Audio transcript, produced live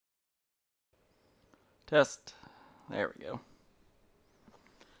Test. There we go.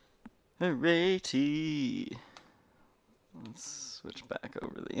 Alrighty. Let's switch back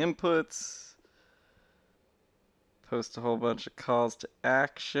over the inputs. Post a whole bunch of calls to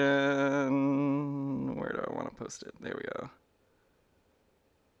action. Where do I want to post it? There we go.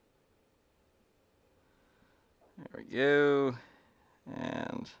 There we go.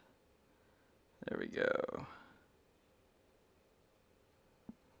 And there we go.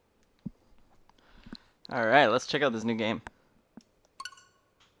 Alright, let's check out this new game.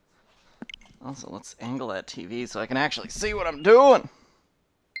 Also, let's angle that TV so I can actually see what I'm doing.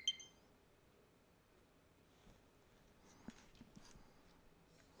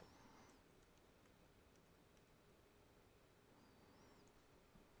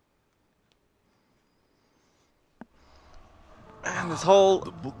 And this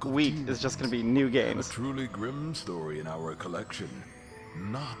whole week is just going to be new games. A truly grim story in our collection,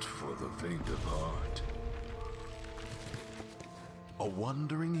 not for the faint of heart. A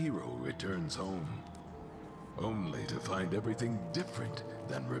wandering hero returns home, only to find everything different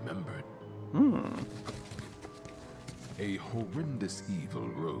than remembered. A horrendous evil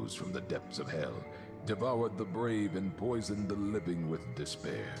rose from the depths of hell, devoured the brave and poisoned the living with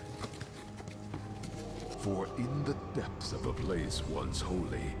despair. For in the depths of a place once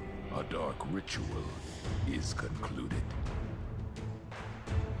holy, a dark ritual is concluded.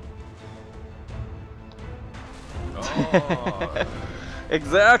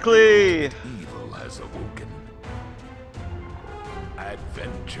 Exactly! Evil has awoken.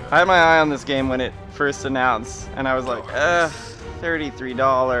 Adventure. I had my eye on this game when it first announced, and I was like, $33.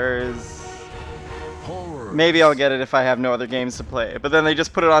 Horror. Maybe I'll get it if I have no other games to play. But then they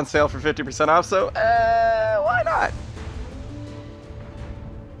just put it on sale for 50% off, so why not?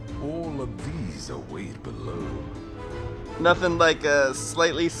 All of these await below. Nothing like a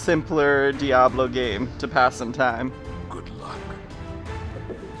slightly simpler Diablo game to pass some time. Good luck.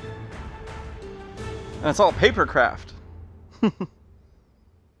 And it's all papercraft.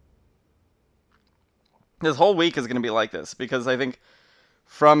 This whole week is going to be like this, because I think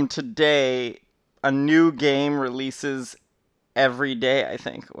from today, a new game releases every day, I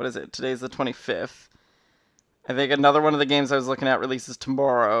think. What is it? Today's the 25th. I think another one of the games I was looking at releases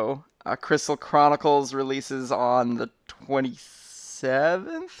tomorrow. Crystal Chronicles releases on the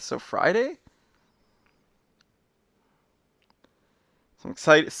 27th, so Friday? So I'm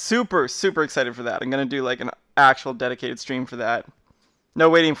excited, super excited for that. I'm going to do like an actual dedicated stream for that. No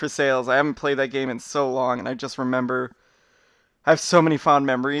waiting for sales. I haven't played that game in so long, and I just remember I have so many fond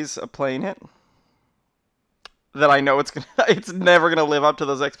memories of playing it that I know it's never gonna live up to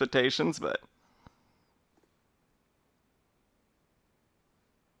those expectations, but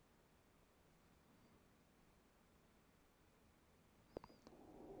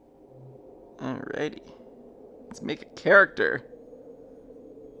alrighty. Let's make a character.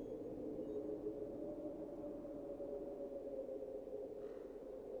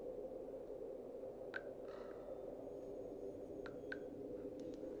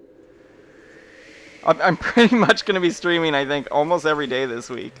 I'm pretty much going to be streaming, I think, almost every day this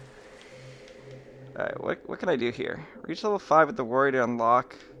week. Alright, what can I do here? Reach level 5 with the warrior to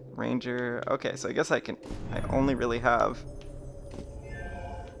unlock ranger. Okay, so I guess I only really have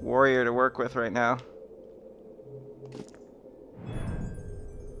warrior to work with right now.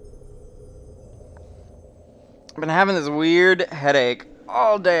 I've been having this weird headache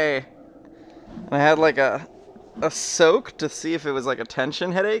all day. And I had like a soak to see if it was like a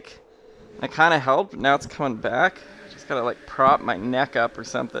tension headache. It kind of helped, but now it's coming back. Just gotta like prop my neck up or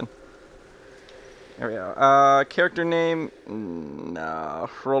something. There we go. Character name? No.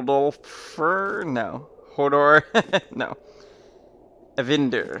 Rodolfer? No. Hodor? No.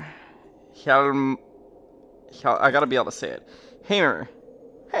 Evinder. I gotta be able to say it. Hamer.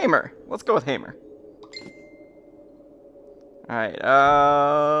 Hamer. Let's go with Hamer. Alright,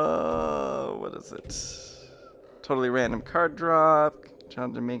 what is it? Totally random card drop.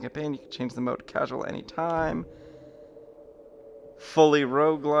 Challenge and make campaign. You can change the mode to casual anytime. Fully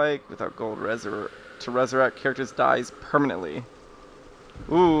roguelike without gold to resurrect characters dies permanently.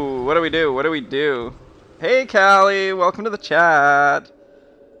 Ooh, what do we do? What do we do? Hey, Callie, welcome to the chat.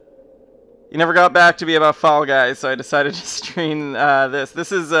 You never got back to me about Fall Guys, so I decided to stream this.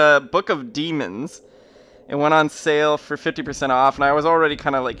 This is Book of Demons. It went on sale for 50% off, and I was already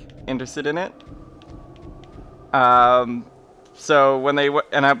kind of like interested in it. So when they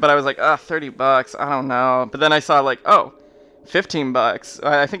but I was like, $30, I don't know. But then I saw like, oh, $15.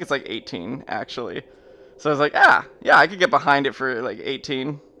 I think it's like 18 actually. So I was like, yeah, I could get behind it for like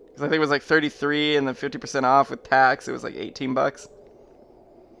 18. Because I think it was like 33 and then 50% off with tax. It was like $18.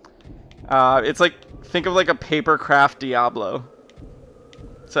 It's like, think of like a papercraft Diablo.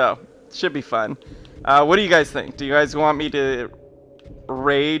 So, should be fun. What do you guys think? Do you guys want me to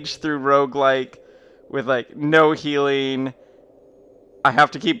rage through roguelike with like no healing? I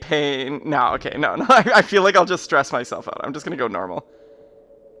have to keep paying. No, okay, no. I feel like I'll just stress myself out. I'm just gonna go normal.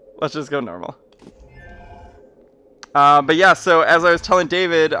 Let's just go normal. But yeah, so as I was telling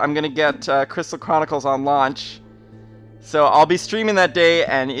David, I'm gonna get Crystal Chronicles on launch. So I'll be streaming that day,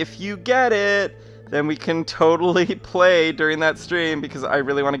 and if you get it, then we can totally play during that stream, because I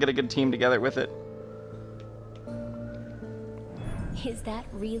really want to get a good team together with it. Is that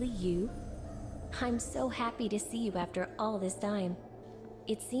really you? I'm so happy to see you after all this time.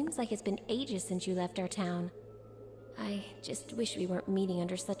 It seems like it's been ages since you left our town. I just wish we weren't meeting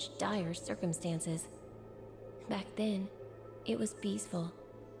under such dire circumstances. Back then, it was peaceful.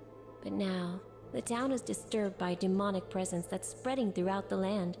 But now, the town is disturbed by a demonic presence that's spreading throughout the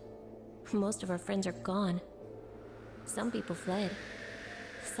land. Most of our friends are gone. Some people fled.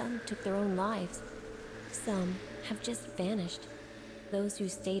 Some took their own lives. Some have just vanished. Those who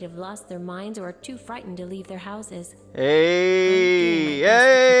stayed have lost their minds or are too frightened to leave their houses. Hey,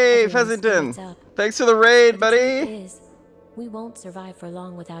 Pheasington! Thanks for the raid, buddy! We won't survive for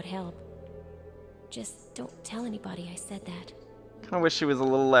long without help. Just don't tell anybody I said that. I wish she was a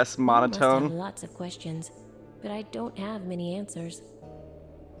little less monotone. I must have lots of questions, but I don't have many answers.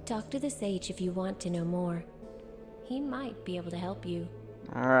 Talk to the sage if you want to know more. He might be able to help you.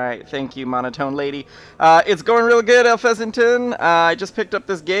 Alright, thank you, monotone lady. It's going real good, Pheasington. I just picked up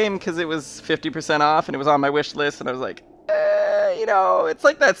this game because it was 50% off and it was on my wish list, and I was like, you know, it's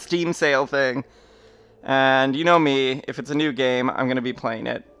like that Steam sale thing. And you know me, if it's a new game, I'm going to be playing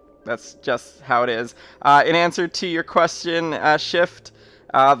it. That's just how it is. In answer to your question, Shift,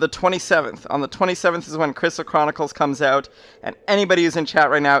 the 27th. On the 27th is when Crystal Chronicles comes out, and anybody who's in chat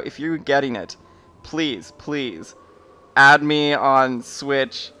right now, if you're getting it, please, please, add me on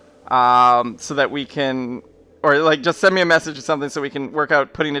Switch so that we can, or like just send me a message or something so we can work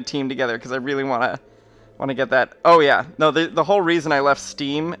out putting a team together, because I really want to get that. Oh yeah, no, the whole reason I left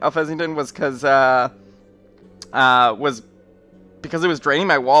Steam, Pheasington, was because it was draining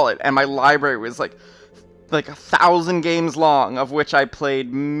my wallet, and my library was like 1,000 games long, of which I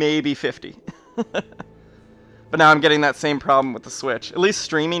played maybe 50. But now I'm getting that same problem with the Switch. At least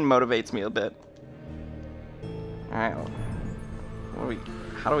streaming motivates me a bit. Alright,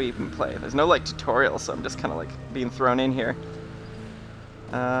 how do we even play? There's no like tutorial, so I'm just kind of like being thrown in here.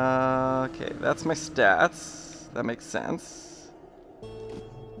 Okay, that's my stats. That makes sense.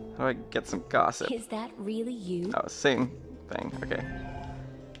 How do I get some gossip? Is that really you? Oh, same thing. Okay.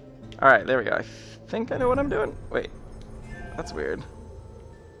 Alright, there we go. I think I know what I'm doing. Wait. That's weird.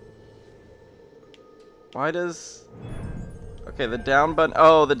 Why does... Okay, the down button...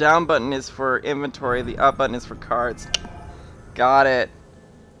 Oh, the down button is for inventory. The up button is for cards. Got it.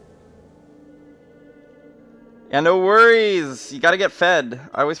 Yeah, no worries. You gotta get fed.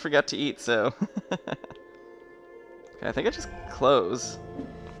 I always forget to eat, so... Okay, I think I just close.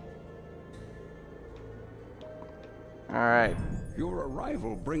 Alright. Your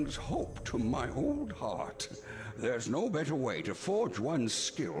arrival brings hope to my old heart. There's no better way to forge one's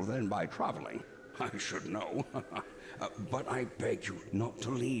skill than by traveling. I should know. But I beg you not to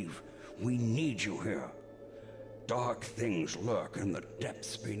leave. We need you here. Dark things lurk in the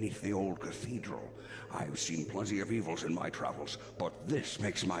depths beneath the old cathedral. I've seen plenty of evils in my travels, but this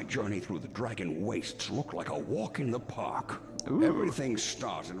makes my journey through the Dragon Wastes look like a walk in the park. Ooh. Everything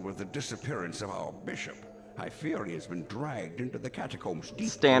started with the disappearance of our bishop. I fear he has been dragged into the catacombs deep.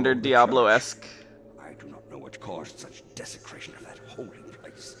 Standard Diablo-esque. I do not know what caused such desecration of that holy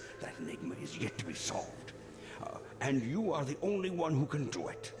place. That enigma is yet to be solved. And you are the only one who can do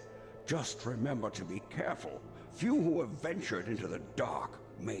it. Just remember to be careful. Few who have ventured into the dark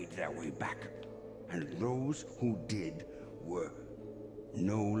made their way back. And those who did were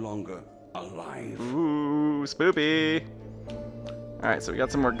no longer alive. Ooh, spoopy. Alright, so we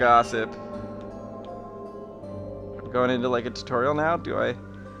got some more gossip. Going into like a tutorial now? What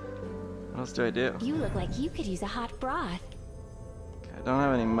else do I do? You look like you could use a hot broth. Okay, I don't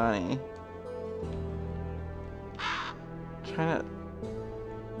have any money. Trying to...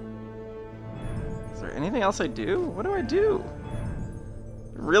 Is there anything else I do? What do I do?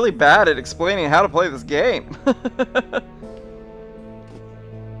 I'm really bad at explaining how to play this game.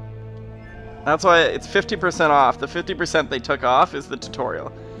 That's why it's 50% off. The 50% they took off is the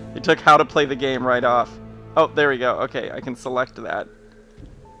tutorial. They took how to play the game right off. Oh, there we go. Okay, I can select that.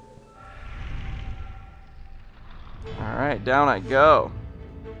 Alright, down I go.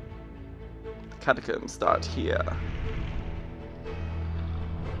 Catacombs start here.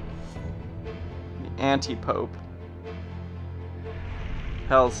 anti-pope.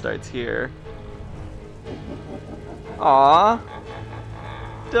 Hell starts here. Aww.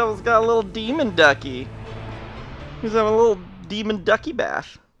 Devil's got a little demon ducky. He's having a little demon ducky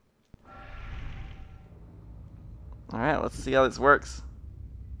bath. Alright, let's see how this works.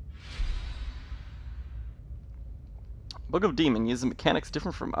 Book of Demon uses mechanics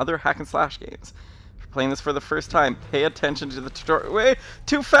different from other hack and slash games. If you're playing this for the first time, pay attention to the tutorial. Wait,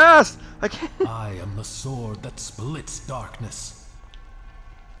 too fast! I can't. I am the sword that splits darkness.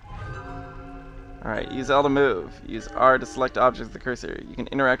 Alright, use L to move. Use R to select objects with the cursor. You can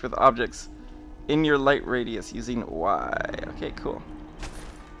interact with objects in your light radius using Y. Okay, cool.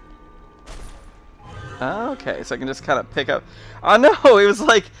 Okay, so I can just kind of pick up. Oh no, it was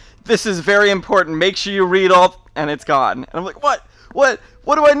like, this is very important. Make sure you read all, and it's gone. And I'm like, what? What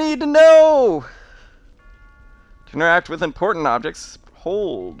do I need to know? To interact with important objects,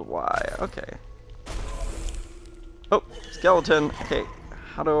 hold Y. Okay. Oh, skeleton. Okay,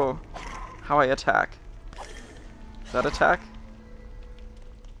 how I attack? Is that attack?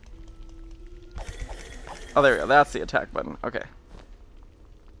 Oh, there we go. That's the attack button. Okay.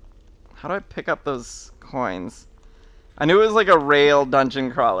 How do I pick up those coins? I knew it was like a rail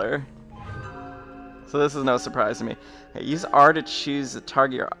dungeon crawler. So this is no surprise to me. Okay, use R to choose the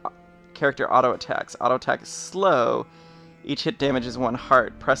target your character auto attacks. Auto attack is slow. Each hit damages 1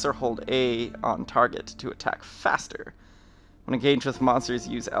 heart. Press or hold A on target to attack faster. When engaged with monsters,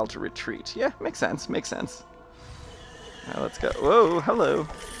 use L to retreat. Yeah, makes sense. Makes sense. Now let's go. Whoa, hello.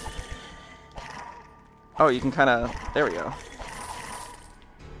 Oh, you can kind of... There we go.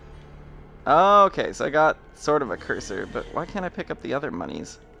 Okay, so I got sort of a cursor, but why can't I pick up the other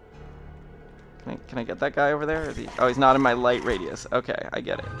monies? Can I get that guy over there? Is he? Oh, he's not in my light radius. Okay, I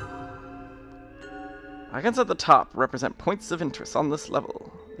get it. Icons at the top represent points of interest on this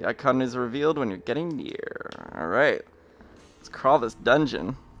level. The icon is revealed when you're getting near. Alright. Let's crawl this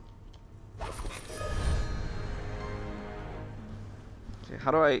dungeon. Okay,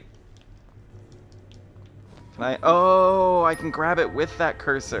 how do I... Can I... Oh, I can grab it with that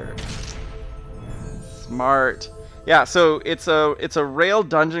cursor. Smart. Yeah, so it's a rail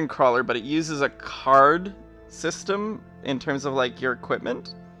dungeon crawler, but it uses a card system in terms of like your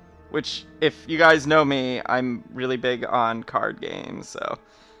equipment, which if you guys know me, I'm really big on card games, so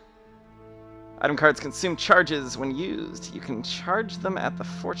item cards consume charges when used. You can charge them at the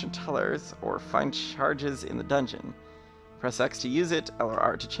fortune tellers or find charges in the dungeon. Press X to use it, L or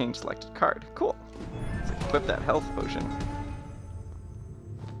R to change selected card. Cool. Let's equip that health potion.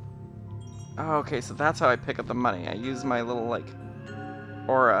 Oh, okay, so that's how I pick up the money. I use my little, like,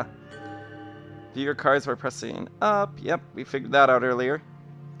 aura. View your cards by pressing up. Yep, we figured that out earlier.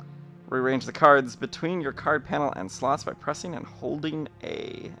 Rearrange the cards between your card panel and slots by pressing and holding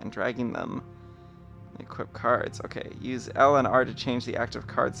A and dragging them. Equip cards. Okay, use L and R to change the active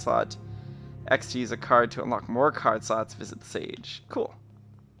card slot. X to use a card to unlock more card slots. Visit the sage. Cool.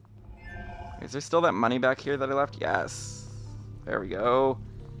 Is there still that money back here that I left? Yes. There we go.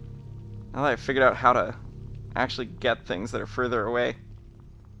 Now that I figured out how to actually get things that are further away.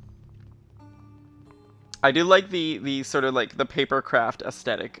 I do like the sort of like the paper craft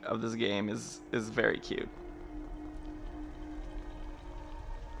aesthetic of this game is very cute.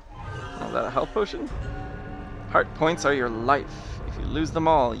 Oh, is that a health potion? Heart points are your life. If you lose them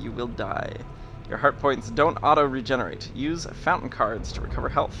all, you will die. Your heart points don't auto-regenerate. Use fountain cards to recover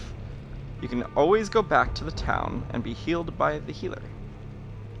health. You can always go back to the town and be healed by the healer.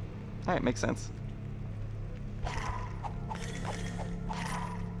 Alright, makes sense. I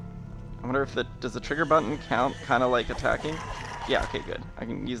wonder if does the trigger button count kind of like attacking? Yeah, okay, good. I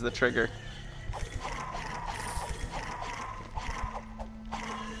can use the trigger.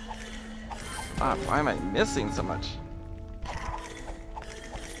 Ah, why am I missing so much?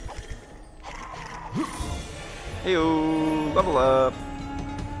 Heyo, level up.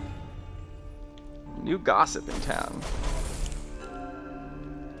 New gossip in town.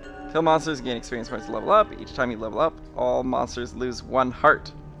 Kill monsters, gain experience points to level up. Each time you level up, all monsters lose 1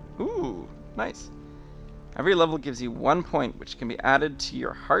 heart. Ooh, nice. Every level gives you 1 point, which can be added to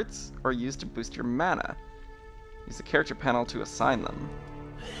your hearts or used to boost your mana. Use the character panel to assign them.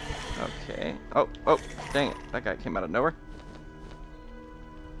 Okay. Oh, dang it. That guy came out of nowhere.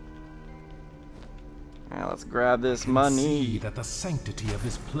 Alright, let's grab this money. See that the sanctity of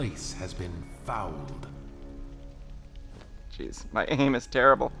this place has been fouled. Jeez, my aim is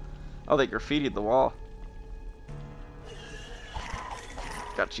terrible. Oh, they graffitied the wall.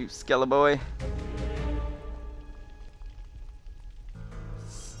 Got you, Skeleboy.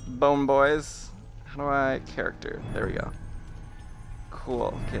 Bone boys. How do I character? There we go.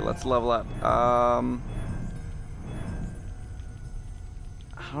 Cool. Okay, let's level up. I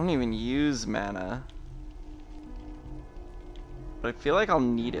don't even use mana, but I feel like I'll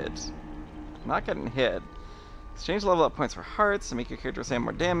need it. I'm not getting hit. Exchange level up points for hearts to make your character stand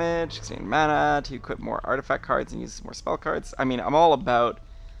more damage. Exchange mana to equip more artifact cards and use more spell cards. I mean, I'm all about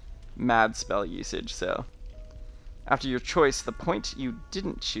mad spell usage, so. After your choice, the point you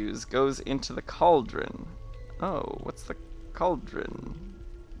didn't choose goes into the cauldron. Oh, what's the cauldron?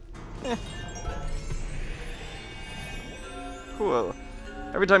 Cool.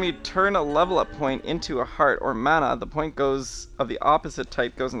 Every time you turn a level up point into a heart or mana, the point goes of the opposite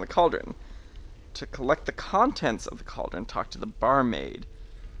type goes in the cauldron. To collect the contents of the cauldron, talk to the barmaid.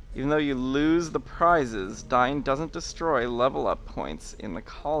 Even though you lose the prizes, dying doesn't destroy level up points in the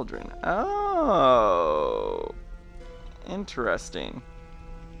cauldron. Oh, interesting.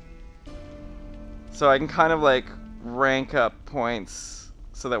 So I can kind of like rank up points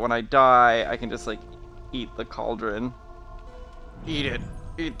so that when I die, I can just like eat the cauldron. Eat it.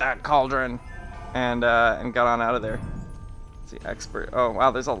 Eat that cauldron. And got on out of there. Let's see, expert. Oh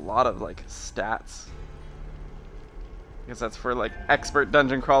wow, there's a lot of like stats. I guess that's for like expert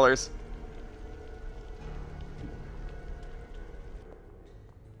dungeon crawlers.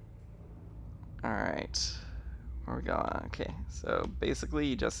 Alright. Where we going? Okay, so basically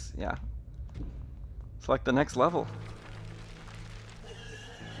you just, yeah. Select the next level.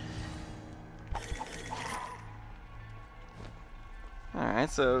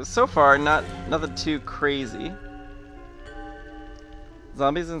 Alright, so far nothing too crazy.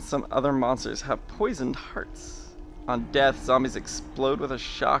 Zombies and some other monsters have poisoned hearts. On death, zombies explode with a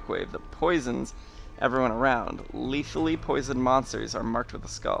shockwave that poisons everyone around. Lethally poisoned monsters are marked with a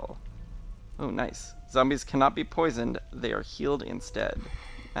skull. Oh, nice. Zombies cannot be poisoned, they are healed instead.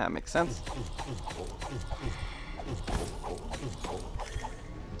 That makes sense.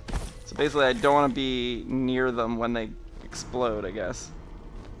 So basically, I don't want to be near them when they explode, I guess.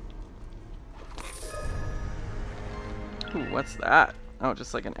 Ooh, what's that? Oh,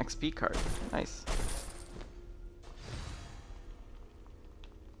 just like an XP card. Nice.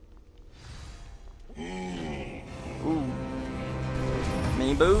 Ooh.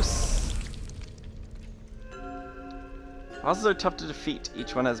 Mini boost. Bosses are tough to defeat.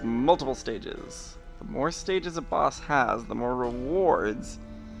 Each one has multiple stages. The more stages a boss has, the more rewards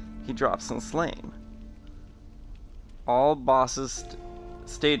he drops in slaying. All bosses'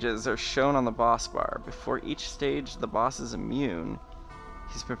 stages are shown on the boss bar. Before each stage, the boss is immune.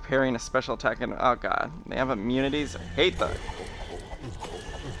 He's preparing a special attack and oh god, they have immunities? I hate that.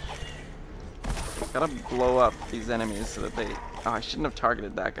 Gotta blow up these enemies so that they... Oh, I shouldn't have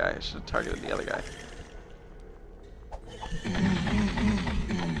targeted that guy. I should have targeted the other guy.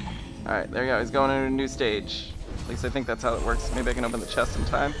 Alright, there you go. He's going into a new stage. At least I think that's how it works. Maybe I can open the chest in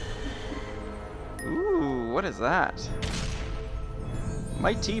time. Ooh, what is that?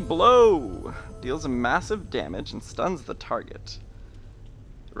 Mighty Blow! Deals a massive damage and stuns the target.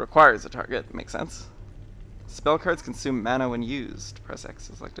 It requires a target. Makes sense. Spell cards consume mana when used. Press X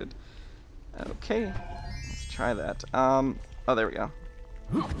selected. Okay, let's try that. Oh, there we go.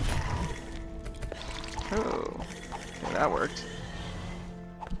 Oh, okay, that worked.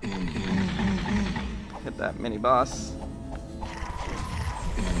 Hit that mini boss.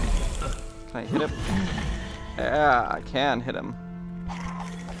 Can I hit him? Yeah, I can hit him.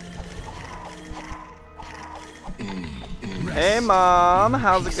 Hey, Mom,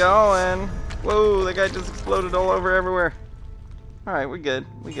 how's it going? Whoa, that guy just exploded all over everywhere. Alright, we good.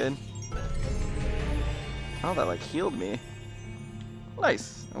 We good. Oh, that like healed me.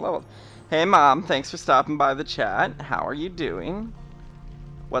 Nice. I love it. Hey Mom, thanks for stopping by the chat. How are you doing?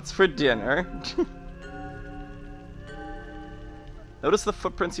 What's for dinner? Notice the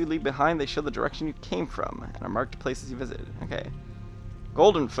footprints you leave behind. They show the direction you came from and are marked places you visited. Okay.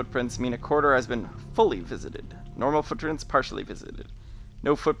 Golden footprints mean a corridor has been fully visited. Normal footprints, partially visited.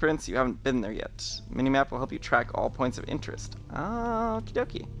 No footprints, you haven't been there yet. Minimap will help you track all points of interest. Okie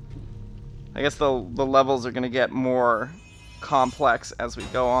dokie. I guess the levels are going to get more complex as we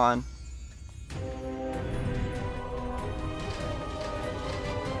go on.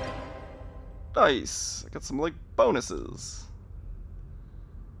 Nice! I got some like bonuses.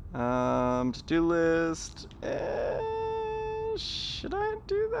 To-do list. Should I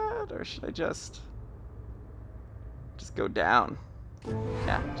do that or should I just go down?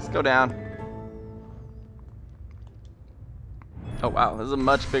 Yeah, just go down. Oh wow, this is a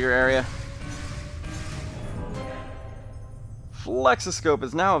much bigger area. Flexoscope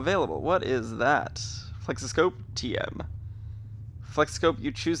is now available. What is that? Flexoscope TM. Flexscope,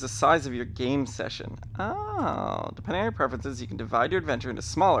 you choose the size of your game session. Oh, depending on your preferences, you can divide your adventure into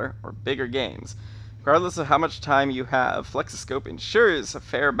smaller or bigger games. Regardless of how much time you have, Flexoscope ensures a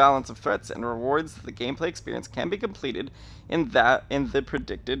fair balance of threats and rewards that the gameplay experience can be completed in the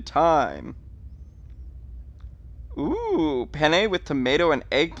predicted time. Ooh, penne with tomato and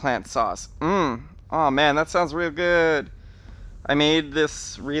eggplant sauce. Mmm. Oh man, that sounds real good. I made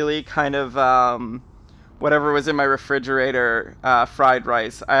this really kind of whatever was in my refrigerator fried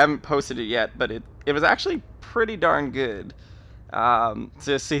rice. I haven't posted it yet, but it was actually pretty darn good.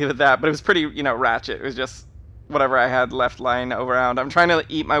 To see with that, but it was pretty, you know, ratchet. It was just whatever I had left lying around. I'm trying to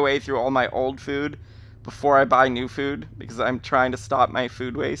eat my way through all my old food before I buy new food because I'm trying to stop my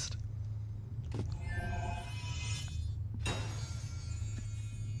food waste.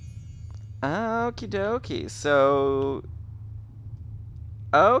 Okie dokie. So,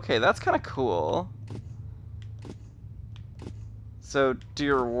 okay, that's kind of cool. So, do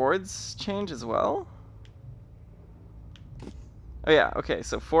your rewards change as well? Oh yeah, okay,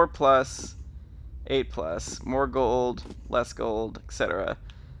 so 4 plus, 8 plus, more gold, less gold, etc.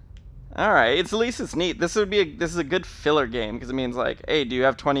 Alright, at least it's neat. This is a good filler game, because it means like, hey, do you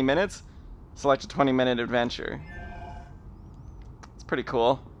have 20 minutes? Select a 20-minute adventure. It's pretty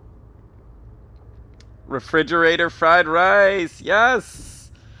cool. Refrigerator fried rice,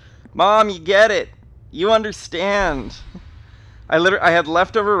 yes! Mom, you get it. You understand. I had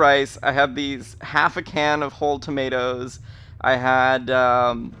leftover rice, I had these half a can of whole tomatoes, I had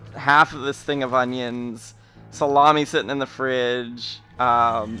half of this thing of onions, salami sitting in the fridge.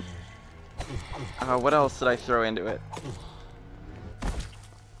 What else did I throw into it? I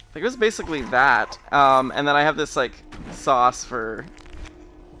think it was basically that. And then I have this like sauce for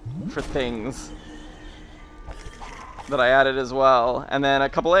things that I added as well, and then a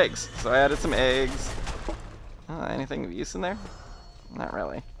couple eggs. So I added some eggs. Anything of use in there? Not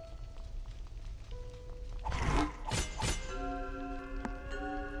really.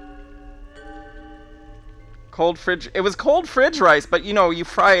 Cold fridge. It was cold fridge rice, but you know, you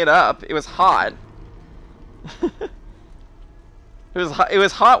fry it up. It was hot. It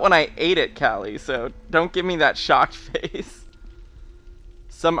was hot when I ate it, Callie, so don't give me that shocked face.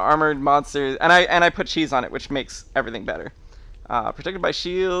 Some armored monsters, and I put cheese on it, which makes everything better. Protected by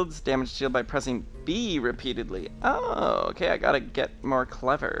shields, damaged shield by pressing B repeatedly. Oh, okay, I gotta get more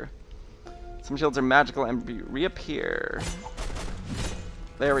clever. Some shields are magical and reappear.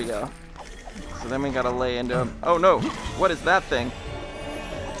 There we go. So then we gotta lay into them. Oh no! What is that thing?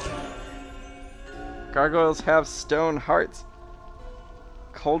 Gargoyles have stone hearts.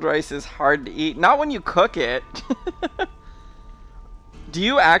 Cold rice is hard to eat. Not when you cook it. Do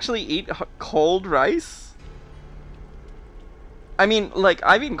you actually eat cold rice? I mean, like,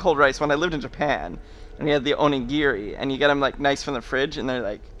 I've eaten cold rice when I lived in Japan. And we had the onigiri. And you get them, like, nice from the fridge. And they're,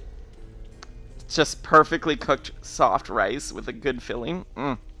 like, just perfectly cooked soft rice with a good filling.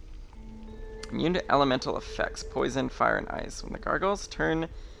 Mmm. Immune to elemental effects, poison, fire, and ice. When the gargoyles turn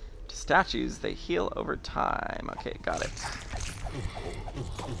to statues, they heal over time. Okay, got it.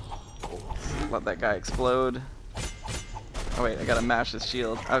 Let that guy explode. Oh wait, I gotta mash his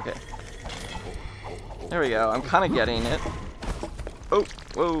shield. Okay. There we go. I'm kind of getting it. Oh,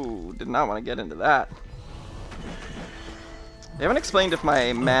 whoa, did not want to get into that. They haven't explained if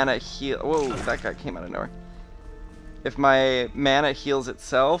my mana heal. Whoa, that guy came out of nowhere. If my mana heals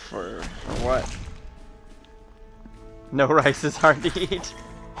itself, or what? No rice is hard to eat.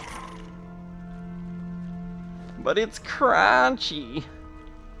 But it's crunchy.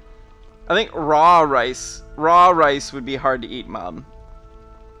 I think raw rice would be hard to eat, Mom.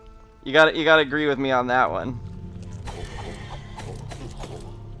 You gotta agree with me on that one.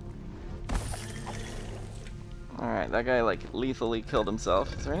 Alright, that guy like lethally killed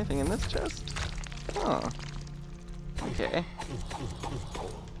himself. Is there anything in this chest? Oh. Okay.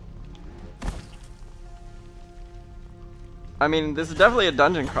 I mean, this is definitely a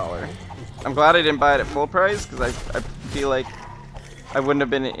dungeon crawler. I'm glad I didn't buy it at full price, because I feel like I wouldn't have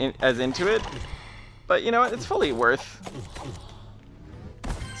been as into it. But you know what? It's fully worth.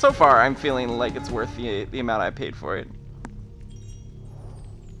 So far, I'm feeling like it's worth the amount I paid for it.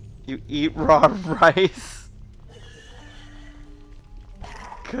 You eat raw rice?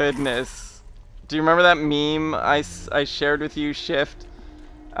 Goodness. Do you remember that meme I shared with you, Shift?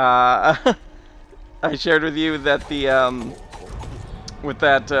 I shared with you that the, with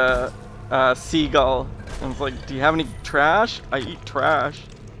that, seagull. I was like, do you have any trash? I eat trash.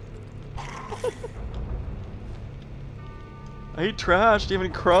 I eat trash. Do you have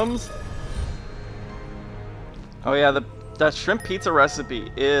any crumbs? Oh yeah, that shrimp pizza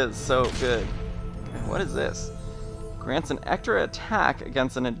recipe is so good. What is this? Grants an extra attack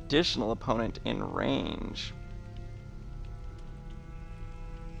against an additional opponent in range.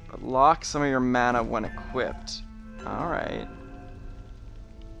 But lock some of your mana when equipped. Alright.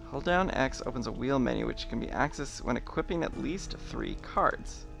 Hold down X opens a wheel menu which can be accessed when equipping at least 3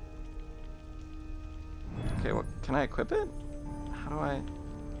 cards. Okay, well, can I equip it? How do I...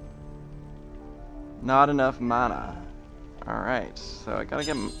 Not enough mana. Alright, so I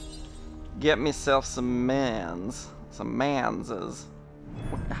gotta get myself some mans. Some manses.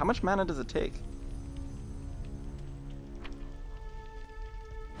 How much mana does it take?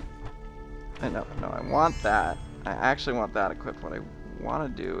 No, I want that. I actually want that equipped. What I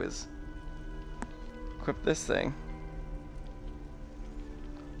want to do is equip this thing.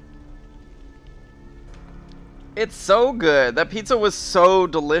 It's so good. That pizza was so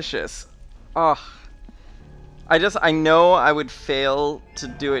delicious. Oh, I know I would fail to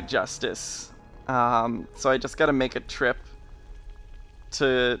do it justice. So I just gotta make a trip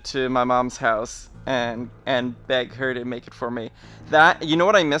to my mom's house and beg her to make it for me. That, you know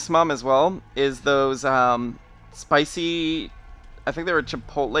what I miss, Mom, as well, is those spicy, I think they were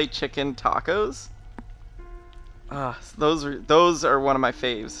Chipotle chicken tacos. Those are one of my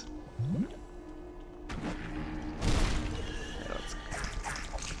faves. Okay,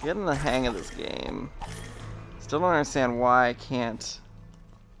 let's get in the hang of this game. Still don't understand why I can't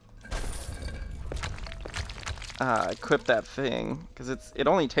equip that thing, because it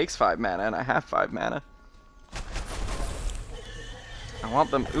only takes 5 mana and I have 5 mana. I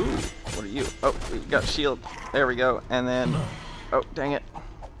want them. Ooh, what are you? Oh, we got shield. There we go. And then, oh, dang it.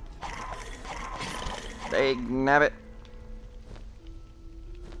 Dang nabbit.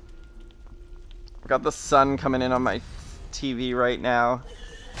 I've got the sun coming in on my TV right now.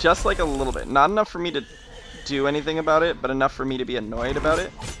 Just like a little bit. Not enough for me to do anything about it, but enough for me to be annoyed about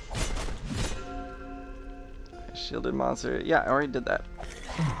it. Shielded monster. Yeah, I already did that.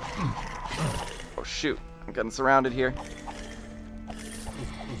 Oh shoot, I'm getting surrounded here.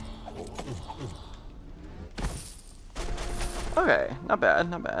 Okay, not bad,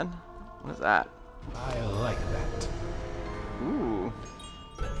 not bad. What is that? I like that. Ooh.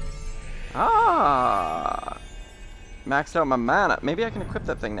 Ah! Maxed out my mana. Maybe I can equip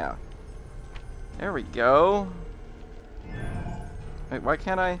that thing now. There we go. Wait, why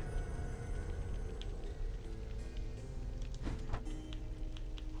can't I?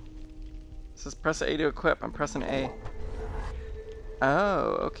 It says press A to equip. I'm pressing A.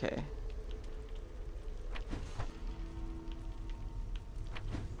 Oh, okay.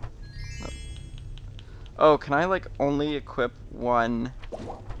 Nope. Oh, can I like only equip one?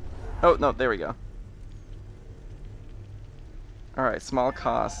 Oh, no, there we go. Alright, small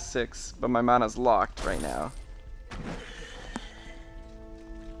cost, 6, but my mana's locked right now.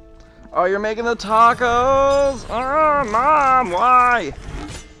 Oh, you're making the tacos? Oh, Mom, why?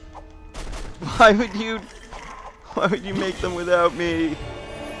 Why would you make them without me?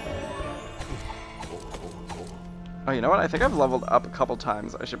 Oh, you know what? I think I've leveled up a couple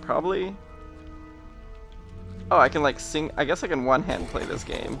times. I should probably... Oh, I can like sing... I guess I can one-hand play this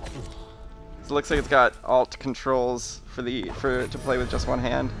game. It looks like it's got alt controls for to play with just one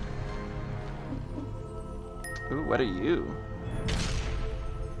hand. Ooh, what are you?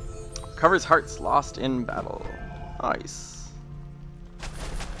 Covers hearts lost in battle. Nice.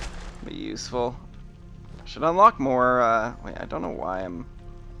 Be useful. Should unlock more, wait, I don't know why I'm...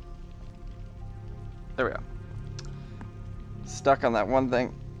 There we go. Stuck on that one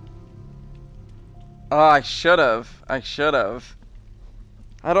thing. Oh, I should've.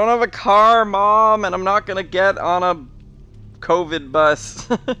 I don't have a car, Mom, and I'm not gonna get on a COVID bus.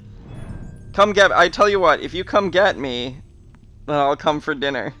 Come get... I tell you what, if you come get me, then I'll come for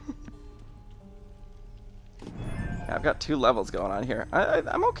dinner. Yeah, I've got 2 levels going on here.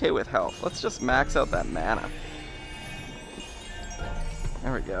 I'm okay with health. Let's just max out that mana.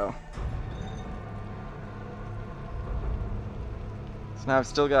 There we go. So now I've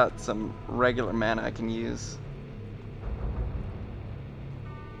still got some regular mana I can use.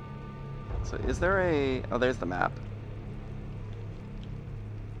 So is there a... Oh, there's the map.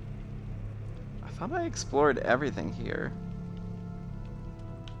 I thought I explored everything here.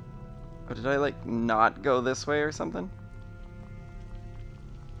 Oh, did I, like, not go this way or something?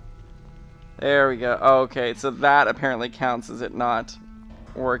 There we go. Oh, okay, so that apparently counts as it not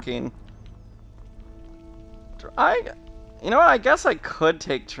working. You know what? I guess I could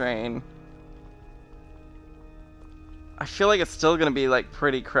take train. I feel like it's still gonna be, like,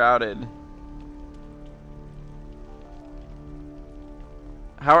 pretty crowded.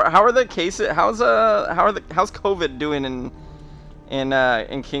 How are the cases? How's COVID doing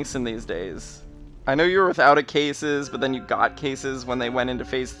in Kingston these days? I know you were without a cases, but then you got cases when they went into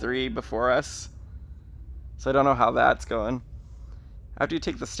phase 3 before us. So I don't know how that's going. After you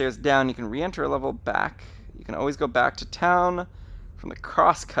take the stairs down, you can re-enter a level back. You can always go back to town from the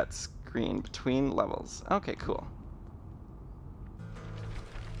crosscut screen between levels. Okay, cool.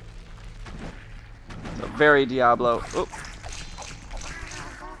 So very Diablo. Oop.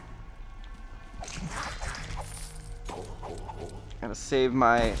 Gotta save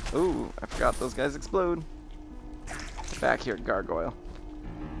my... Ooh, I forgot those guys explode. Get back here, gargoyle.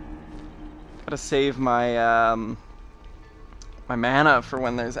 Gotta save my my mana for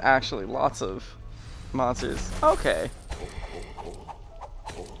when there's actually lots of monsters. Okay.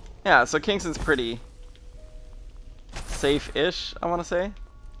 Yeah, so Kingston's pretty safe-ish, I want to say.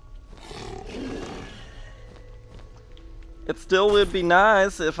 It still would be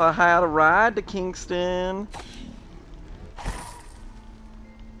nice if I had a ride to Kingston.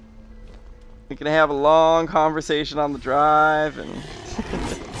 We can have a long conversation on the drive and...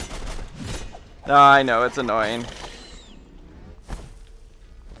 Oh, I know, it's annoying.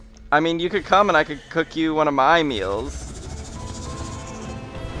 I mean, you could come and I could cook you one of my meals.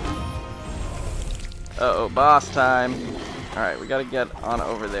 Uh-oh, boss time. Alright, we gotta get on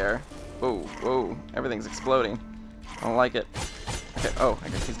over there. Whoa, whoa, everything's exploding. I don't like it. Okay, oh, I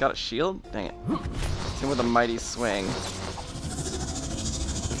guess he's got a shield? Dang it. Hit him with a mighty swing.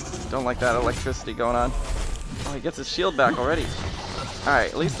 Don't like that electricity going on. Oh, he gets his shield back already.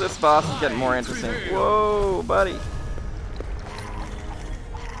 Alright, at least this boss is getting more interesting. Whoa, buddy.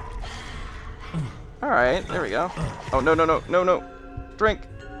 Alright, there we go. Oh, no, no, no, no, no. Drink.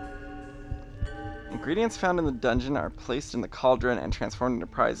 Ingredients found in the dungeon are placed in the cauldron and transformed into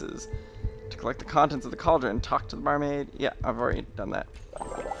prizes. To collect the contents of the cauldron, talk to the barmaid. Yeah, I've already done that.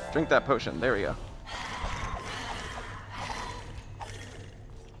 Drink that potion. There we go.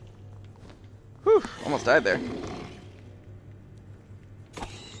 Whew, almost died there. Do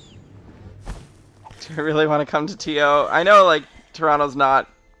you really want to come to TO? I know, like, Toronto's not...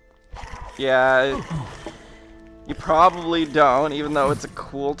 Yeah, you probably don't, even though it's a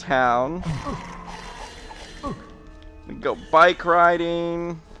cool town. We can go bike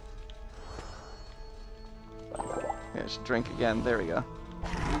riding. Yeah, I should drink again. There we go.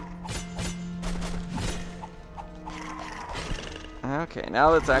 Okay,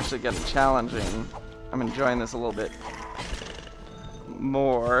 now that's actually getting challenging. I'm enjoying this a little bit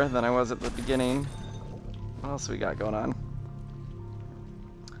more than I was at the beginning. What else we got going on?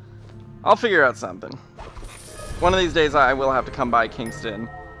 I'll figure out something. One of these days I will have to come by Kingston.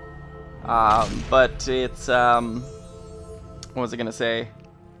 But it's, what was I gonna say?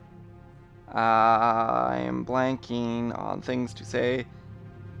 I am blanking on things to say.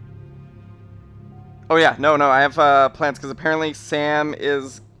 Oh yeah, no, I have plans because apparently Sam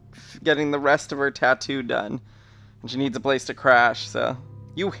is getting the rest of her tattoo done. And she needs a place to crash, so.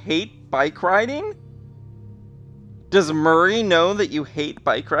 You hate bike riding? Does Murray know that you hate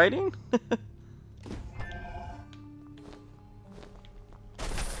bike riding?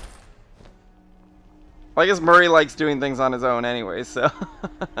 Well, I guess Murray likes doing things on his own anyway, so.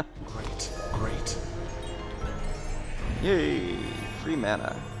 Great, great. Yay, free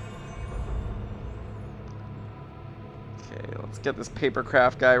mana. Okay, let's get this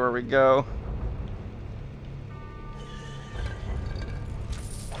papercraft guy where we go.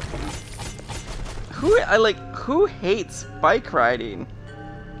 Who hates bike riding?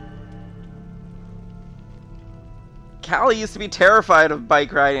 Callie used to be terrified of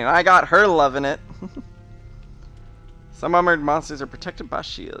bike riding, and I got her loving it. Some armored monsters are protected by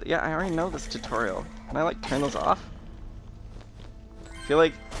shield. Yeah, I already know this tutorial. Can I, like, turn those off? I feel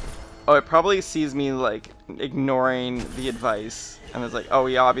like... Oh, it probably sees me, like, ignoring the advice. And it's like, oh,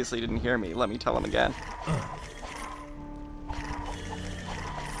 he obviously didn't hear me. Let me tell him again.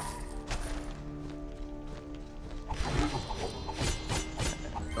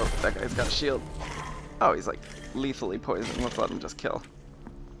 Oh, that guy's got a shield. Oh, he's, like, lethally poisoned. Let's let him just kill.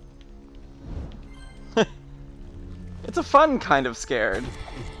 It's a fun kind of scared.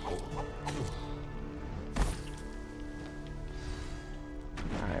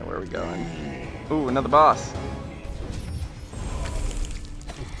 Alright, where are we going? Ooh, another boss.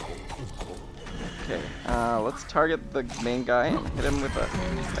 Okay, let's target the main guy and hit him with a...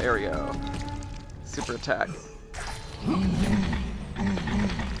 There we go. Super attack.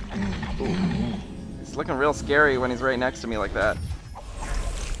 Ooh. He's looking real scary when he's right next to me like that.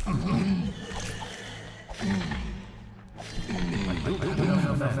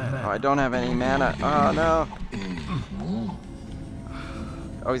 Oh, I don't have any mana. Oh, no.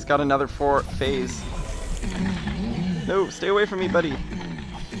 Oh, he's got another phase. No, stay away from me, buddy.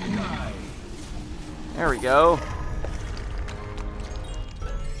 There we go.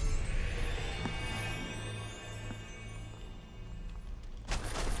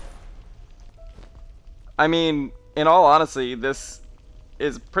 I mean, in all honesty, this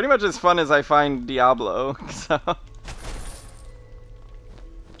is pretty much as fun as I find Diablo, so...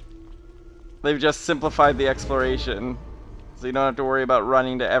 They've just simplified the exploration, so you don't have to worry about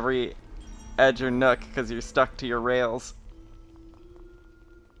running to every edge or nook because you're stuck to your rails.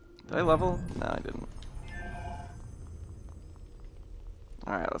 Did I level? No, I didn't.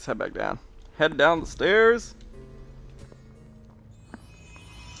 Alright, let's head back down. Head down the stairs.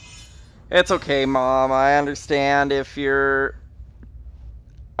 It's okay, Mom. I understand if you're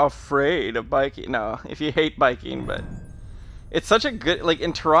afraid of biking. No, if you hate biking, but it's such a good, like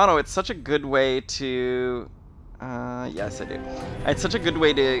in Toronto, it's such a good way to, yes I do. It's such a good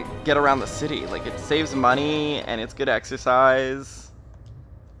way to get around the city. Like it saves money and it's good exercise.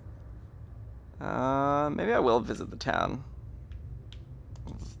 Maybe I will visit the town.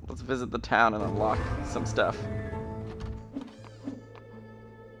 Let's visit the town and unlock some stuff.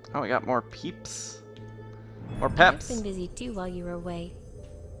 Oh, we got more peeps. More peps. I've been busy too while you were away.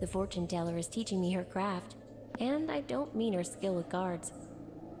 The fortune teller is teaching me her craft. And I don't mean her skill with cards.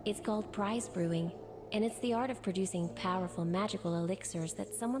 It's called prize brewing, and it's the art of producing powerful magical elixirs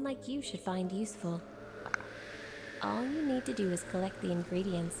that someone like you should find useful. All you need to do is collect the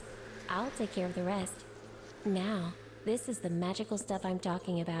ingredients. I'll take care of the rest. Now, this is the magical stuff I'm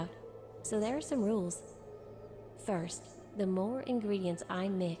talking about. So there are some rules. First, the more ingredients I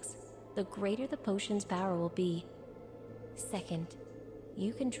mix, the greater the potion's power will be. Second,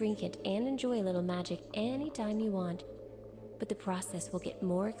 you can drink it and enjoy a little magic anytime you want, but the process will get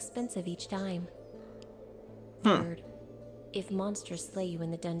more expensive each time. Third, if monsters slay you in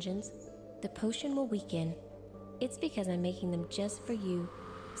the dungeons, the potion will weaken. It's because I'm making them just for you,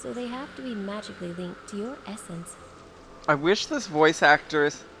 so they have to be magically linked to your essence. I wish this voice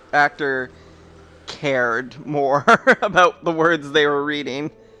actor cared more about the words they were reading.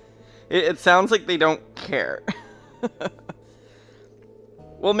 It sounds like they don't care.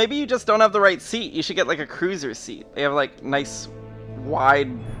 Well, maybe you just don't have the right seat. You should get like a cruiser seat. They have like nice, wide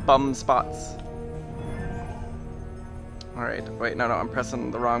bum spots. Alright, wait, no, I'm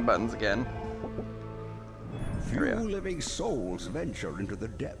pressing the wrong buttons again. Few living souls venture into the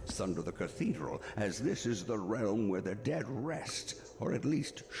depths under the cathedral, as this is the realm where the dead rest, or at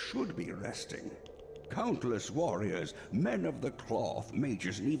least should be resting. Countless warriors, men of the cloth,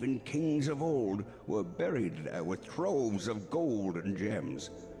 mages, and even kings of old were buried there with troves of gold and gems.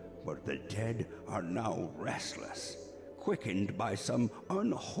 But the dead are now restless, quickened by some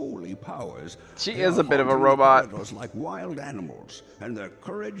unholy powers. She is a bit of a robot. Like wild animals, and their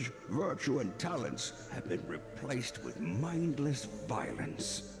courage, virtue, and talents have been replaced with mindless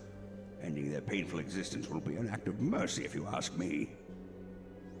violence. Ending their painful existence will be an act of mercy, if you ask me.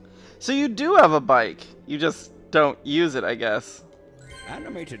 So you do have a bike. You just don't use it, I guess.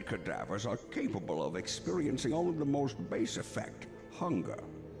 Animated cadavers are capable of experiencing only the most base effect, hunger.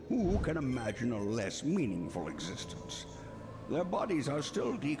 Who can imagine a less meaningful existence? Their bodies are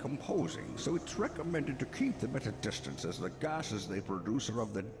still decomposing, so it's recommended to keep them at a distance, as the gases they produce are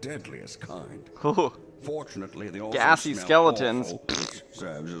of the deadliest kind. Ooh. Fortunately, they also gassy smell skeletons. awful, which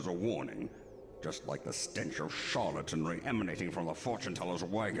serves as a warning, just like the stench of charlatanry emanating from the fortune teller's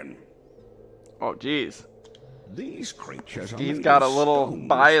wagon. Oh, jeez. These creatures are He's made got of a little stone,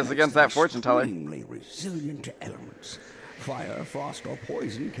 bias which against makes them that fortune teller. Extremely resilient to elements. Fire, frost, or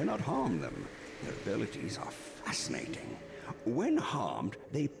poison cannot harm them. Their abilities are fascinating. When harmed,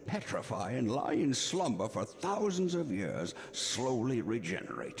 they petrify and lie in slumber for thousands of years, slowly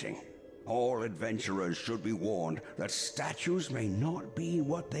regenerating. All adventurers should be warned that statues may not be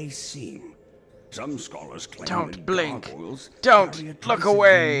what they seem. Some scholars claim Don't that blink. gargoyles Don't carry a look trace of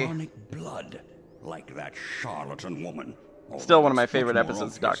away. demonic blood, like that charlatan woman. Still one of my Although it's favorite much more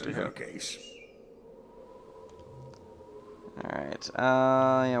episodes of obvious Doctor in Who. her case. Alright,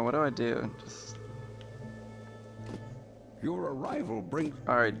 yeah, what do I do? Just... Your arrival brings...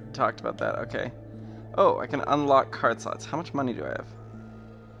 Already talked about that, okay. Oh, I can unlock card slots. How much money do I have?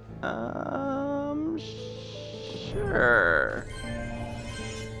 Sure.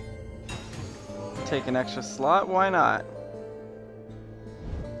 Take an extra slot, why not?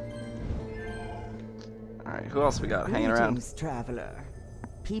 Alright, who else we got hanging around? Greetings, traveler.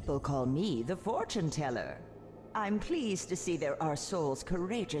 People call me the fortune teller. I'm pleased to see there are souls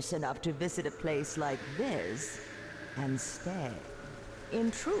courageous enough to visit a place like this and stay.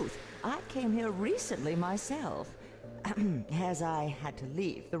 In truth, I came here recently myself. as I had to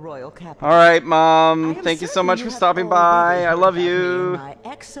leave the royal capital. All right, I Mom. am Thank you so certain much you for have stopping already by. I heard love about me and you. my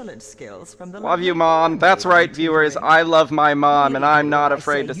excellent skills from the Love you, lovely Mom. That's Barbary right, viewers. tutoring. I love my mom, and Believe I'm me not when I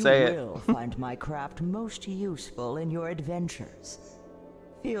afraid to say you it. will find my craft most useful in your adventures.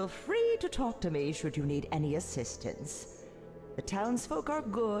 Feel free to talk to me should you need any assistance. The townsfolk are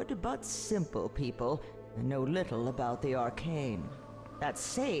good but simple people and know little about the arcane. That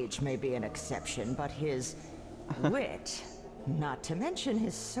sage may be an exception, but his wit, not to mention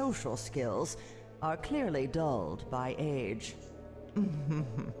his social skills, are clearly dulled by age.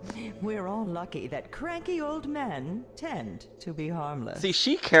 We're all lucky that cranky old men tend to be harmless. See,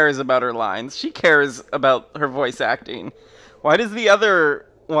 she cares about her lines. She cares about her voice acting. Why does the other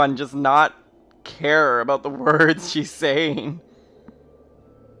one just not care about the words she's saying?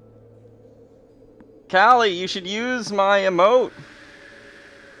 Callie, you should use my emote.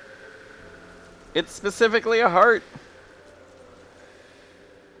 It's specifically a heart.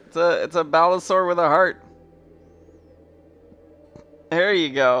 It's a Ballasaur with a heart. There you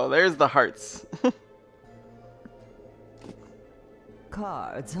go. There's the hearts.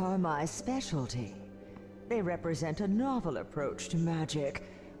 Cards are my specialty. They represent a novel approach to magic,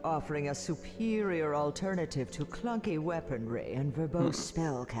 offering a superior alternative to clunky weaponry and verbose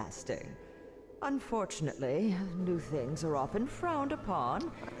spellcasting. Unfortunately, new things are often frowned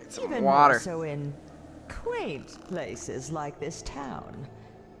upon, some even water. more so in quaint places like this town.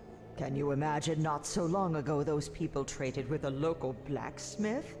 Can you imagine not so long ago those people traded with a local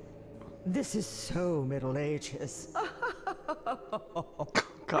blacksmith? This is so Middle Ages. No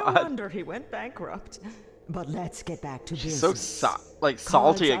God. wonder he went bankrupt. But let's get back to She's business. so salty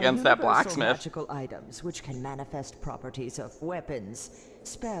Cards are against that universal blacksmith. magical items which can manifest properties of weapons,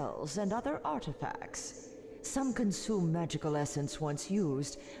 spells, and other artifacts. Some consume magical essence once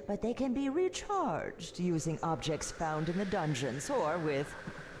used, but they can be recharged using objects found in the dungeons or with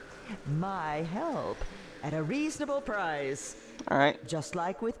my help at a reasonable price. Alright. Just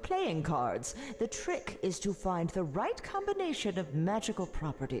like with playing cards, the trick is to find the right combination of magical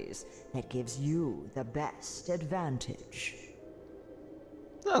properties that gives you the best advantage.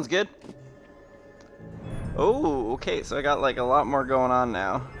 Sounds good. Oh, okay, so I got like a lot more going on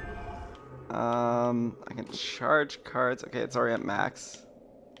now. I can charge cards. Okay, it's already at max.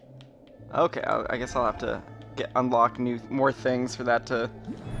 Okay, I guess I'll have to unlock more things for that to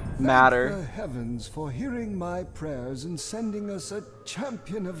matter. Thank the heavens for hearing my prayers and sending us a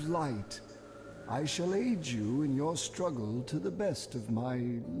champion of light. I shall aid you in your struggle to the best of my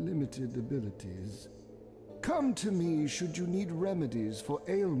limited abilities. Come to me should you need remedies for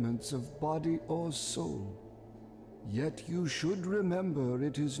ailments of body or soul. Yet you should remember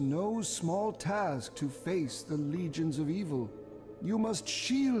it is no small task to face the legions of evil. You must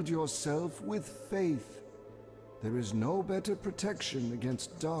shield yourself with faith. There is no better protection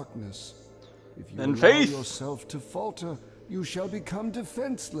against darkness. If you allow yourself to falter, you shall become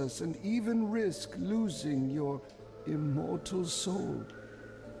defenseless and even risk losing your immortal soul.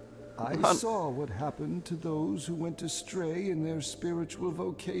 I saw what happened to those who went astray in their spiritual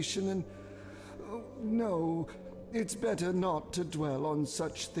vocation and... oh, no, it's better not to dwell on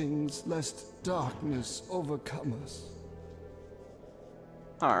such things lest darkness overcome us.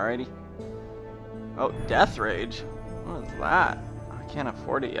 Alrighty. Oh, Death Rage. What is that? I can't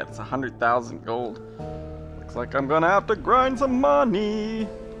afford it yet. It's 100,000 gold. Looks like I'm gonna have to grind some money.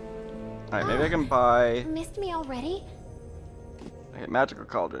 Alright, maybe I can buy... Missed me already? Okay, Magical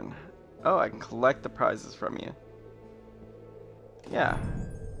Cauldron. Oh, I can collect the prizes from you. Yeah.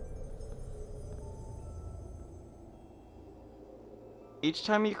 Each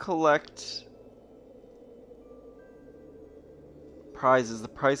time you collect prizes, the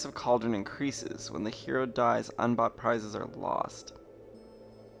price of Cauldron increases. When the hero dies, unbought prizes are lost.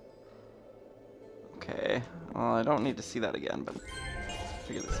 Okay. Well, I don't need to see that again, but let's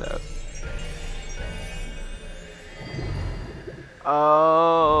figure this out.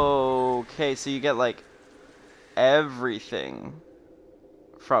 Oh, okay, so you get like everything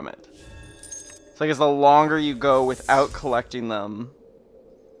from it. So I guess the longer you go without collecting them.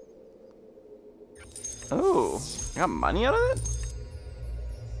 Oh, you got money out of it?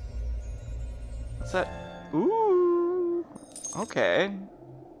 What's that? Ooh, okay.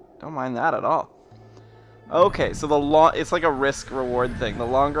 Don't mind that at all. Okay, so it's like a risk reward thing. The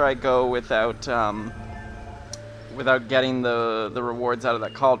longer I go without getting the rewards out of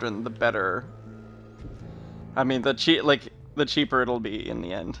that cauldron, the better. I mean, the cheaper it'll be in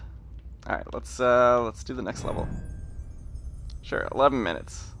the end. All right, let's do the next level. Sure, 11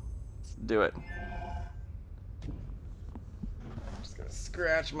 minutes. Let's do it. Just gonna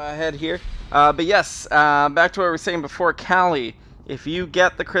scratch my head here. But yes, back to what we were saying before, Callie. If you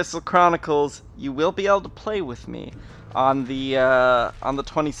get the Crystal Chronicles, you will be able to play with me on the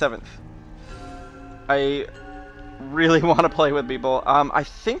 27th. I really want to play with people. I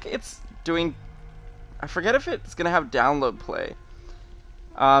think it's doing... I forget if it's going to have download play.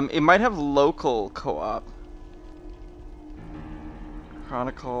 It might have local co-op.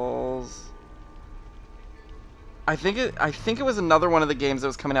 Chronicles... I think it was another one of the games that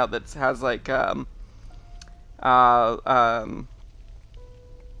was coming out that has like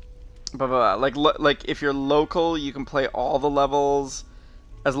like if you're local, you can play all the levels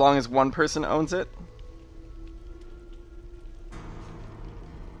as long as one person owns it.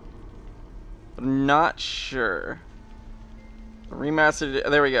 But I'm not sure. Remastered.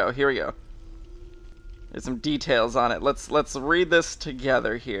 There we go. Here we go. There's some details on it. Let's read this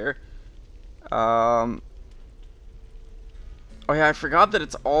together here. Oh yeah, I forgot that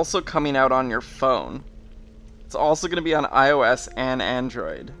it's also coming out on your phone. It's also going to be on iOS and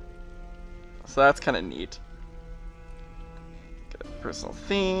Android. So that's kind of neat. Get a personal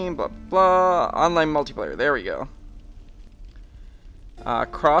theme, blah, blah, blah. Online multiplayer, there we go.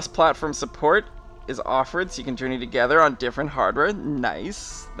 Cross-platform support is offered, so you can journey together on different hardware.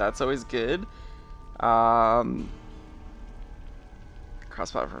 Nice. That's always good. Cross-platform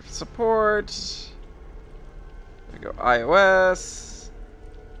support. There we go. iOS.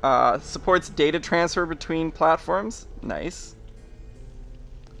 Supports data transfer between platforms. Nice.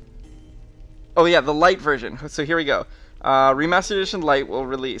 Oh yeah, the Lite version. So here we go. Remastered Edition Lite will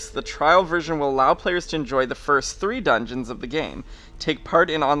release. The trial version will allow players to enjoy the first 3 dungeons of the game, take part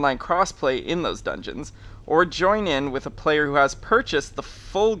in online crossplay in those dungeons, or join in with a player who has purchased the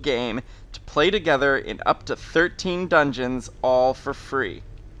full game to play together in up to 13 dungeons, all for free.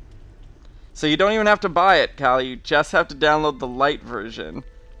 So you don't even have to buy it, Callie. You just have to download the Lite version.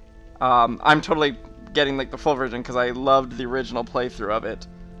 I'm totally getting like the full version because I loved the original playthrough of it.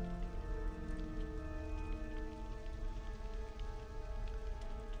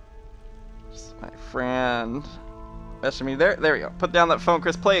 Just my friend messaged me there. There we go. Put down that phone,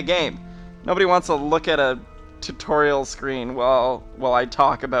 Chris. Play a game. Nobody wants to look at a tutorial screen while I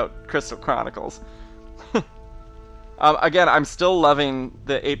talk about Crystal Chronicles. Again, I'm still loving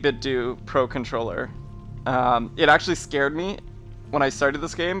the 8-Bit Do Pro Controller. It actually scared me when I started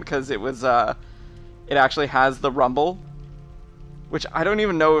this game because it was, it actually has the rumble, which I don't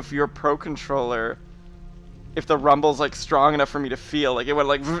even know if your Pro Controller, if the rumble's like strong enough for me to feel. Like it went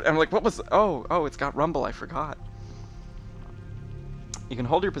like, I'm like, what was, oh, it's got rumble, I forgot. You can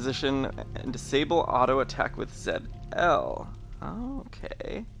hold your position and disable auto attack with ZL.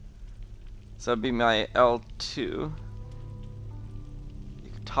 Okay. So it'd be my L2.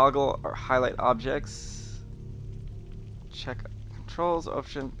 Toggle or highlight objects. Check controls,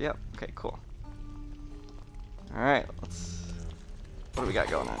 option. Yep. Okay, cool. Alright, what do we got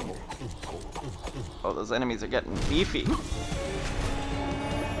going on here? Oh, those enemies are getting beefy.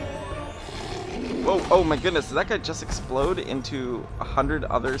 Whoa, oh my goodness, did that guy just explode into 100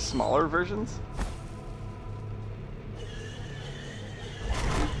 other smaller versions?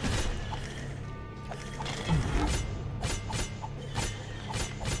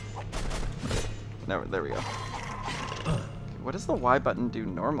 There we go. What does the Y button do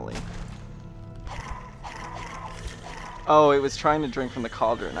normally? Oh, it was trying to drink from the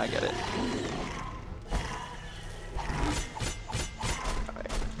cauldron. I get it.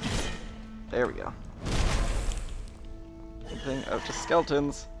 Alright. There we go. Something. Oh, just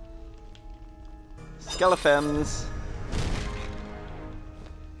skeletons. Skeletons.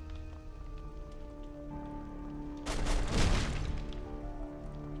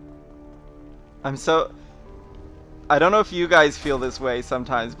 I don't know if you guys feel this way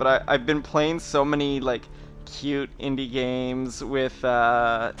sometimes, but I've been playing so many like cute indie games with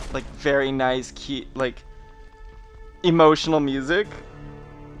like very nice, cute, like emotional music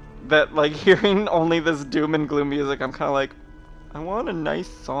that like hearing only this doom and gloom music, I'm kind of like, I want a nice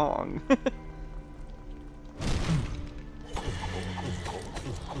song.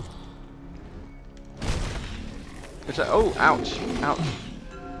 Oh, ouch, ouch.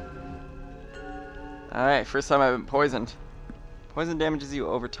 Alright, first time I've been poisoned. Poison damages you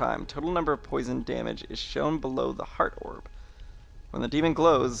over time. Total number of poison damage is shown below the heart orb. When the demon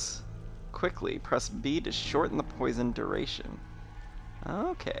glows, quickly press B to shorten the poison duration.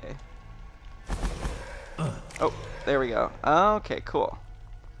 Okay. Oh, there we go. Okay, cool.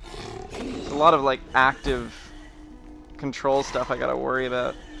 There's a lot of like active control stuff I gotta worry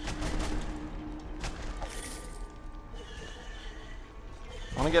about.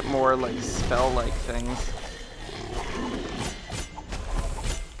 I want to get more like spell-like things.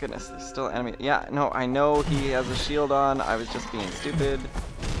 goodness, there's still enemy. Yeah, no, I know he has a shield on. I was just being stupid.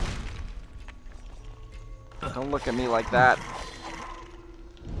 Don't look at me like that.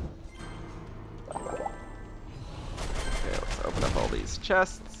 Okay, let's open up all these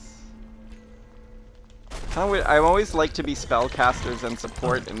chests. I always like to be spellcasters and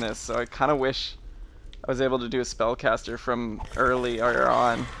support in this, so I kind of wish I was able to do a spellcaster from earlier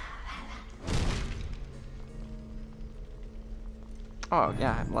on. Oh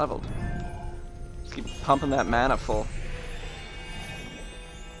yeah, I'm leveled. Just keep pumping that mana full.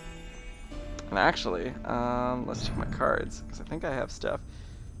 And actually, let's check my cards, because I think I have stuff.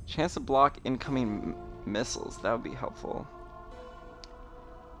 Chance to block incoming missiles, that would be helpful.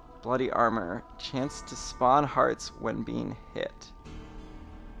 Bloody armor. Chance to spawn hearts when being hit.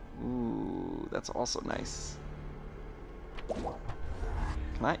 Ooh, that's also nice.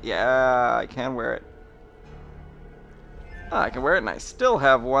 Can I? Yeah, I can wear it. Ah, I can wear it and I still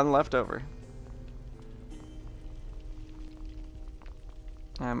have one left over.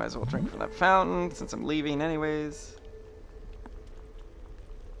 I might as well drink from that fountain since I'm leaving anyways.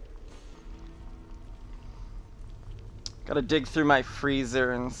 Gotta dig through my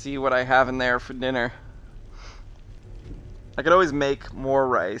freezer and see what I have in there for dinner. I could always make more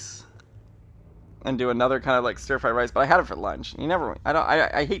rice and do another kind of like stir-fried rice, but I had it for lunch. You never,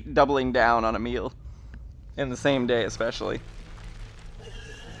 I hate doubling down on a meal in the same day, especially.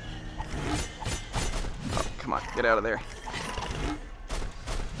 Oh, come on, get out of there.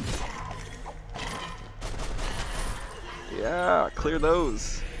 Yeah, clear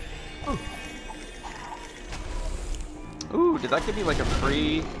those. Ooh, did that give me like a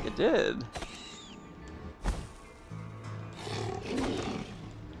free? It did.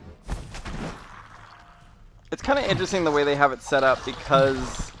 It's kind of interesting the way they have it set up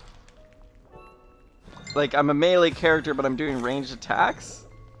because, like, I'm a melee character, but I'm doing ranged attacks.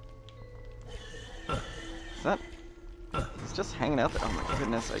 Is that? It's just hanging out there. Oh my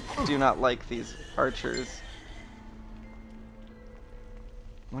goodness, I do not like these archers.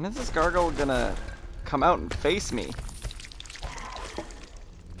 When is this gargoyle gonna come out and face me?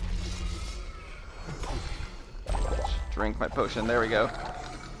 Drink my potion. There we go.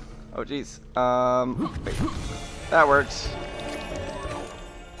 Oh jeez. Wait. That worked.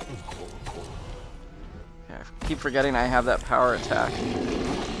 Yeah, I keep forgetting I have that power attack.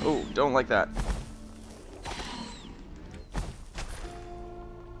 Oh, don't like that.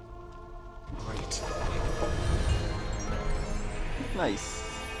 Great. Nice.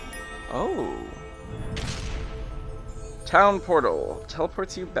 Oh. Town portal.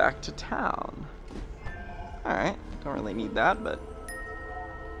 Teleports you back to town. Alright. Don't really need that, but...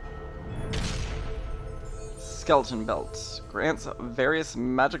 Skeleton belt. Grants various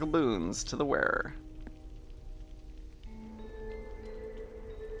magical boons to the wearer.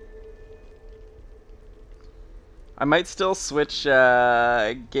 I might still switch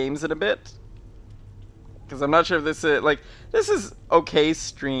games in a bit. Because I'm not sure if this is, like, this is okay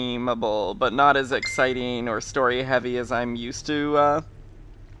streamable, but not as exciting or story heavy as I'm used to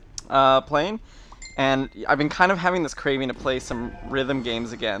playing. And I've been kind of having this craving to play some rhythm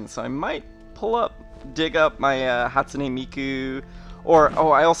games again, so I might dig up my Hatsune Miku, or, oh,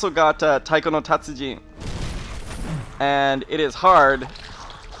 I also got Taiko no Tatsujin. And it is hard,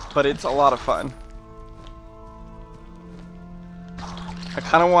 but it's a lot of fun. I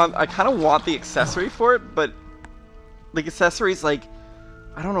kind of want the accessory for it, but the accessory's like,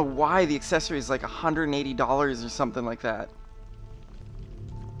 I don't know why the accessory is like $180 or something like that.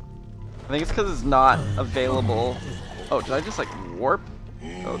 I think it's because it's not available. Oh, did I just like warp?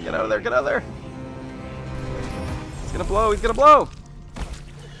 Oh, get out of there, get out of there. He's gonna blow, he's gonna blow.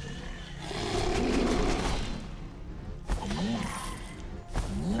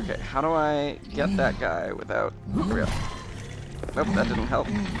 Okay, how do I get that guy without... Here we go. Nope, that didn't help.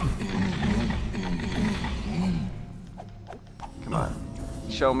 Come on.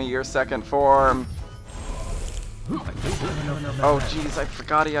 Show me your second form. Oh, jeez, I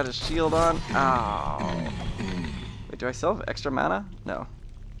forgot he had his shield on. Oh. Wait, do I still have extra mana? No.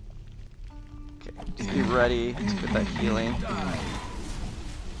 Okay, just be ready to get that healing.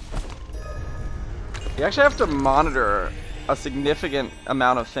 You actually have to monitor a significant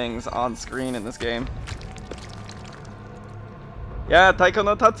amount of things on screen in this game. Yeah, Taiko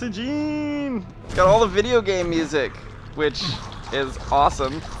no Tatsujin! It's got all the video game music, which is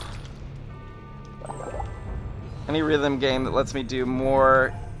awesome. Any rhythm game that lets me do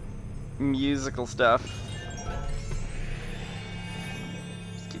more musical stuff.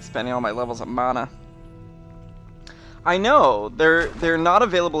 Just keep spending all my levels of mana. I know they're not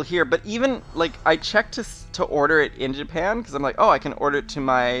available here, but even like I checked to order it in Japan because I'm like, oh, I can order it to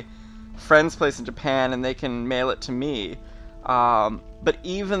my friend's place in Japan and they can mail it to me. But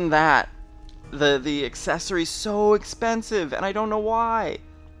even that, the accessory's so expensive, and I don't know why.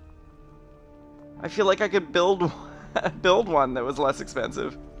 I feel like I could build one that was less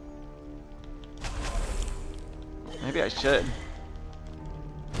expensive. Maybe I should.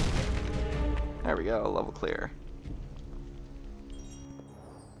 There we go, level clear.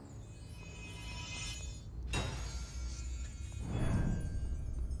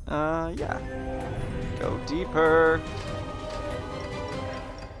 Yeah. Go deeper.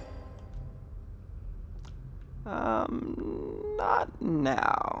 Not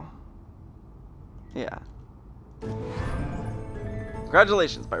now. Yeah.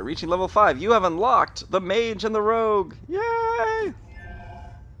 Congratulations, by reaching level 5, you have unlocked the Mage and the Rogue! Yay!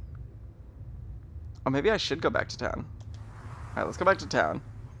 Oh, maybe I should go back to town. Alright, let's go back to town.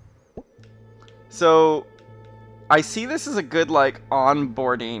 So, I see this as a good, like,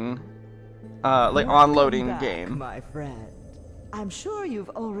 onboarding, like, onloading Welcome back, game. my friend. I'm sure you've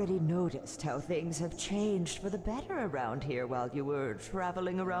already noticed how things have changed for the better around here while you were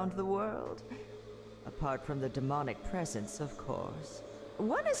traveling around the world. Apart from the demonic presence, of course.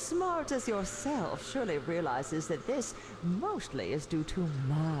 One as smart as yourself surely realizes that this mostly is due to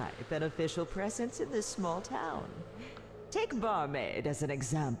my beneficial presence in this small town. Take Barmaid as an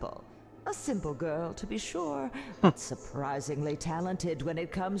example. A simple girl, to be sure, but surprisingly talented when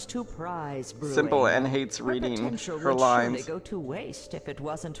it comes to prize brewing. Simple and hates reading potential her would lines. surely go to waste if it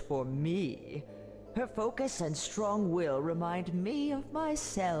wasn't for me. Her focus and strong will remind me of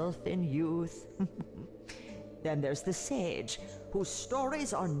myself in youth. Then there's the sage, whose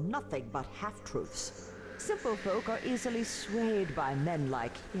stories are nothing but half-truths. Simple folk are easily swayed by men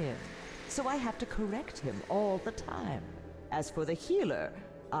like him, so I have to correct him all the time. As for the healer,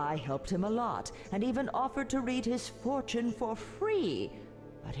 I helped him a lot, and even offered to read his fortune for free,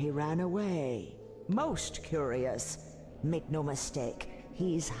 but he ran away. Most curious. Make no mistake,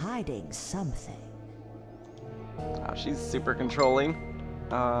 he's hiding something. Oh, she's super controlling.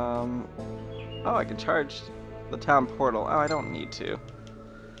 Oh, I can charge the town portal. Oh, I don't need to.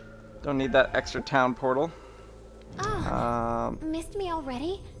 Don't need that extra town portal. Oh, missed me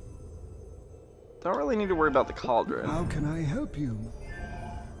already? Don't really need to worry about the cauldron. How can I help you?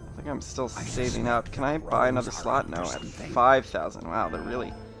 I think I'm still saving up. Can I buy another slot? No, at 5,000. Wow, they're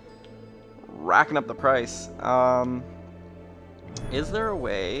really racking up the price. Is there a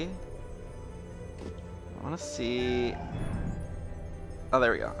way? I want to see. Oh,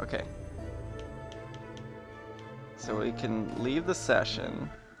 there we go. Okay. So we can leave the session.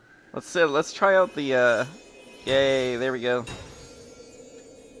 Let's try out the yay, there we go.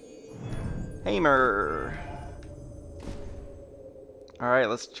 Hammer. Alright,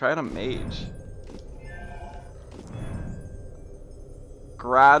 let's try out a mage.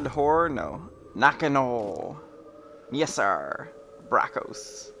 Gradhor? No. Nakano. Yes, sir.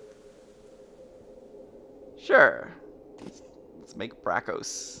 Bracos. Sure. Let's make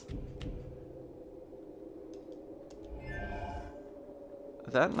Bracos.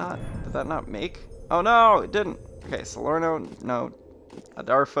 Did that not make? Oh no, it didn't. Okay, Salerno, no.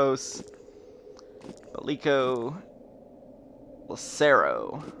 Adarphos. Belico.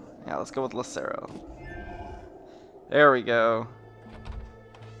 Lucero. Yeah, let's go with Lucero. There we go.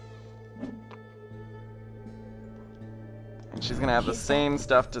 And she's gonna have the same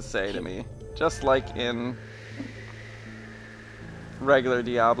stuff to say to me. Just like in regular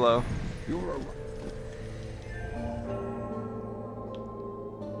Diablo.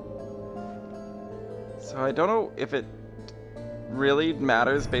 So I don't know if it really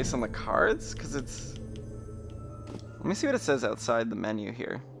matters based on the cards, because it's... Let me see what it says outside the menu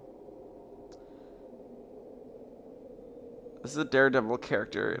here. This is a Daredevil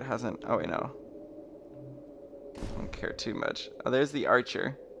character. It hasn't... Oh, wait, no. I don't care too much. Oh, there's the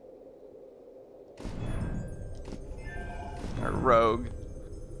Archer. Or Rogue.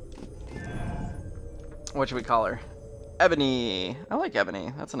 What should we call her? Ebony. I like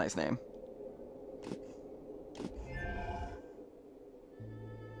Ebony. That's a nice name.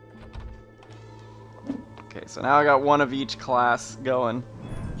 Okay, so now I got one of each class going.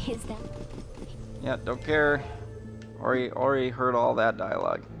 Is that... Yeah, don't care. Already heard all that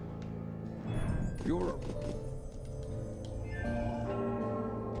dialogue.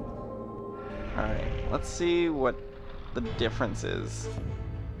 Alright, let's see what the difference is.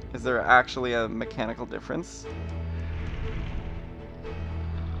 Is there actually a mechanical difference?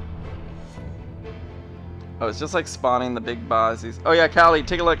 Oh, it's just like spawning the big bosses. Oh yeah, Callie,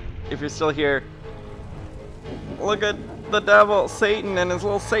 take a look if you're still here. Look at the devil, Satan, and his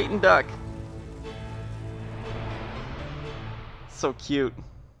little Satan duck. So cute.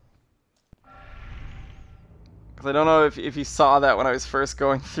 Because I don't know if you saw that when I was first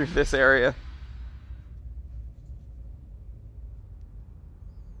going through this area.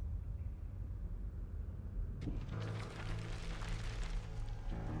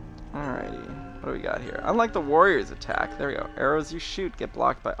 Alrighty, what do we got here? Unlike the warrior's attack, there we go. Arrows you shoot get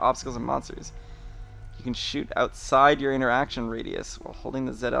blocked by obstacles and monsters. You can shoot outside your interaction radius. While holding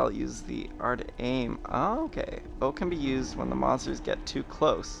the ZL, use the R to aim. Oh, okay. Bow can be used when the monsters get too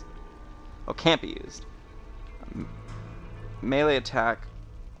close. Oh, can't be used. Melee attack,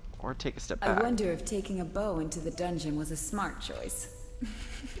 or take a step back. I wonder if taking a bow into the dungeon was a smart choice.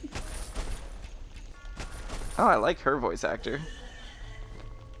 Oh, I like her voice actor.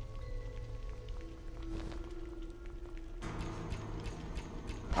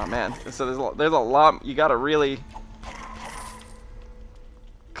 Oh man, so there's a lot you gotta really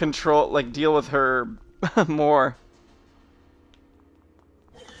control, like deal with her more.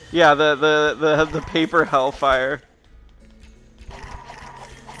 Yeah, the paper hellfire.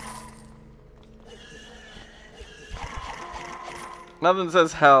 Nothing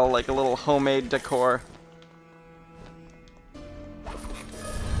says hell like a little homemade decor.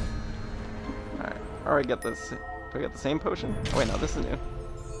 Alright, already get this. Do I get the same potion? Oh wait, no, this is new.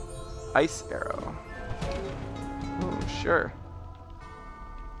 Ice arrow. Ooh, sure.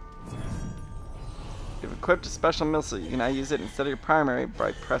 You've equipped a special missile. You can now use it instead of your primary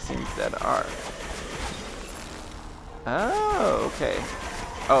by pressing ZR. Oh, okay.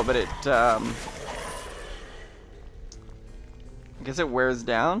 Oh, but it, I guess it wears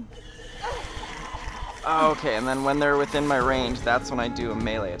down? Oh, okay, and then when they're within my range, that's when I do a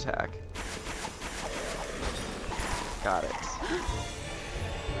melee attack. Got it.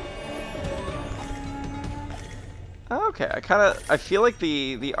 Okay, I feel like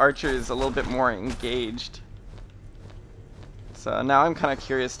the archer is a little bit more engaged. So now I'm kind of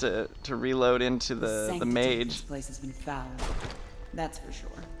curious to reload into the mage. This place has been foul. That's for sure.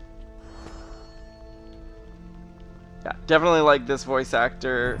 Yeah, definitely like this voice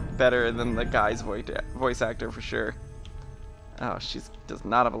actor better than the guy's voice actor for sure. Oh, she does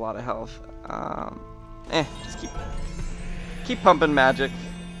not have a lot of health. Just keep pumping magic.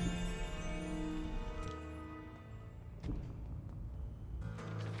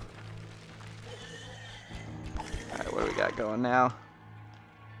 Alright, what do we got going now?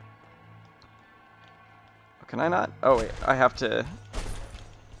 Can I not? Oh wait, I have to...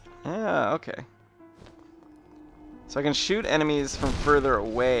 Yeah, okay. So I can shoot enemies from further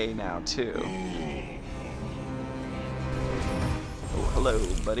away now, too. Oh, hello,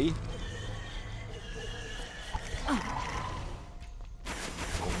 buddy.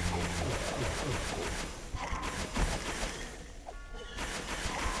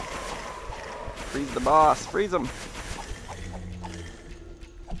 Freeze the boss. Freeze him.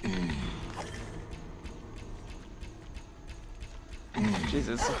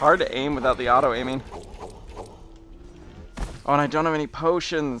 Jesus, it's hard to aim without the auto-aiming. Oh, and I don't have any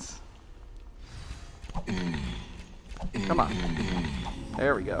potions. Come on.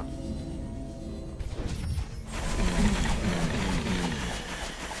 There we go.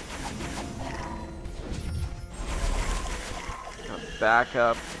 Gotta back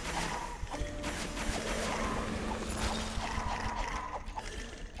up.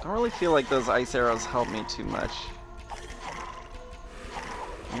 Don't really feel like those ice arrows help me too much.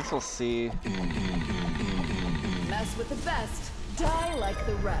 I guess we'll see. Mess with the best, die like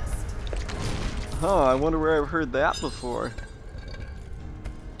the rest. Oh, I wonder where I've heard that before.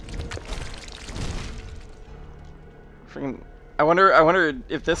 Freaking, I wonder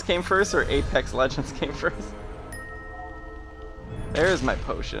if this came first or Apex Legends came first. There's my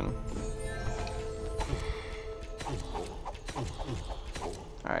potion.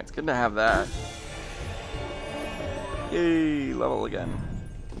 Alright, it's good to have that. Yay, level again.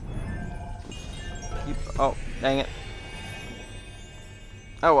 Oh, dang it.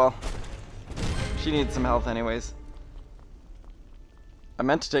 Oh well. She needs some health anyways. I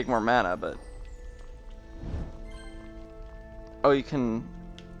meant to take more mana, but... Oh, you can...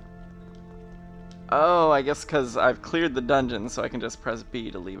 Oh, I guess because I've cleared the dungeon, so I can just press B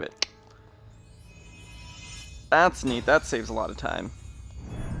to leave it. That's neat. That saves a lot of time.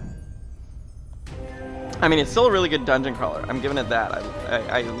 I mean, it's still a really good dungeon crawler. I'm giving it that.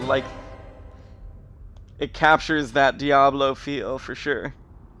 I like... It captures that Diablo feel for sure.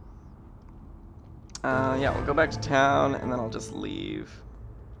 Yeah, we'll go back to town, and then I'll just leave.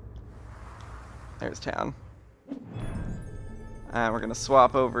 There's town. And we're going to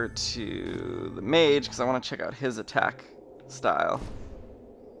swap over to the mage because I want to check out his attack style.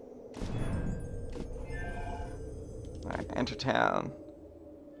 Alright, enter town.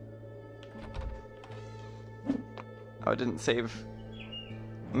 Oh, it didn't save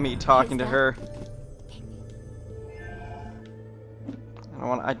me talking to her.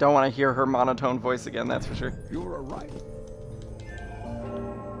 I don't want to hear her monotone voice again, that's for sure. You're right.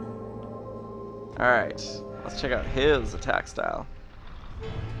 Alright, let's check out his attack style.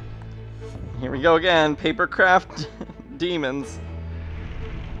 Here we go again, papercraft demons.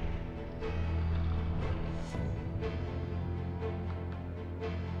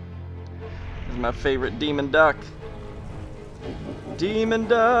 This is my favorite demon duck. Demon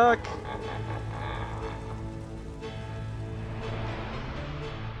duck!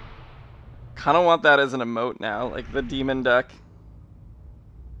 Kinda want that as an emote now, like the demon duck.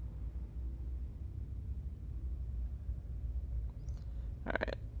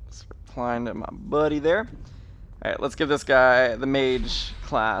 Alright, let's reply to my buddy there. Alright, let's give this guy, the mage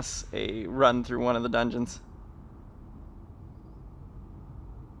class, a run through one of the dungeons.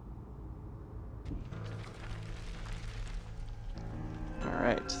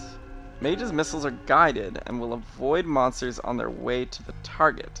 Alright. Mage's missiles are guided and will avoid monsters on their way to the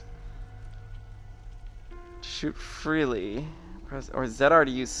target. Shoot freely. Press or ZR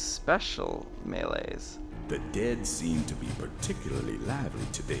to use special melees. The dead seem to be particularly lively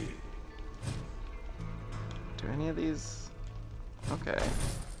today. Do any of these? Okay.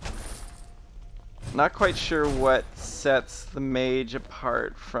 Not quite sure what sets the mage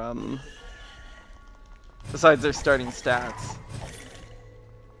apart from, besides their starting stats.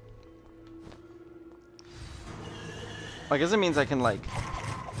 I guess it means I can like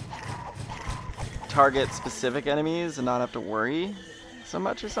target specific enemies and not have to worry so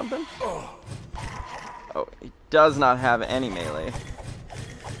much or something. Oh, he does not have any melee.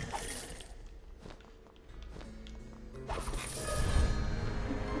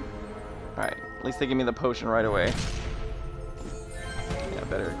 Alright, at least they give me the potion right away. Yeah,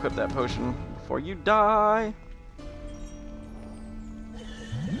 better equip that potion before you die.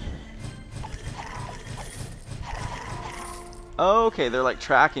 Okay, they're like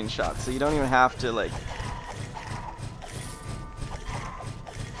tracking shots, so you don't even have to like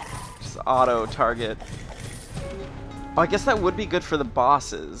just auto target. Oh, I guess that would be good for the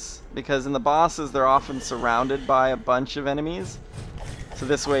bosses, because in the bosses they're often surrounded by a bunch of enemies. So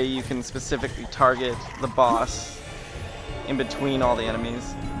this way you can specifically target the boss in between all the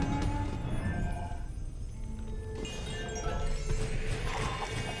enemies.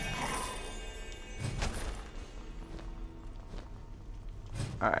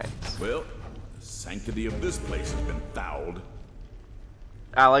 Alright. Well, the sanctity of this place has been fouled.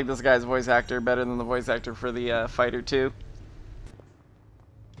 I like this guy's voice actor better than the voice actor for the fighter too.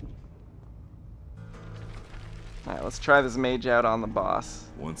 Alright, let's try this mage out on the boss.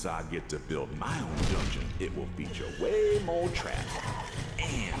 Once I get to build my own dungeon, it will feature way more traps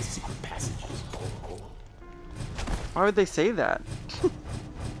and secret passages. Why would they say that?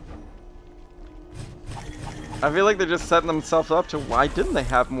 I feel like they're just setting themselves up to why didn't they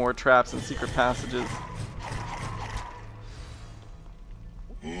have more traps and secret passages?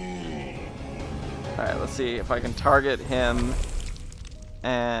 Alright, let's see if I can target him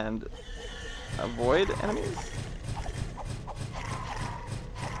and avoid enemies.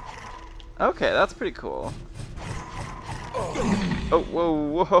 Okay, that's pretty cool. Oh, whoa,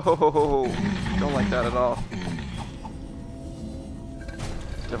 whoa. Don't like that at all.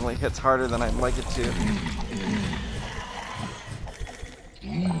 Definitely hits harder than I'd like it to.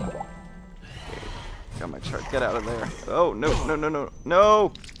 Okay, got my chart. Get out of there. Oh, no, no, no, no,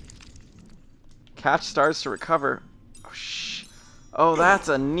 no! Catch stars to recover. Oh, shh. Oh, that's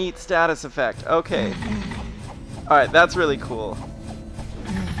a neat status effect. Okay. Alright, that's really cool.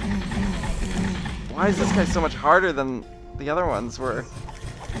 Why is this guy so much harder than the other ones were?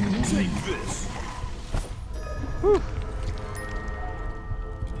 Take this. Whew.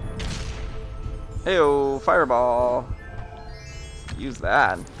 Heyo, fireball. Use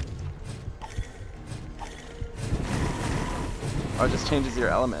that. Oh, it just changes your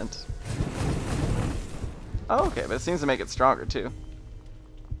element. Oh, okay, but it seems to make it stronger too.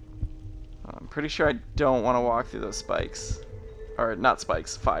 I'm pretty sure I don't want to walk through those spikes. Or, not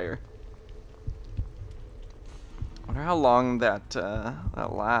spikes, fire. I wonder how long that,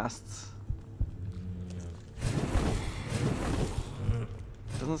 that lasts.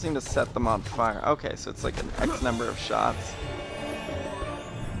 Doesn't seem to set them on fire. Okay, so it's like an X number of shots.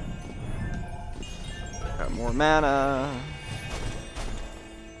 Got more mana.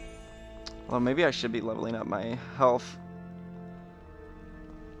 Well, maybe I should be leveling up my health.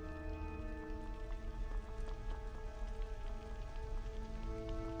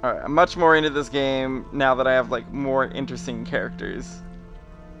 Alright, I'm much more into this game now that I have, like, more interesting characters.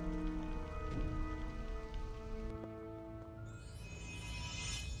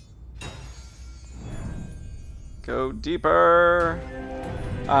 Go deeper.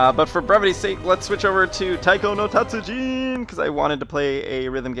 But for brevity's sake, let's switch over to Taiko no Tatsujin, because I wanted to play a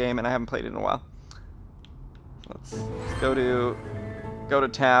rhythm game and I haven't played it in a while. Let's go to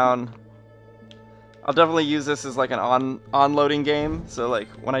town. I'll definitely use this as like an on-loading game, so like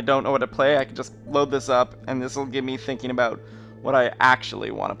when I don't know what to play, I can just load this up, and this will give me thinking about what I actually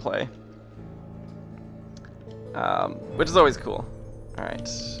want to play. Which is always cool. Alright,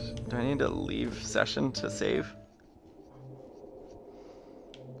 do I need to leave session to save?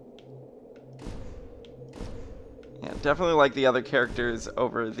 Yeah, definitely like the other characters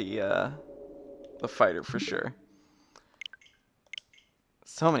over the fighter for sure.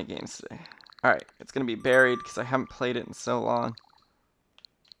 So many games today. Alright, it's gonna be buried because I haven't played it in so long.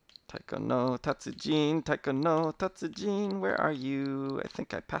 Taiko no Tatsujin, Taiko no Tatsujin, where are you? I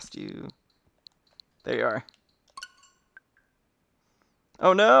think I passed you. There you are.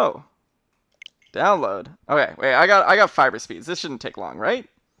 Oh no! Download. Okay, wait, I got fiber speeds. This shouldn't take long, right?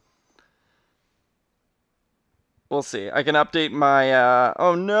 We'll see. I can update my,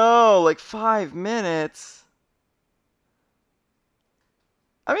 oh no, like 5 minutes.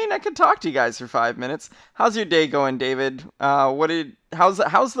 I mean, I could talk to you guys for 5 minutes. How's your day going, David?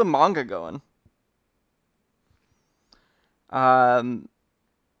 How's the manga going? I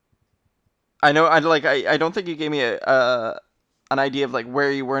know I don't think you gave me an idea of like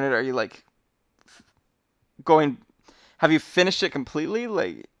where you were in it. Are you like have you finished it completely,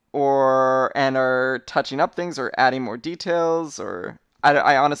 like, and are touching up things or adding more details, or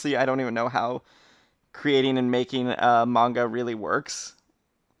I honestly I don't even know how creating and making a manga really works.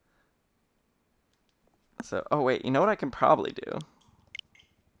 So, oh wait, you know what I can probably do?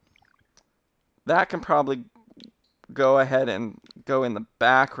 That can probably go ahead and go in the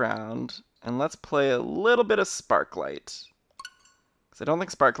background, and let's play a little bit of Sparklight. Because I don't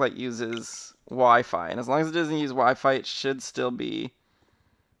think Sparklight uses Wi-Fi, and as long as it doesn't use Wi-Fi, it should still be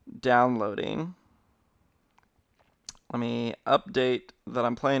downloading. Let me update that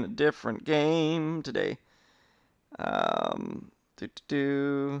I'm playing a different game today.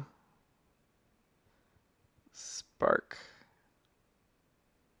 Spark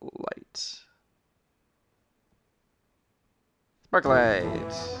light.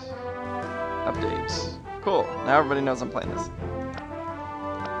 Sparklight. Update. Cool. Now everybody knows I'm playing this.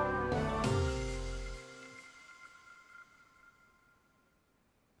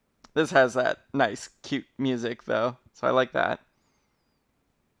 This has that nice, cute music, though, so I like that.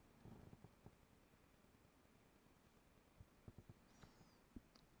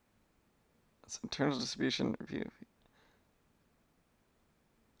 So internal distribution review.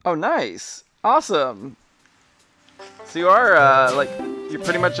 Oh, nice! Awesome! So you are, like, you're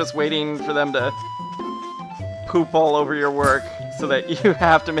pretty much just waiting for them to poop all over your work so that you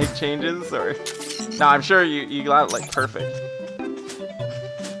have to make changes, or... No, I'm sure you got it, like, perfect.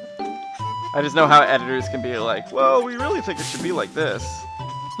 I just know how editors can be like, well, we really think it should be like this.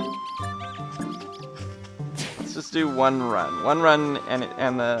 Let's just do one run. One run,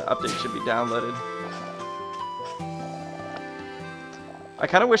 and the update should be downloaded. I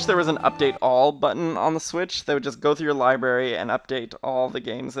kind of wish there was an update all button on the Switch that would just go through your library and update all the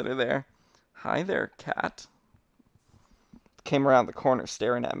games that are there. Hi there, cat. Came around the corner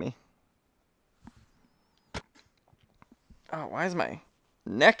staring at me. Oh, why is my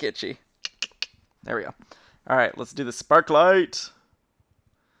neck itchy? There we go. Alright, let's do the Sparklight.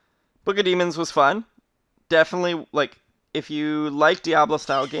 Book of Demons was fun. Definitely, like, if you like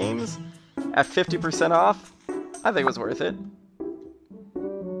Diablo-style games, at 50% off, I think it was worth it.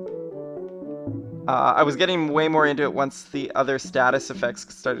 I was getting way more into it once the other status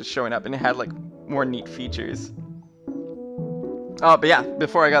effects started showing up, and it had, like, more neat features. Oh, but yeah,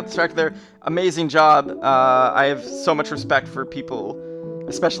 before I got distracted there, amazing job. I have so much respect for people,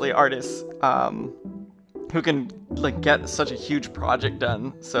 especially artists, who can like get such a huge project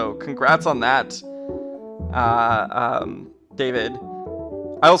done. So congrats on that, David.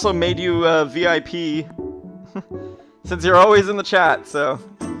 I also made you a VIP since you're always in the chat, so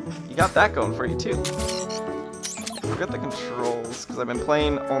you got that going for you too. I forgot the controls because I've been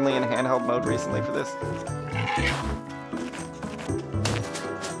playing only in handheld mode recently for this.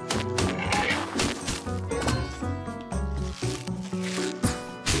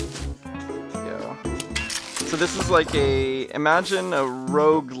 So this is like imagine a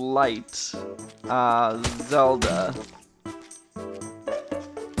roguelite Zelda.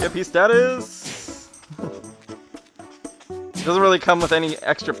 VIP status! It doesn't really come with any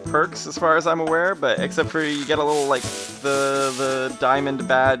extra perks as far as I'm aware, but except for you get a little, like, the diamond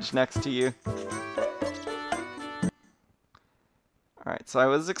badge next to you. Alright, so I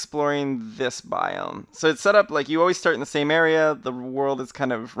was exploring this biome. So it's set up like you always start in the same area, the world is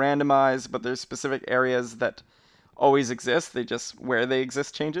kind of randomized, but there's specific areas that always exist, they just, where they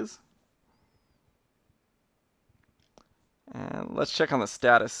exist changes. And let's check on the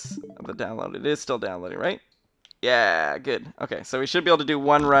status of the download. It is still downloading, right? Yeah, good. Okay, so we should be able to do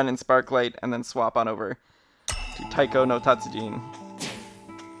one run in Sparklight and then swap on over to Taiko no Tatsujin.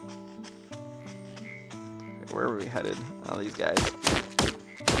 Okay, where were we headed? All these guys.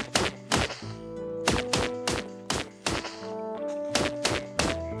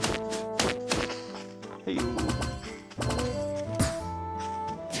 Hey.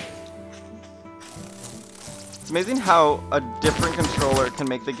 It's amazing how a different controller can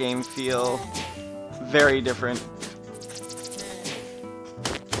make the game feel very different.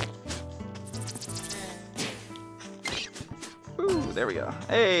 Ooh, there we go.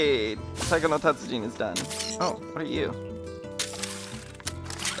 Hey, Taiko no Tatsujin is done. Oh, what are you?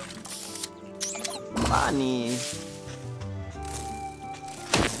 Money.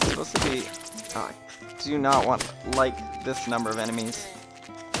 It's supposed to be... Oh, I do not want, like, this number of enemies.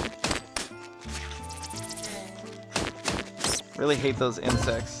 Really hate those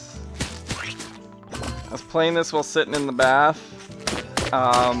insects. I was playing this while sitting in the bath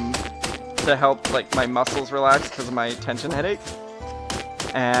to help like my muscles relax because of my tension headache,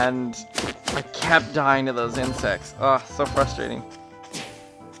 and I kept dying to those insects. Oh, so frustrating.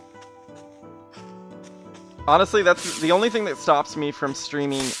 Honestly, that's the only thing that stops me from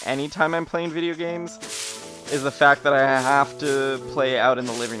streaming anytime I'm playing video games is the fact that I have to play out in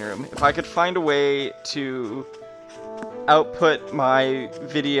the living room. If I could find a way to output my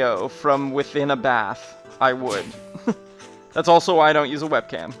video from within a bath, I would. That's also why I don't use a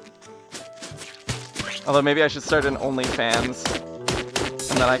webcam. Although maybe I should start an OnlyFans,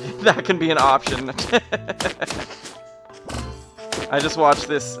 and then that can be an option. I just watched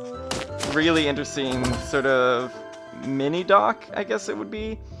this really interesting sort of mini doc, I guess it would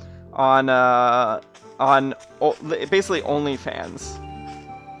be, on basically OnlyFans.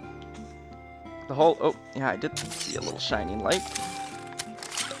 The whole, oh yeah, I did see a little shining light.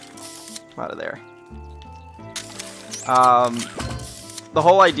 Come out of there. The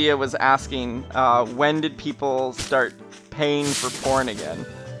whole idea was asking, when did people start paying for porn again?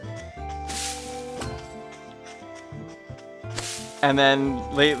 And then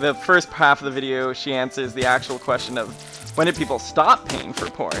the first half of the video, she answers the actual question of, when did people stop paying for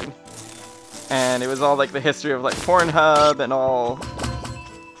porn? And it was all like the history of like Pornhub and all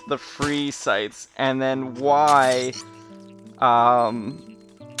the free sites, and then why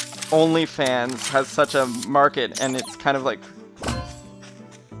OnlyFans has such a market, and it's kind of like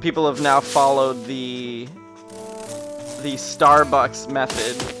people have now followed the Starbucks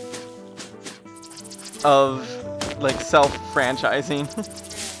method of like self-franchising.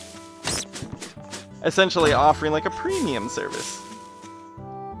 Essentially offering like a premium service.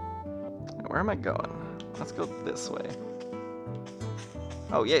 Where am I going? Let's go this way.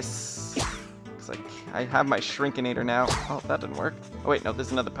 Oh, yes! Looks like I have my Shrinkinator now. Oh, that didn't work. Oh, wait, no,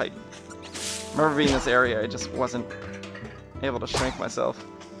 there's another pipe. I remember being in this area, I just wasn't able to shrink myself.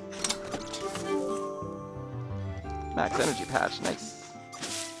 Max energy patch, nice.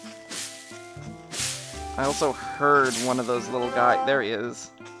 I also heard one of those little guys. There he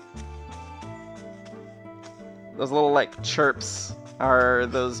is. Those little, like, chirps are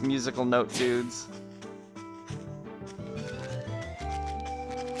those musical note dudes.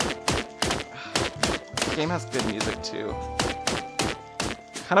 The game has good music too.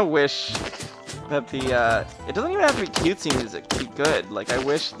 Kind of wish that the it doesn't even have to be cutesy music to be good. Like, I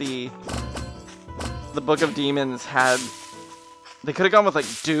wish the Book of Demons had, they could have gone with like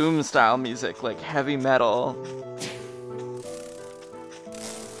Doom style music, like heavy metal,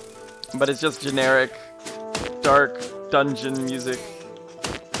 but it's just generic dark dungeon music.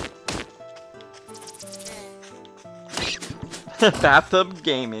 Bathtub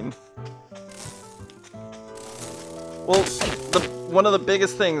gaming. Well, one of the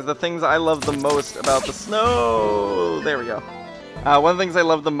biggest things, the things I love the most about the snow, there we go. One of the things I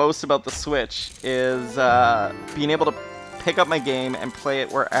love the most about the Switch is being able to pick up my game and play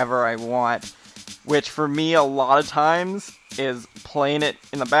it wherever I want, which for me a lot of times is playing it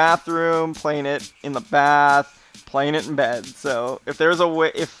in the bathroom, playing it in the bath, playing it in bed. So if there's a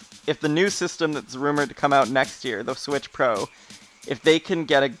way, if the new system that's rumored to come out next year, the Switch Pro, if they can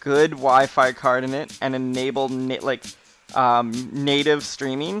get a good Wi-Fi card in it and enable like native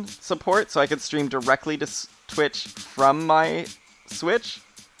streaming support, so I could stream directly to Twitch from my Switch.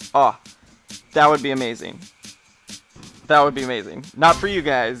 Oh, that would be amazing. That would be amazing. Not for you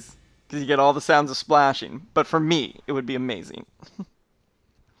guys, because you get all the sounds of splashing, but for me, it would be amazing.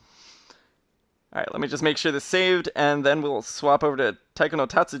 Alright, let me just make sure this saved, and then we'll swap over to Taiko no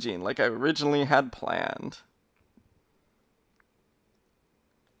Tatsujin, like I originally had planned.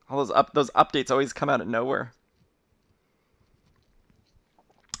 All those updates always come out of nowhere.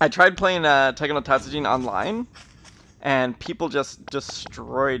 I tried playing Taiko no Tatsujin online, and people just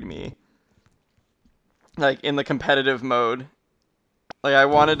destroyed me. Like, in the competitive mode. Like, I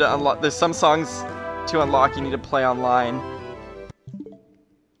wanted to unlock... There's some songs to unlock you need to play online.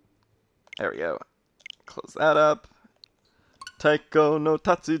 There we go. Close that up. Taiko no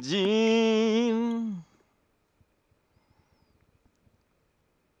Tatsujin.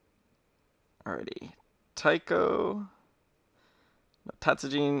 Alrighty. Taiko no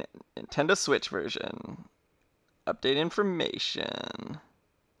Tatsujin Nintendo Switch version. Update information.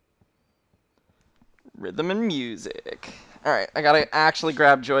 Rhythm and music. Alright, I gotta actually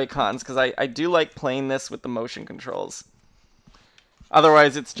grab Joy-Cons because I do like playing this with the motion controls.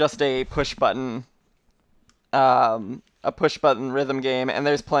 Otherwise, it's just a push button rhythm game, and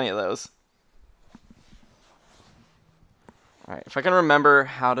there's plenty of those. Alright, if I can remember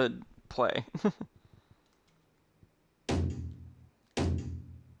how to play.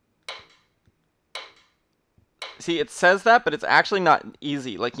 See, it says that, but it's actually not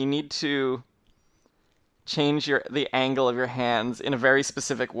easy. Like, you need to change the angle of your hands in a very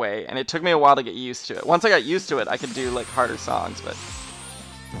specific way, and it took me a while to get used to it. Once I got used to it, I could do, like, harder songs, but...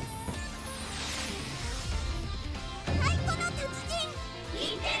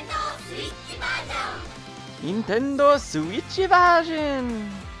 Nintendo Switch version!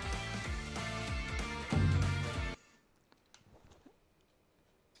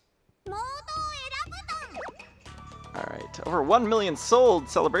 Alright, over 1 million sold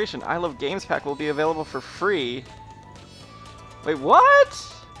celebration. I Love Games Pack will be available for free. Wait,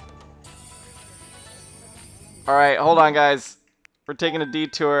 what? Alright, hold on, guys. We're taking a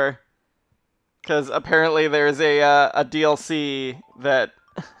detour. Because apparently there's a DLC that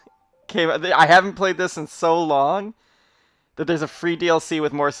came... I haven't played this in so long that there's a free DLC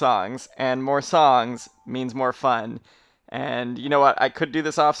with more songs. And more songs means more fun. And you know what? I could do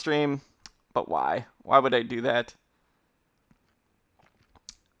this off stream, but why? Why would I do that?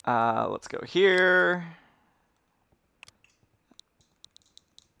 Let's go here.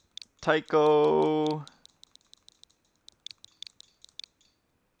 Taiko.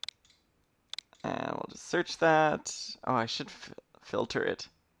 And we'll just search that. Oh, I should filter it.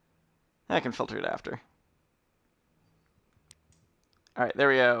 I can filter it after. Alright, there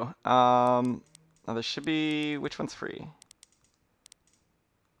we go. Now there should be... Which one's free?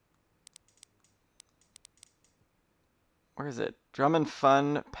 Where is it? Drum and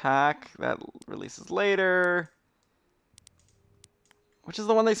Fun Pack. That releases later. Which is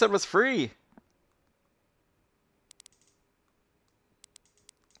the one they said was free?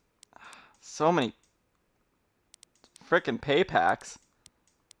 So many frickin' pay packs.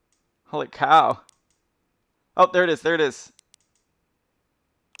 Holy cow. Oh, there it is. There it is.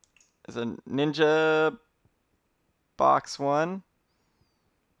 There's a Ninja Box 1.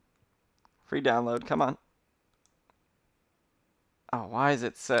 Free download. Come on. Oh, why is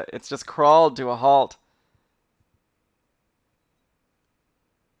it set? It's just crawled to a halt.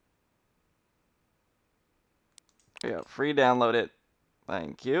 There you go. Free download it.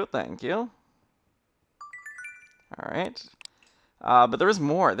 Thank you. Thank you. Alright. But there was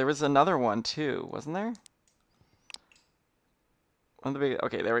more. There was another one too, wasn't there? One of the big...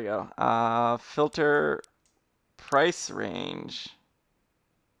 Okay, there we go. Filter price range.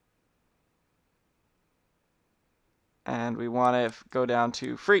 And we want to go down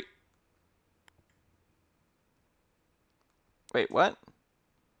to free. Wait, what?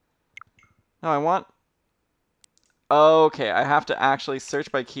 No, I want... Okay, I have to actually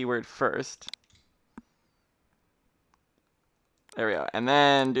search by keyword first. There we go. And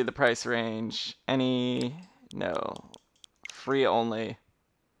then do the price range. Any... No. Free only.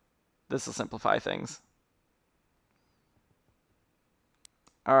 This will simplify things.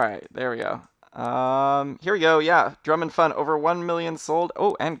 Alright, there we go. Here we go. Yeah, Drum and Fun. Over 1 million sold.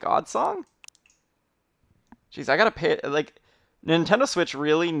 Oh, and God Song? Jeez, I gotta pay... Like, Nintendo Switch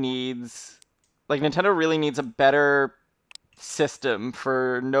really needs... Like, Nintendo really needs a better system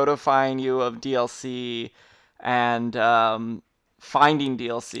for notifying you of DLC and finding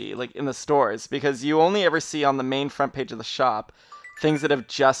DLC, like, in the stores. Because you only ever see on the main front page of the shop things that have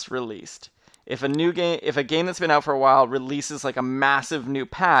just released. if a game that's been out for a while releases like a massive new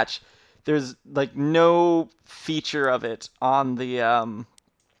patch, there's like no feature of it on the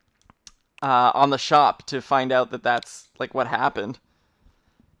shop to find out that that's like what happened.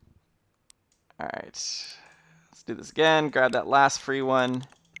 All right, let's do this again. Grab that last free one.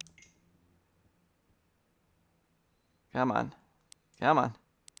 Come on, come on.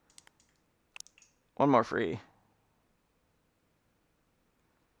 One more free.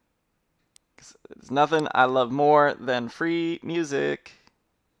 There's nothing I love more than free music.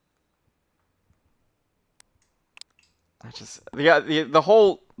 The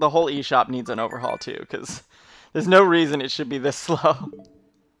whole eShop needs an overhaul too, because there's no reason it should be this slow.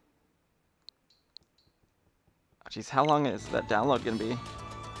 Jeez, how long is that download gonna be?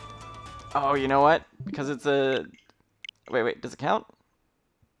 Oh, you know what? Because it's a... Wait, does it count?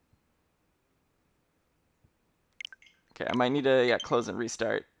 Okay, I might need to close and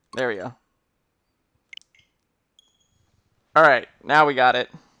restart. There we go. Alright, now we got it.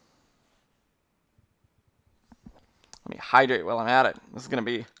 Let me hydrate while I'm at it. This is gonna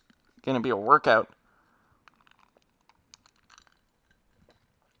be a workout.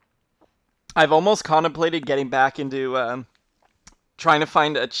 I've almost contemplated getting back into trying to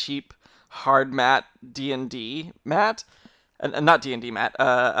find a cheap hard mat D&D mat, not D&D mat,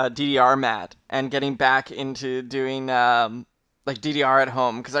 a DDR mat, and getting back into doing like DDR at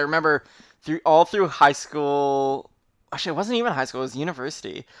home, because I remember all through high school. Actually, it wasn't even high school, it was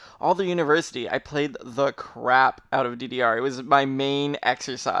university. All through university, I played the crap out of DDR. It was my main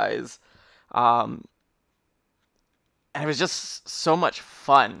exercise. And it was just so much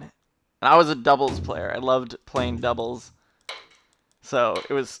fun. And I was a doubles player. I loved playing doubles. So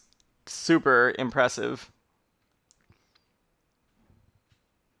it was super impressive.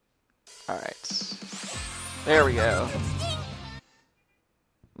 Alright. There we go.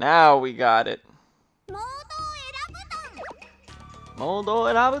 Now we got it. Modo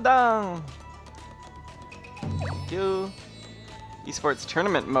Erabudan. Thank you. Esports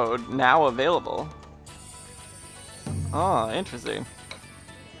tournament mode now available. Oh, interesting.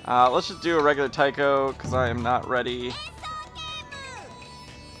 Let's just do a regular Taiko, because I am not ready.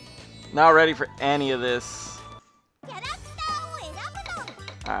 Not ready for any of this.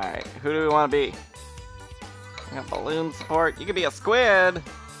 Alright, who do we want to be? I got balloon support. You could be a squid.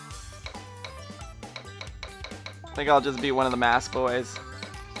 I think I'll just be one of the mask boys.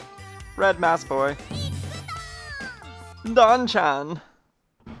 Red mask boy. Don-chan.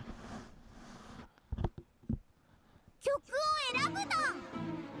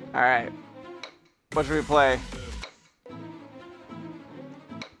 Alright. What should we play?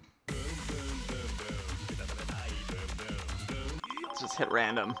 Let's just hit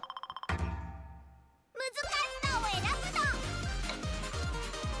random.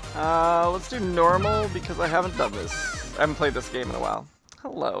 Let's do normal, because I haven't done this. I haven't played this game in a while.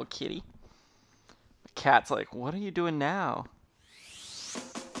 Hello, kitty. The cat's like, what are you doing now?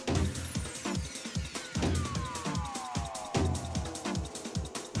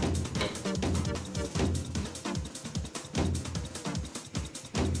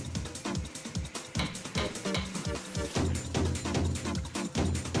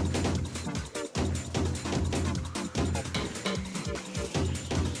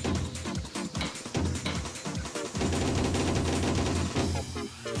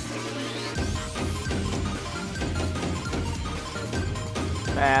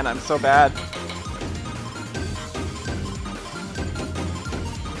 Man, I'm so bad.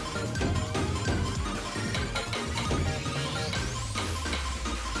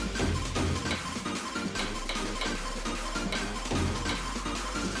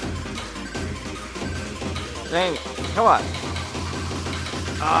 Dang, come on.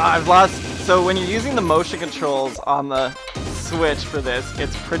 I've lost. So when you're using the motion controls on the Switch for this,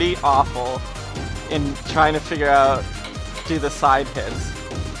 it's pretty awful in trying to figure out, do the side hits.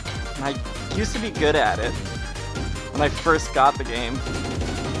 And I used to be good at it when I first got the game.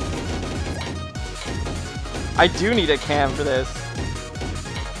 I do need a cam for this.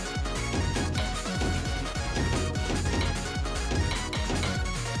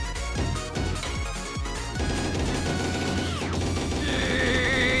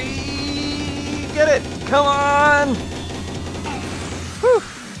 Get it! Come on! Whew.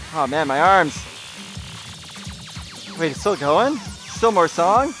 Oh man, my arms. Wait, it's still going? Still more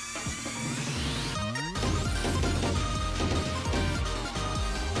song?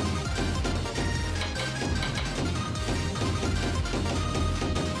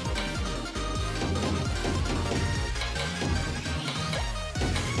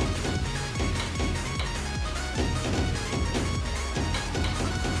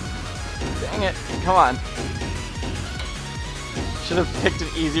 Dang come on. Should have picked an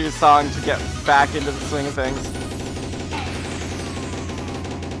easier song to get back into the swing of things.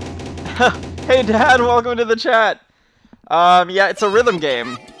 Hey Dad, welcome to the chat. Yeah, it's a rhythm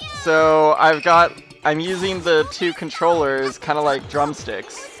game. So I'm using the two controllers kind of like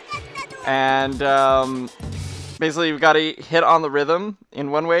drumsticks. And basically you've got to hit on the rhythm in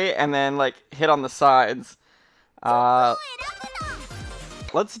one way and then like hit on the sides.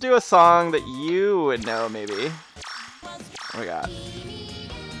 Let's do a song that you would know maybe. What do we got?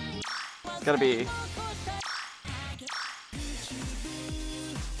 It's gotta be...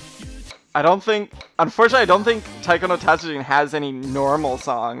 Unfortunately, I don't think Taiko no Tatsujin has any normal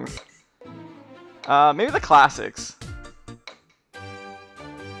songs. Maybe the classics.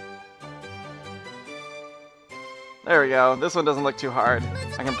 There we go. This one doesn't look too hard.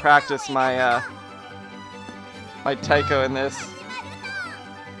 I can practice my my Taiko in this.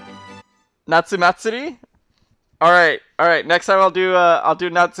 Natsumatsuri? All right. Next time I'll do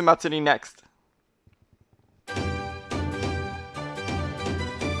Natsumatsuri next.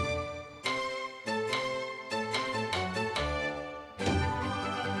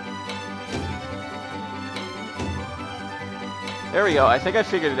 There we go. I think I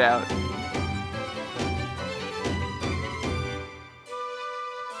figured it out.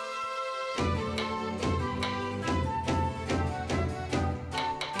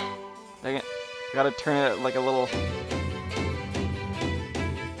 Dang it. I gotta turn it like a little...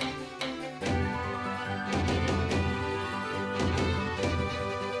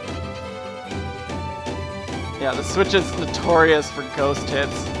 Yeah, the Switch is notorious for ghost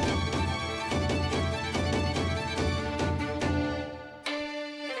hits.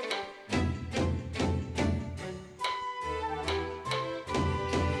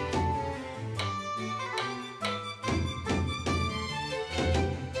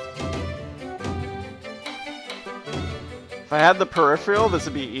 If I had the peripheral, this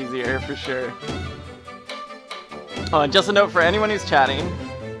would be easier for sure. Oh, and just a note for anyone who's chatting,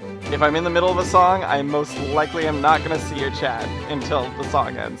 if I'm in the middle of a song, I most likely am not going to see your chat until the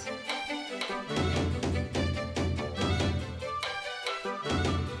song ends.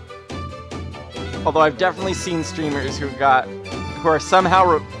 Although I've definitely seen streamers who are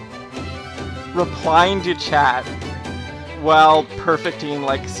somehow replying to chat while perfecting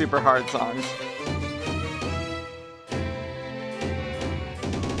like super hard songs.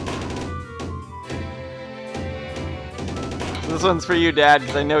 This one's for you, Dad,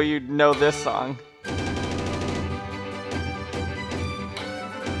 because I know you know this song. I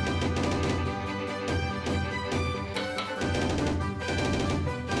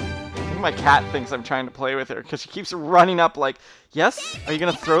think my cat thinks I'm trying to play with her, because she keeps running up like, yes? Are you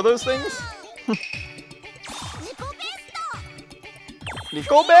going to throw those things?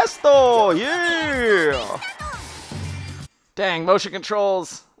 Nico Besto! Yeah! Dang, motion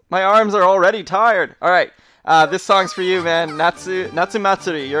controls. My arms are already tired. Alright. This song's for you, man.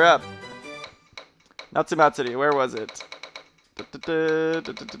 Natsumatsuri, you're up. Natsumatsuri, where was it?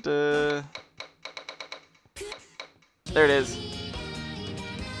 There it is.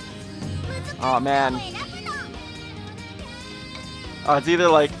 Oh man. Oh, it's either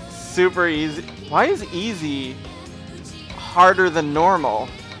like super easy. Why is easy harder than normal?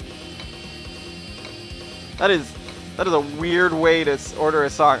 That is a weird way to order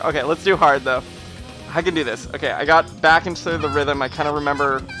a song. Okay, let's do hard though. I can do this. Okay, I got back into the rhythm. I kind of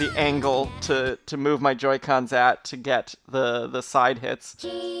remember the angle to move my Joy-Cons at to get the side hits.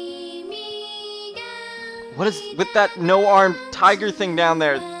 What is with that no-armed tiger thing down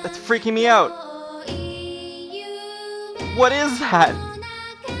there? That's freaking me out. What is that?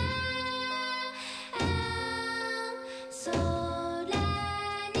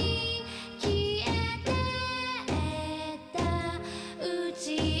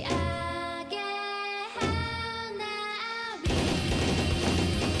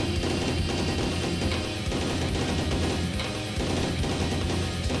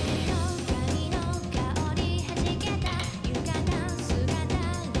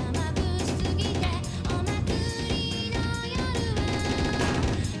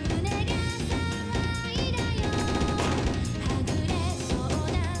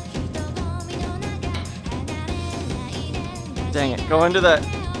 Dang it, go into the...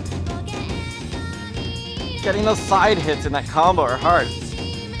 Getting those side hits in that combo are hard.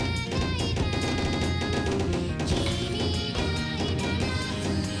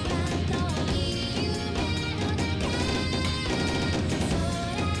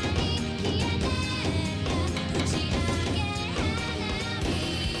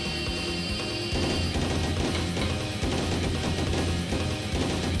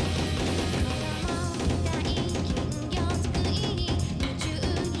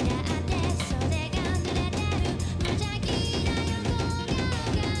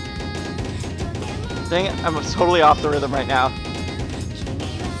 Dang it, I'm totally off the rhythm right now.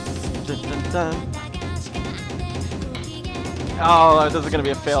 Dun, dun, dun. Oh, this is gonna be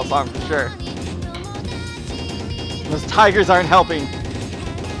a fail song for sure. Those tigers aren't helping.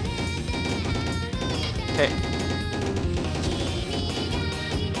 Okay.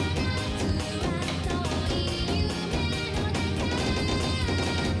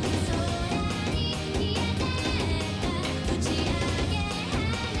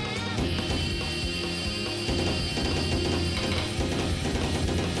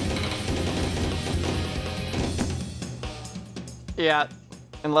 Yeah,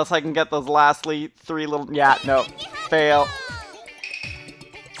 unless I can get those lastly 3 little... Yeah, no. Fail.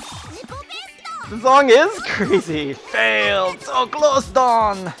 The song is crazy. Failed. So close,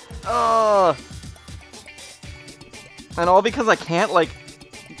 Dawn. Oh. And all because I can't, like,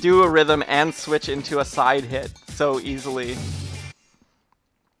 do a rhythm and switch into a side hit so easily.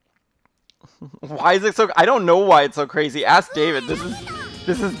 Why is it so... I don't know why it's so crazy. Ask David.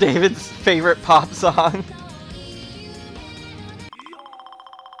 This is David's favorite pop song.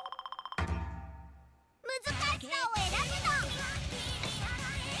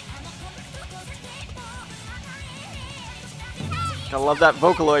 I love that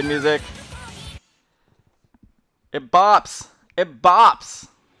Vocaloid music. It bops. It bops.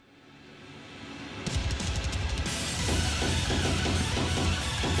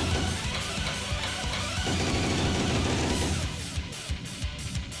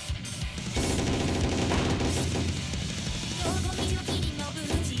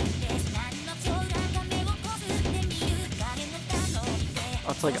 Oh,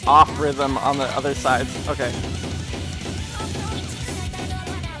 it's like off rhythm on the other side. Okay.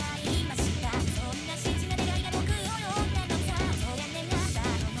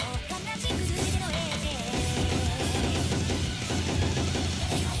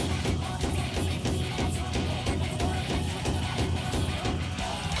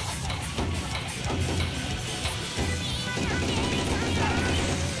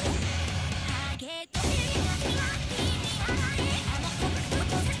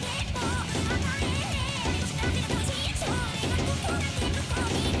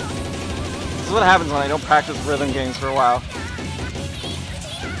 This is what happens when I don't practice rhythm games for a while.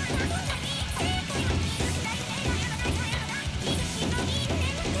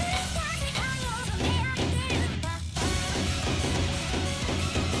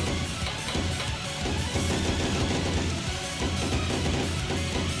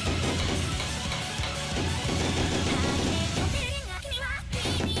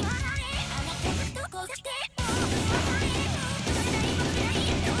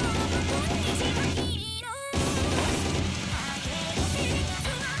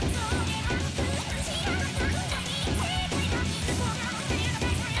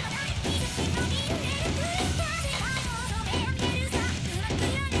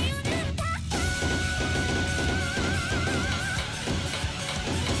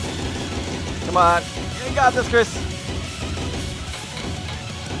 Come on. You got this, Chris.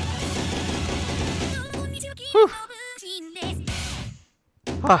 Whew.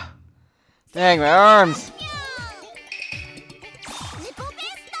 Ah. Dang, my arms.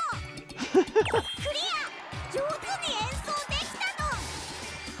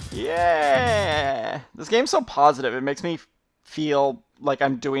 Yeah. This game's so positive. It makes me feel like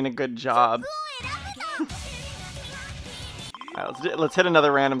I'm doing a good job. Alright, let's hit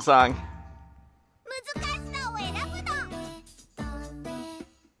another random song.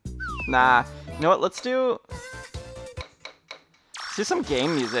 Nah, you know what? Let's do some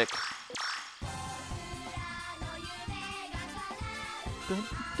game music.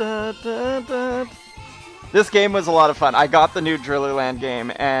 This game was a lot of fun. I got the new Drillerland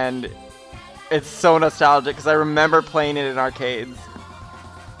game, and it's so nostalgic because I remember playing it in arcades.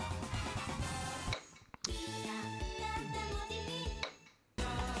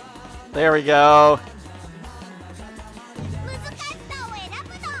 There we go.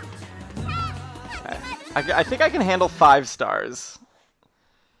 I think I can handle 5 stars.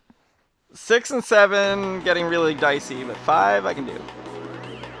 6 and 7 getting really dicey, but 5 I can do.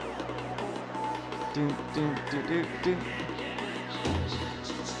 Do, do, do, do, do.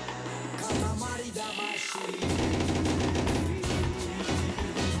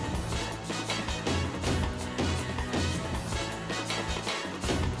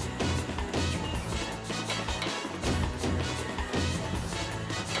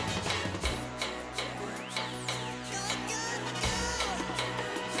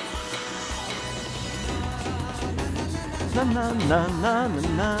 Na na na na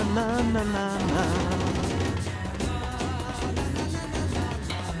na na na na na.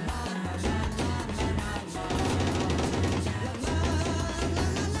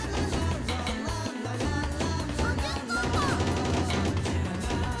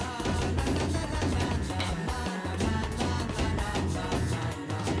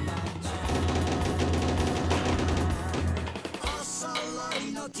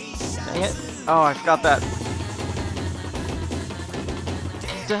 Oh, I forgot that.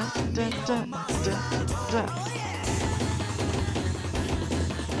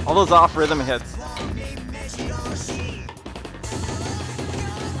 All those off-rhythm hits.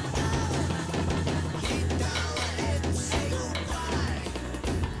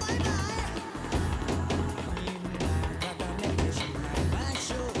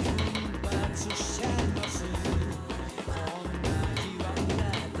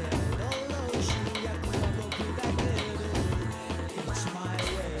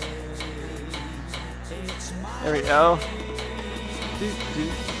 There we go. Do,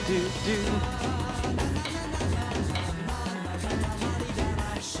 do, do, do.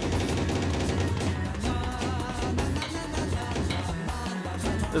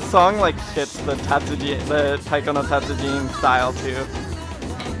 This song like fits the Tatsujin, the Taiko no Tatsujin style too.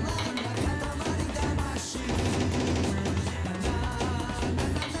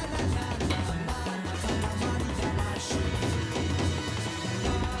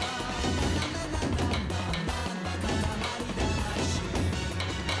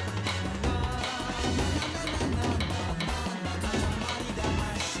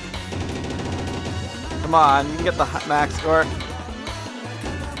 Come on, you can get the max score.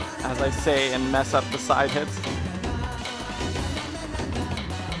 As I say, and mess up the side hits.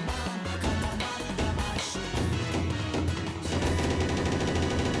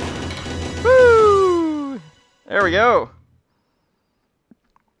 Woo! There we go.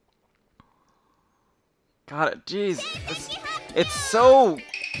 Got it. Jeez, it's so.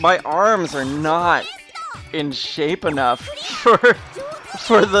 My arms are not in shape enough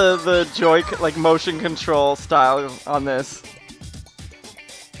for the joy like motion control style on this.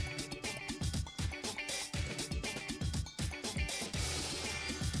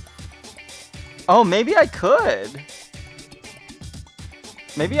 Oh, maybe I could.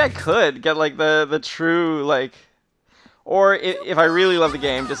 Maybe I could get like the true like, or if I really love the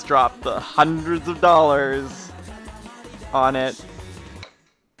game, just drop the hundreds of dollars on it.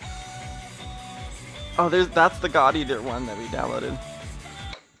 Oh, that's the God Eater one that we downloaded.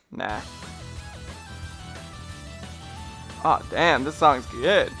 Nah. Oh, damn, this song's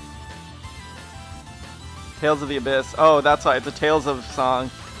good. Tales of the Abyss. Oh, that's why it's a Tales of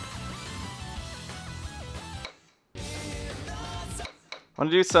song. I want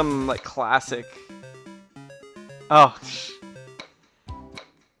to do some like classic. Oh,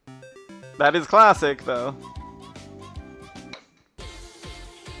 that is classic though.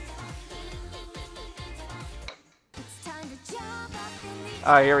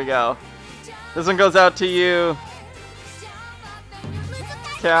 Alright, here we go. This one goes out to you,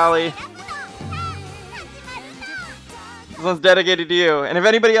 Callie. This one's dedicated to you. And if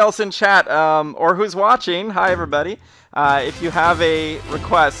anybody else in chat, or who's watching, hi everybody. If you have a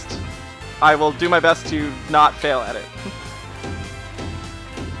request, I will do my best to not fail at it.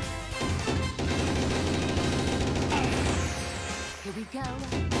 Here we go,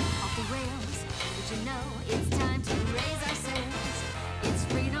 off the rails. But you know it's time to raise our sails. It's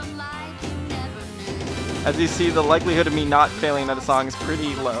freedom like you never knew. As you see, the likelihood of me not failing at a song is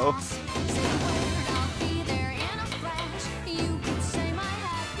pretty low.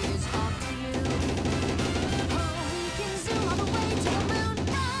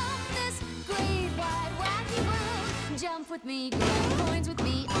 With me, coins with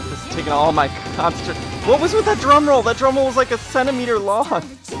me. This is taking all my concentration. What was with that drum roll? That drum roll was like a centimeter long.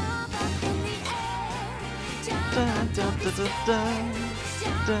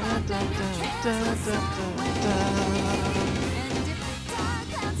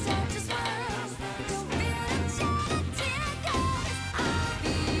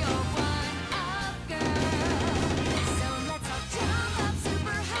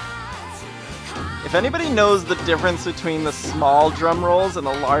 If anybody knows the difference between the small drum rolls and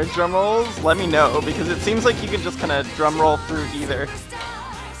the large drum rolls, let me know, because it seems like you can just kind of drum roll through either.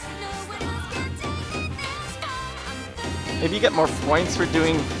 Maybe you get more points for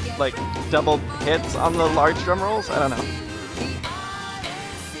doing like double hits on the large drum rolls? I don't know.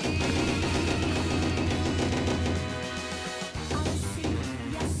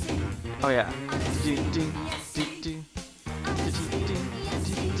 Oh yeah. Do, do, do, do.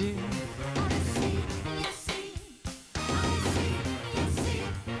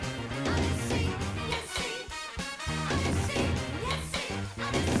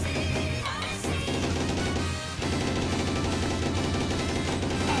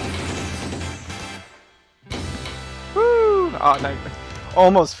 Oh, no.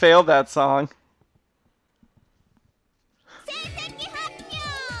 Almost failed that song.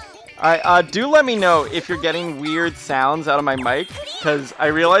 Alright, do let me know if you're getting weird sounds out of my mic. because I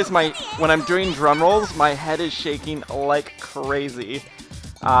realize when I'm doing drum rolls, my head is shaking like crazy.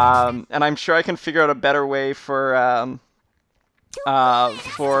 And I'm sure I can figure out a better way for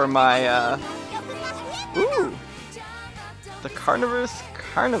my ooh, the Carnivorous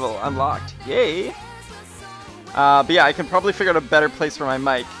Carnival unlocked. Yay! But yeah, I can probably figure out a better place for my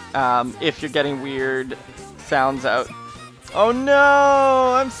mic if you're getting weird sounds out. Oh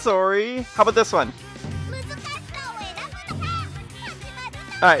no! I'm sorry. How about this one?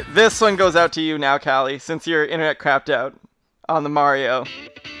 Alright, this one goes out to you now, Callie, since your internet crapped out on the Mario.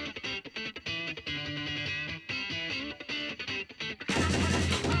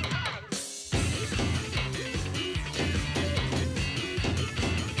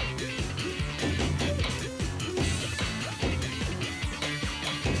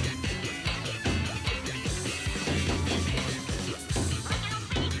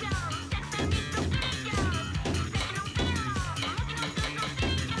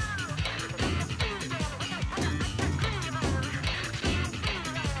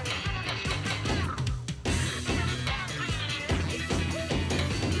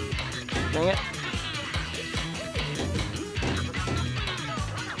 Dang it.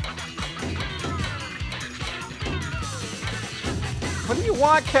 What do you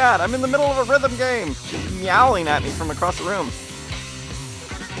want, cat? I'm in the middle of a rhythm game. She's meowing at me from across the room.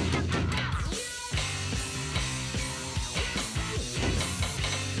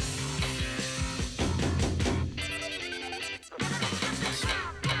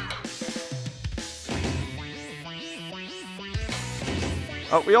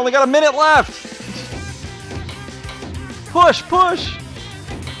 Oh, we only got a minute left! Push, push!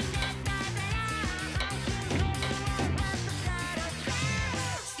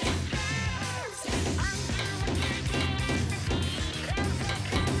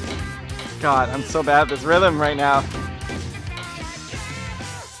 God, I'm so bad at this rhythm right now.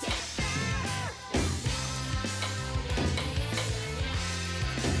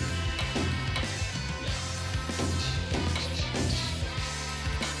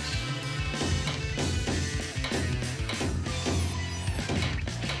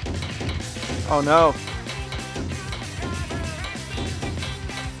 Oh no.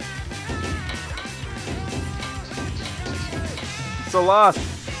 I'm so lost.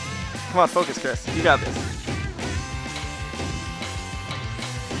 Come on, focus, Chris. You got this.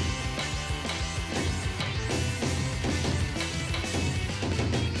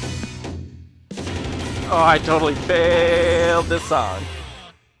 Oh, I totally failed this song.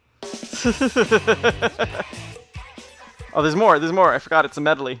 Oh, there's more. There's more. I forgot it's a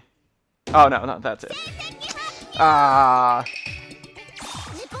medley. Oh, no, no, that's it. Ah.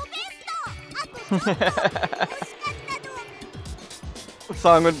 The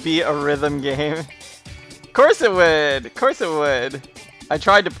song would be a rhythm game. Of course it would. Of course it would. I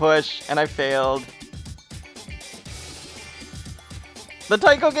tried to push, and I failed. The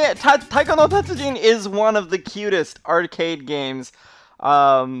Taiko game, Taiko no Tatsujin is one of the cutest arcade games.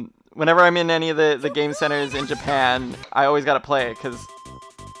 Whenever I'm in any of the game centers in Japan, I always gotta play it, because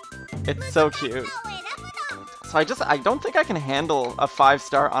it's so cute. So I don't think I can handle a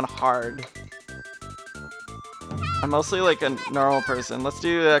 5-star on hard. I'm mostly like a normal person. Let's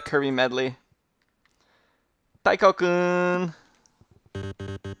do a Kirby medley. Taiko-kun!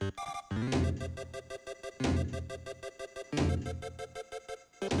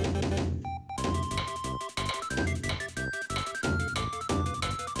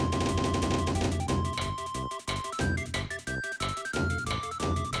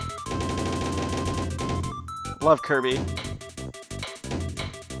 Love Kirby.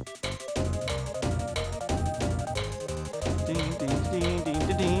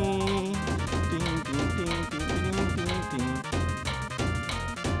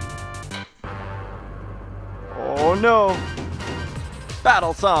 Oh no!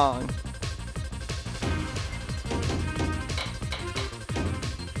 Battle song!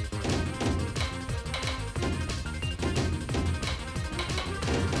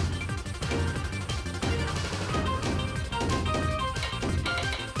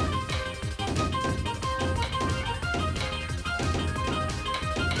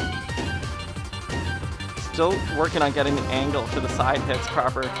 Still working on getting the angle for the side hits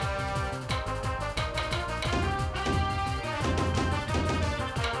proper.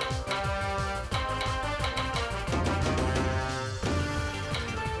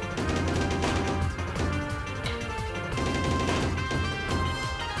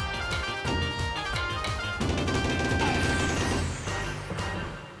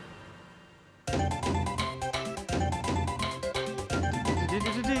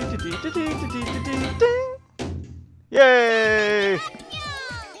 Yay!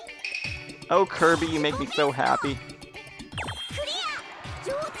 Oh, Kirby, you make me so happy.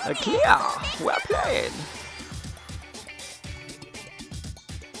 Clear! Well played!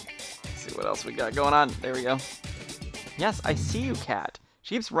 Let's see what else we got going on. There we go. Yes, I see you, cat.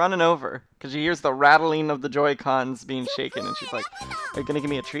 She keeps running over because she hears the rattling of the Joy-Cons being shaken, and she's like, are you gonna give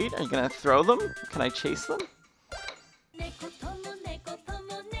me a treat? Are you gonna throw them? Can I chase them?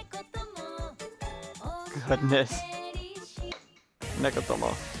 Goodness.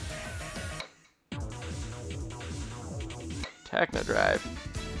 Nekotomo. Techno Drive.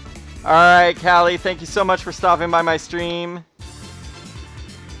 Alright, Callie, thank you so much for stopping by my stream.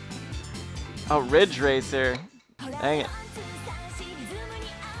 Oh, Ridge Racer. Dang it.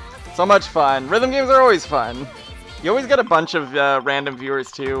 So much fun. Rhythm games are always fun. You always get a bunch of random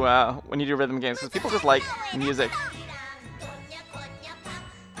viewers too when you do rhythm games, because people just like music.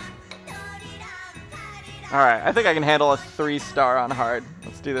 Alright, I think I can handle a 3-star on hard.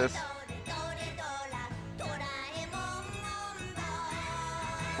 Let's do this.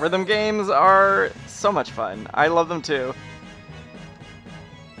 Rhythm games are so much fun. I love them too.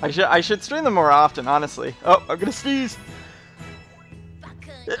 I should stream them more often, honestly. Oh, I'm gonna sneeze.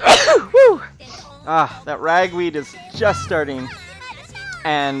 Woo! Ah, that ragweed is just starting.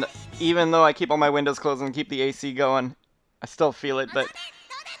 And even though I keep all my windows closed and keep the AC going, I still feel it, but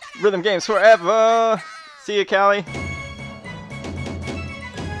rhythm games forever! See you, Callie.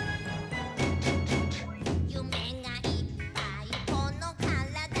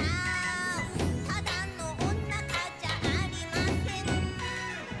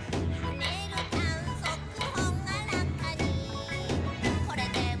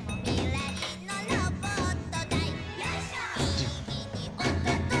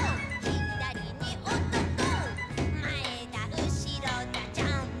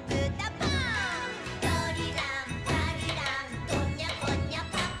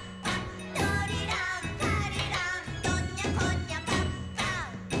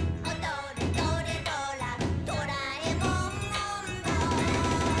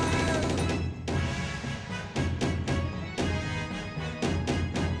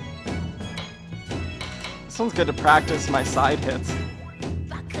 This one's good to practice my side hits.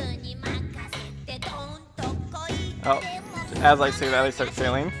 Oh, as I say that, I start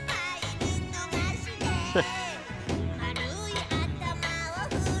sailing.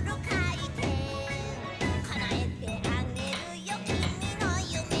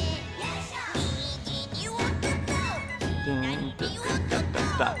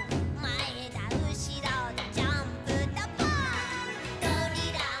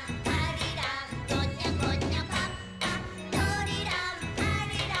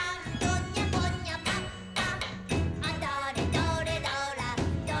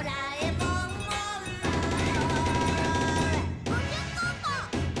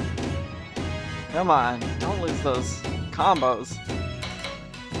 Come on, don't lose those combos.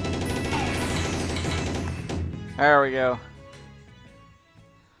 There we go.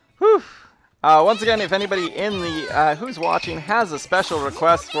 Whew. Once again, if anybody in the who's watching has a special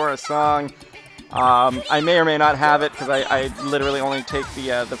request for a song, I may or may not have it because I literally only take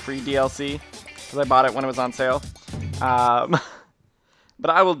the free DLC because I bought it when it was on sale. But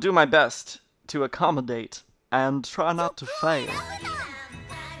I will do my best to accommodate and try not to fail.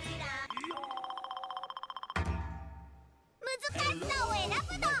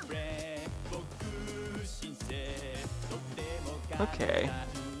 Okay.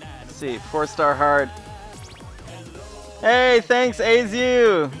 Let's see, 4-star hard. Hey, thanks,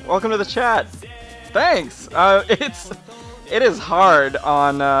 Azu! Welcome to the chat. Thanks! It is hard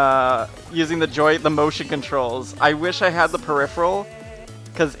on using the motion controls. I wish I had the peripheral,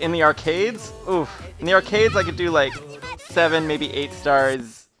 because in the arcades, in the arcades I could do like 7, maybe 8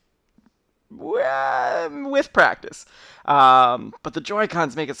 stars with practice. But the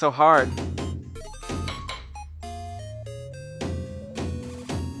Joy-Cons make it so hard.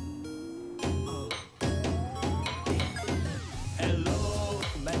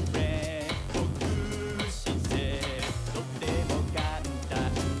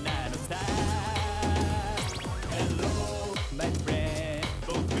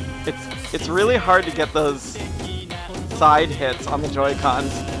 It's really hard to get those side hits on the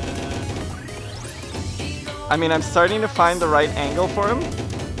Joy-Cons. I mean, I'm starting to find the right angle for him.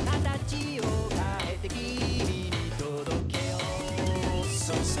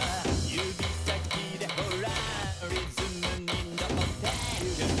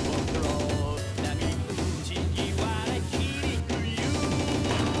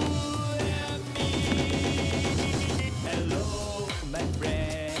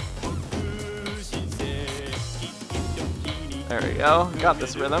 There we go. Got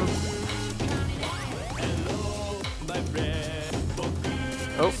this rhythm.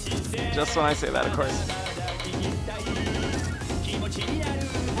 Oh, just when I say that, of course.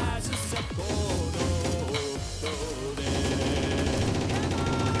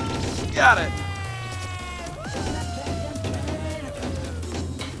 Got it!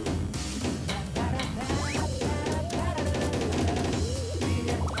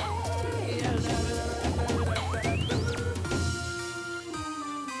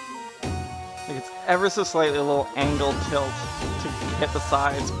 It's ever so slightly a little angle tilt to hit the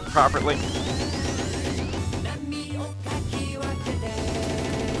sides properly.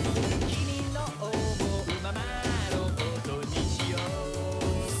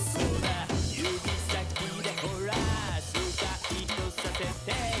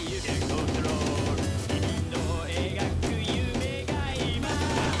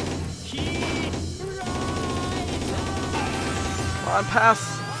 Come on,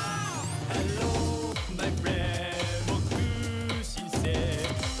 pass.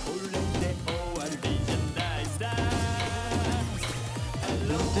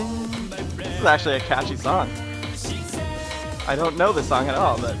 This is actually a catchy song. I don't know the song at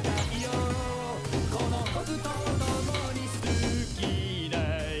all, but...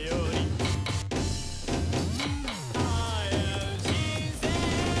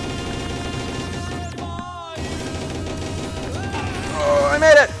 Oh, I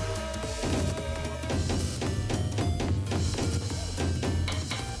made it!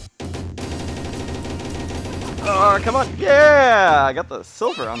 Oh, come on! Yeah! I got the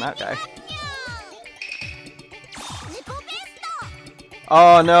silver on that guy.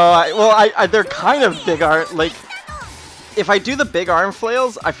 Oh no, they're kind of big arm, like, if I do the big arm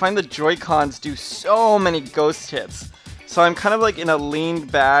flails, I find the Joy-Cons do so many ghost hits. So I'm kind of like in a leaned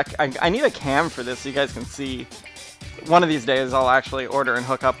back, I need a cam for this so you guys can see. One of these days I'll actually order and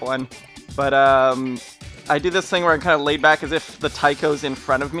hook up one. But I do this thing where I'm kind of laid back as if the Taiko's in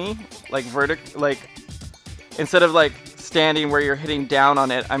front of me, like instead of like standing where you're hitting down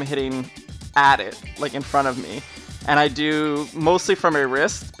on it, I'm hitting at it, like in front of me. And I do mostly from my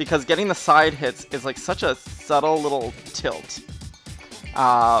wrist, because getting the side hits is like such a subtle little tilt.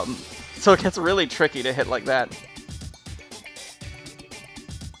 So it gets really tricky to hit like that.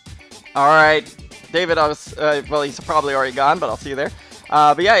 Alright, David, well, he's probably already gone, but I'll see you there.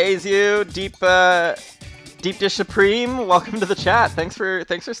 But yeah, Azu, Deep Dish Supreme, welcome to the chat. Thanks for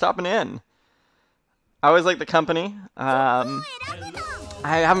stopping in. I always like the company. I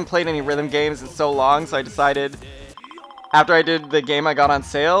haven't played any rhythm games in so long, so I decided... After I did the game I got on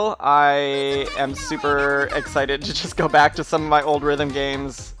sale, I am super excited to just go back to some of my old rhythm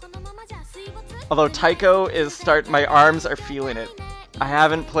games. Although Taiko is my arms are feeling it. I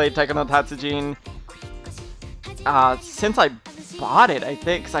haven't played Taiko no Tatsujin since I bought it, I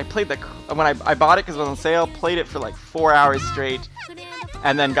think. Cause I played when I bought it because it was on sale, played it for like 4 hours straight,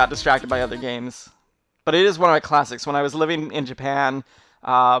 and then got distracted by other games. But it is one of my classics. When I was living in Japan,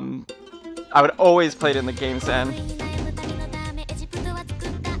 I would always play it in the game zen.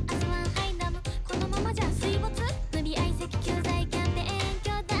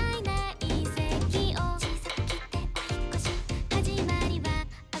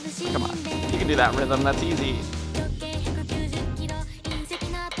 Come on, you can do that rhythm, that's easy.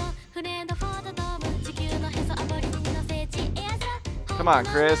 Come on,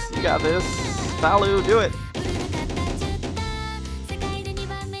 Chris, you got this. Balu, do it.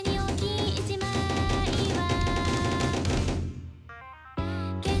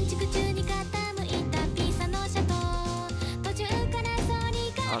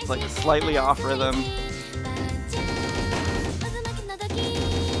 Oh, it's like a slightly off rhythm.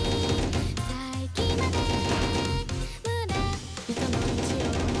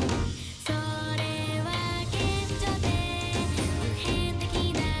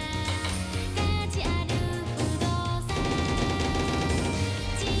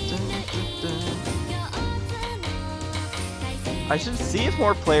 I should see if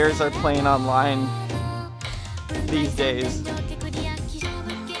more players are playing online these days.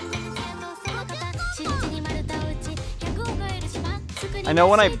 I know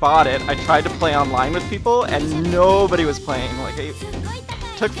when I bought it, I tried to play online with people and nobody was playing. Like, it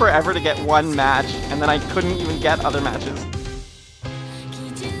took forever to get one match and then I couldn't even get other matches.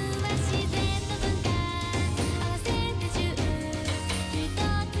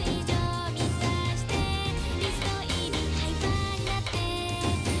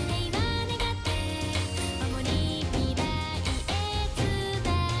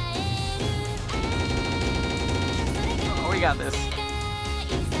 Oh, we got this.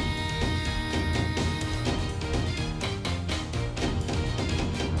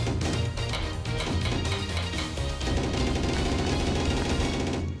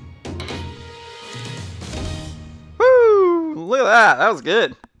 Look at that. That was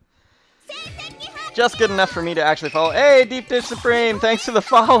good. Just good enough for me to actually follow. Hey, Deep Dish Supreme. Thanks for the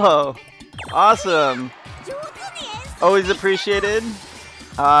follow. Awesome. Always appreciated.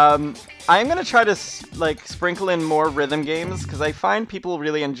 I'm going to try to like sprinkle in more rhythm games because I find people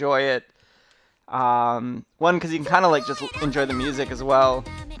really enjoy it. One, because you can kind of like just enjoy the music as well.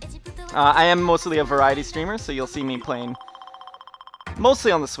 I am mostly a variety streamer, so you'll see me playing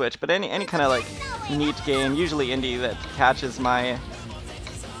mostly on the Switch, but any kind of like neat game, usually indie, that catches my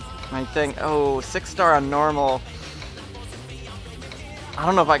thing. Oh, 6-star on normal. I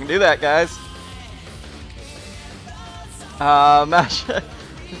don't know if I can do that, guys.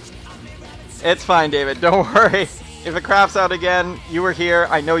 It's fine, David. Don't worry. If it craps out again, you were here.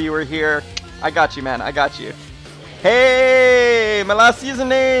 I know you were here. I got you, man. I got you. Hey, my last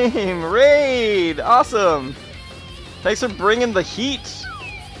username, Raid. Awesome. Thanks for bringing the heat.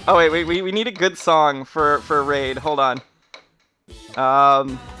 Oh wait, we need a good song for Raid. Hold on.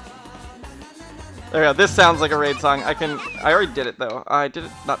 There we go. This sounds like a Raid song. I already did it though. I did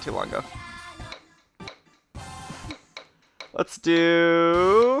it not too long ago. Let's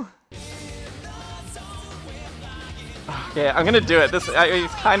do. Okay, I'm gonna do it. It's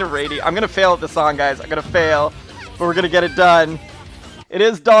kind of raidy. I'm gonna fail at the song, guys. I'm gonna fail, but we're gonna get it done. It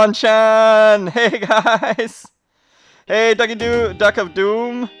is Don-chan. Hey guys. Hey, Duck of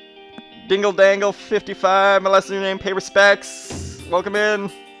Doom. Dingle Dangle 55. My last name. Pay respects. Welcome in.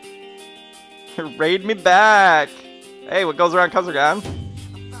 Raid me back. Hey, what goes around comes around.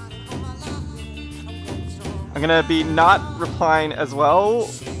 I'm gonna be not replying as well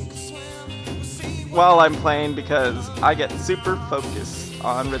while I'm playing because I get super focused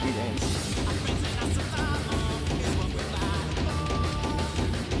on rhythm games.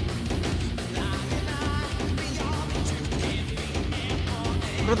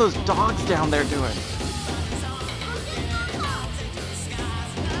 What are those dogs down there doing?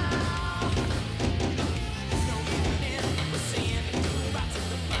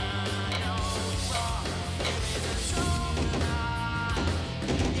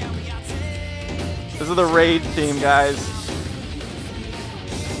 This is the Raid theme, guys.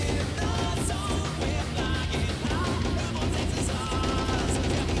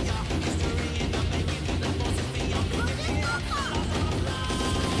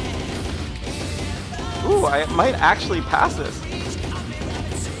 Ooh, I might actually pass this.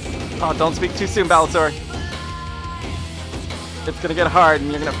 Oh, don't speak too soon, Ballator. It's gonna get hard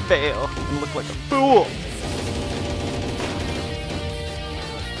and you're gonna fail and look like a fool.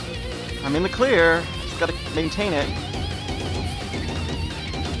 I'm in the clear, just gotta maintain it.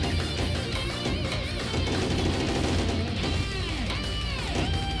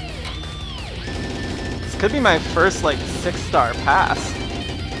 This could be my first, like, 6-star pass.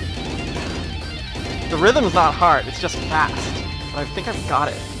 The rhythm's not hard, it's just fast. But I think I've got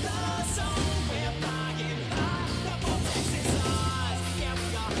it.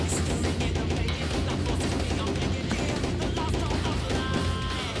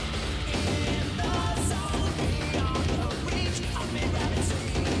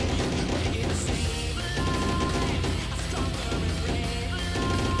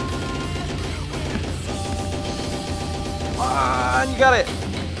 You got it.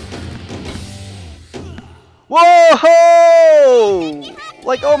 Whoa!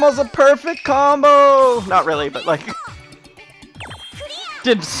 Like almost a perfect combo. Not really, but like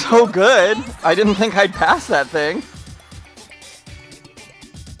did so good. I didn't think I'd pass that thing.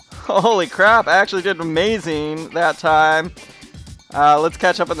 Holy crap, I actually did amazing that time. Let's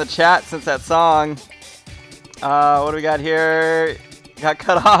catch up in the chat since that song. What do we got here? Got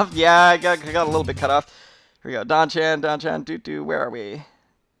cut off? Yeah, I got a little bit cut off. Here we go. Don-chan, doo-doo. Where are we?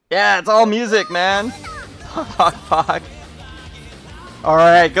 Yeah, it's all music, man. Fuck. All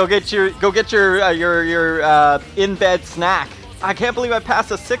right, go get your in-bed snack. I can't believe I passed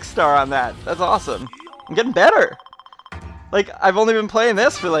a 6-star on that. That's awesome. I'm getting better. Like, I've only been playing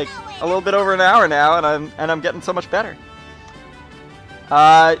this for like a little bit over an hour now, and I'm getting so much better.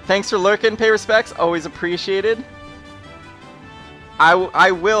 Thanks for lurking. Pay respects. Always appreciated.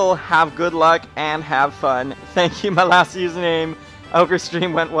 I will have good luck and have fun. Thank you, my last username. I hope your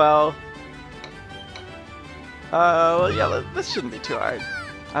stream went well. Well, yeah, this shouldn't be too hard.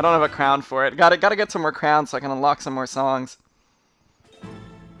 I don't have a crown for it. Gotta get some more crowns so I can unlock some more songs.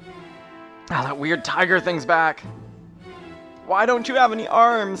 Ah, that weird tiger thing's back. Why don't you have any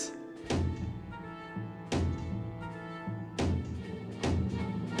arms?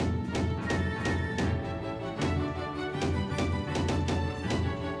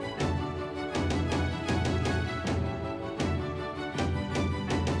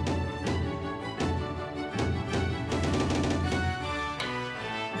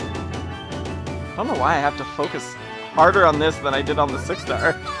 don't know why I have to focus harder on this than I did on the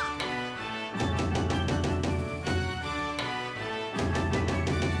 6-star.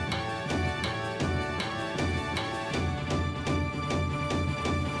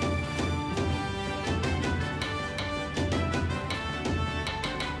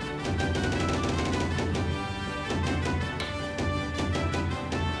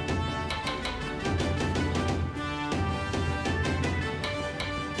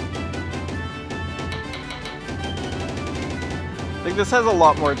 I think this has a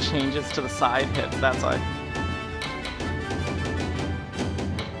lot more changes to the side hits, that's why.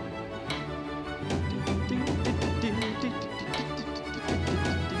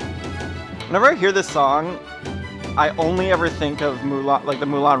 Whenever I hear this song, I only ever think of Moulin, like the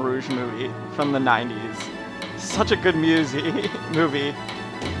Moulin Rouge movie from the 90s. Such a good movie.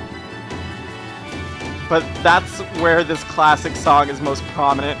 But that's where this classic song is most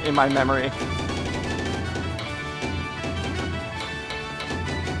prominent in my memory.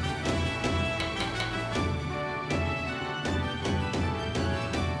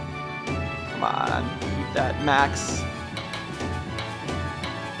 Come on, keep that max.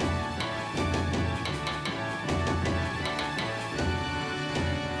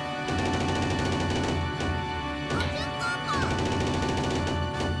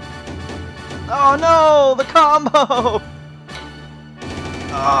 Oh no, the combo!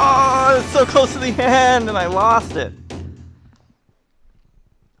 Oh, it's so close to the end and I lost it.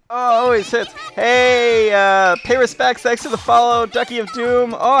 Oh, always hits. Hey, pay respects, thanks for the follow, Ducky of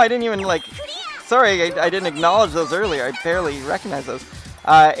Doom. Oh, I didn't even like, sorry, I didn't acknowledge those earlier. I barely recognized those.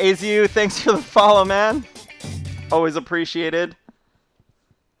 Azu, thanks for the follow, man. Always appreciated.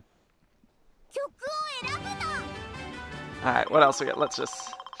 Alright, what else we got? Let's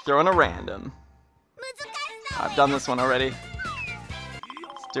just throw in a random. I've done this one already.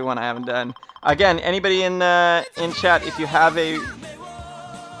 Let's do one I haven't done. Again, anybody in chat, if you have a...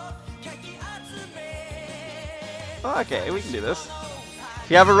 Oh, okay, we can do this.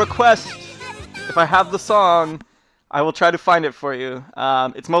 If you have a request, if I have the song, I will try to find it for you.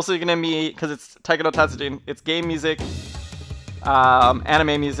 It's mostly going to be, because it's Taiko no Tatsujin, it's game music,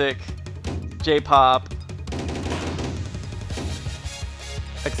 anime music, J-pop,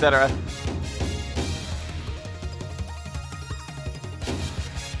 etc.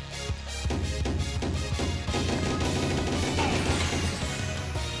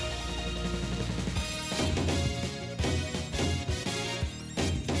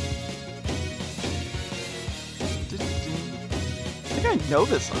 I think I know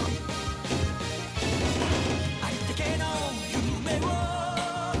this song.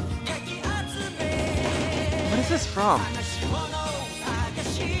 What is this from?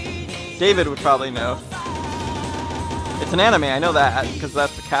 David would probably know. It's an anime, I know that, because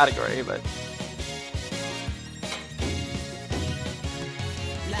that's the category, but...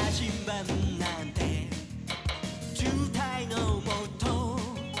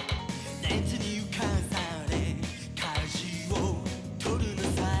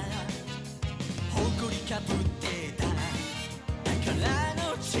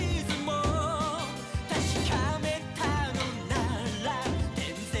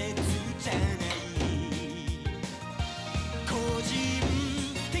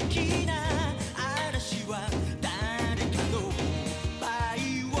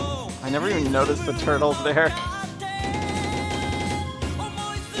 I never even noticed the turtles there.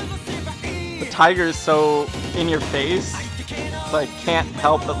 The tiger is so in your face, so I can't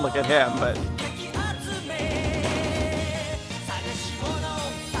help but look at him, but...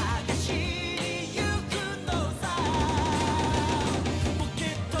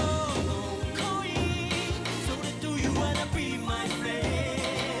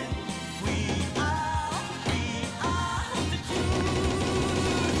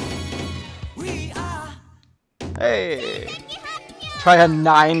 Hey! Try a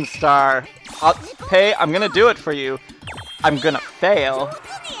 9-star. Hey, I'm gonna do it for you. I'm gonna fail,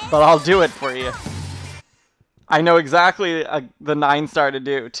 but I'll do it for you. I know exactly the 9-star to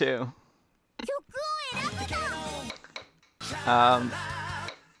do, too.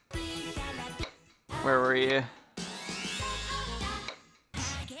 Where were you?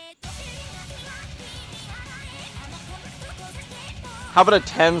 How about a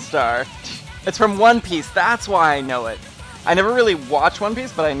 10-star? It's from One Piece, that's why I know it. I never really watched One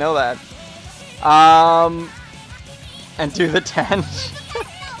Piece, but I know that. And do the 10.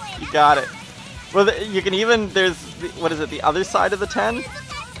 You got it. Well, you can even, there's, what is it, the other side of the 10?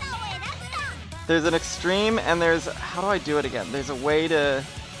 There's an extreme, and there's, how do I do it again? There's a way to...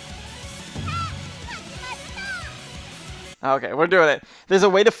 Okay, we're doing it. There's a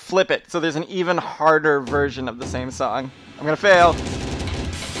way to flip it, so there's an even harder version of the same song. I'm gonna fail.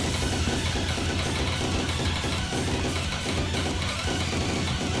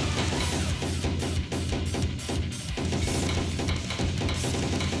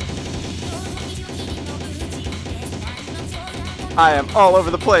 I am all over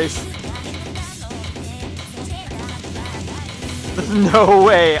the place. There's no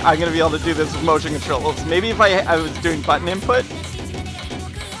way I'm gonna be able to do this with motion controls. Maybe if I was doing button input.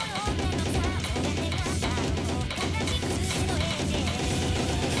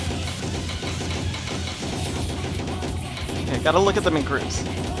 Okay, gotta look at them in groups.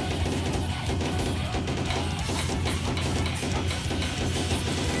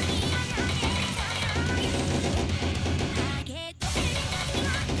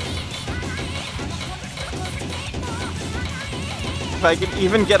 If I can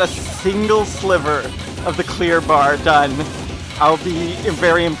even get a single sliver of the clear bar done, I'll be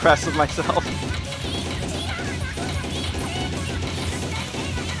very impressed with myself.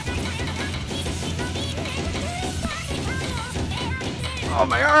 Oh,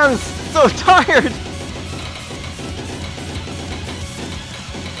 my arms! So tired!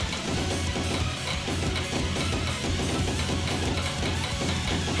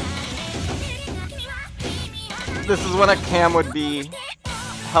 This is when a cam would be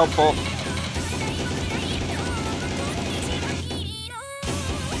helpful.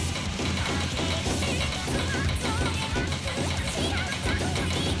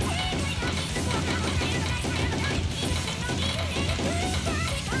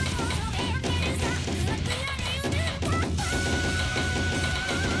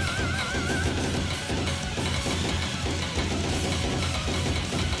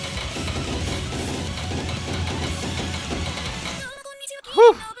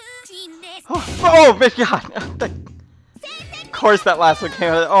 Oh my god! Of course that last one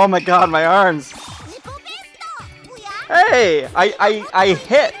came out. Oh my god, my arms! Hey! I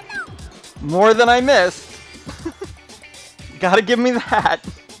hit more than I missed. Gotta give me that.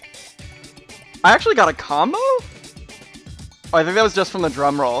 I actually got a combo? Oh, I think that was just from the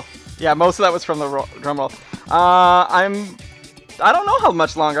drum roll. Yeah, most of that was from the drum roll. I don't know how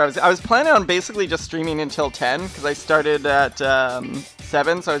much longer I was planning on basically just streaming until 10, because I started at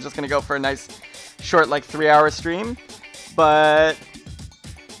 7, so I was just gonna go for a nice short, like 3-hour stream. But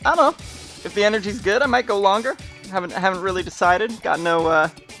I don't know. If the energy's good, I might go longer. Haven't really decided. Got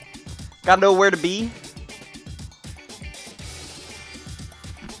no where to be.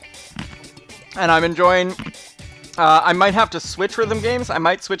 And I'm enjoying. I might have to switch rhythm games. I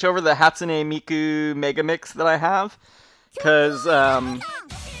might switch over the Hatsune Miku Mega Mix that I have, because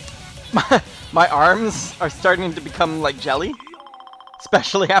my arms are starting to become like jelly,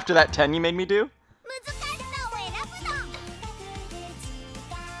 especially after that 10 you made me do.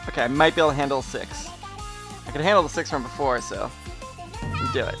 Okay, I might be able to handle 6. I could handle the 6 from before, so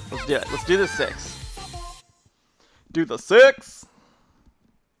let's do it. Let's do it. Let's do the 6. Do the 6.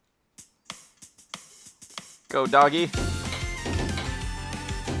 Go, doggy.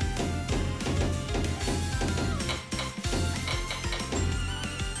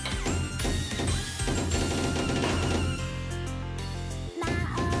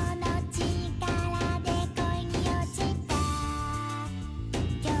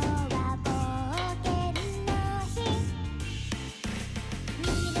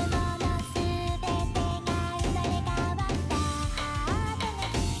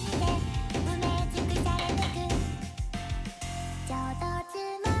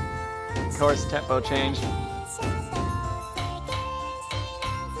 Of course, tempo changed.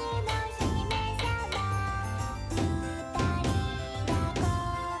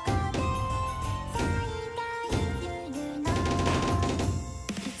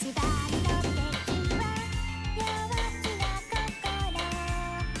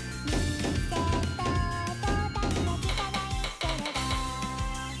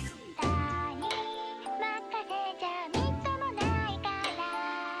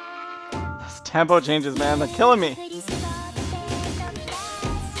 Tempo changes, man. They're killing me.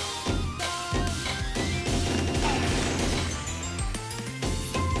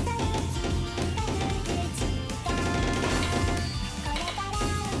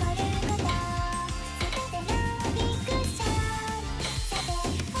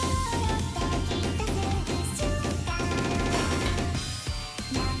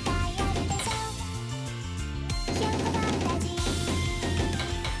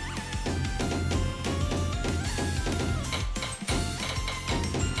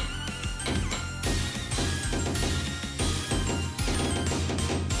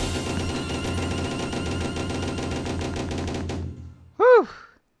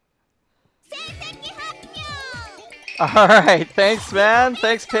 Alright, thanks, man.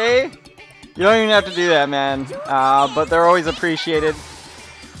 Thanks, Pay. You don't even have to do that, man. But they're always appreciated.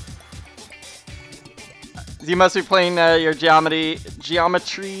 You must be playing your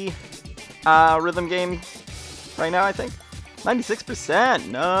geometry rhythm game right now, I think. 96%.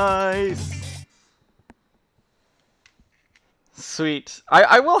 Nice. Sweet.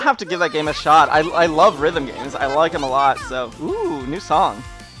 I will have to give that game a shot. I love rhythm games. I like them a lot. So, ooh, new song.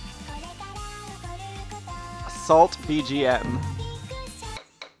 Assault BGM.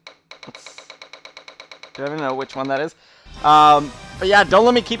 Do I even know which one that is? But yeah, don't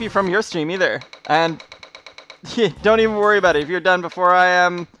let me keep you from your stream either. And don't even worry about it. If you're done before I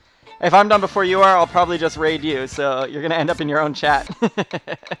am, if I'm done before you are, I'll probably just raid you. So you're gonna end up in your own chat.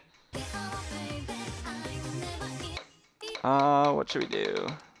 What should we do?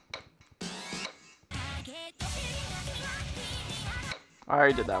 I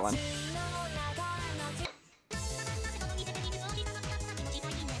already did that one.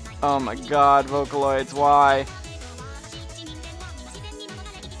 Oh my god, Vocaloids, why?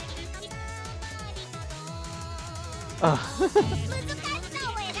 Oh.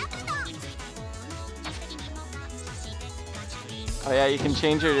 Oh yeah, you can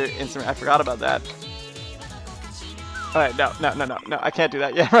change your instrument. I forgot about that. Alright, no, I can't do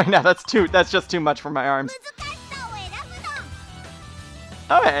that yet right now. That's just too much for my arms.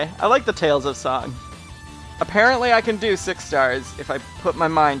 Okay, I like the Tales of song. Apparently I can do 6 stars if I put my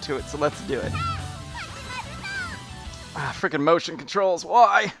mind to it, so let's do it. Ah, freaking motion controls,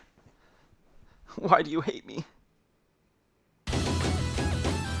 why? Why do you hate me?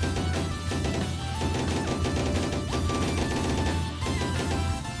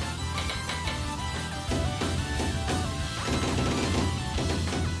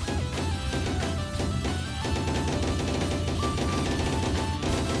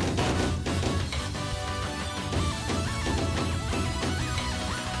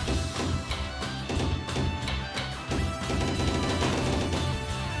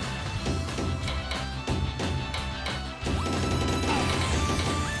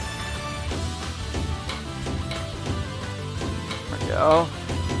 Go.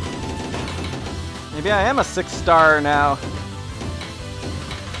 Maybe I am a 6-star now.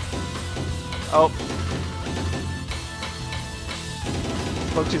 Oh.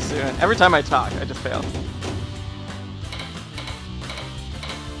 Spoke too soon. Every time I talk, I just fail.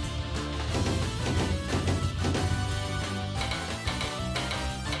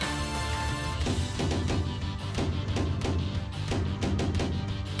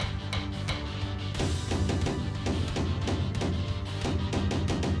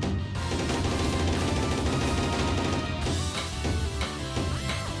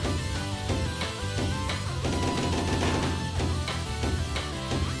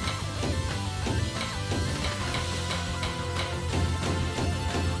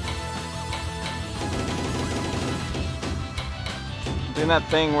 Doing that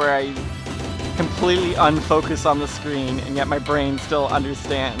thing where I completely unfocus on the screen and yet my brain still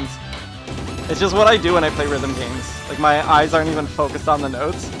understands. It's just what I do when I play rhythm games. Like my eyes aren't even focused on the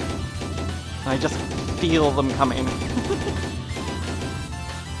notes. And I just feel them coming.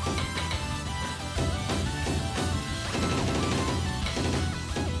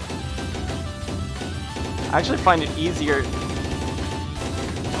 I actually find it easier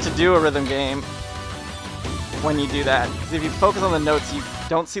to do a rhythm game when you do that, because if you focus on the notes, you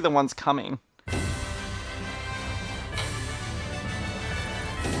don't see the ones coming.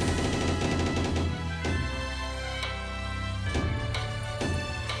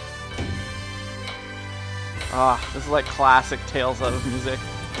 Ah, this is like classic Tales of music.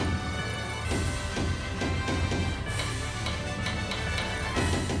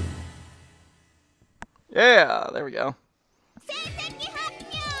 Yeah, there we go.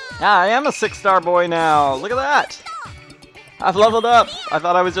 Yeah, I am a 6-star boy now. Look at that. I've leveled up. I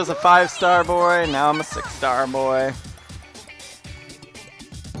thought I was just a 5-star boy. Now I'm a 6-star boy.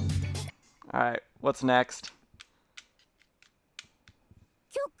 Alright, what's next?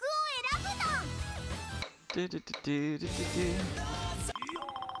 Dude,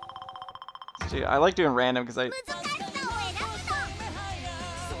 I like doing random because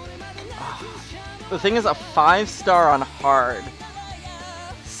the thing is, a 5-star on hard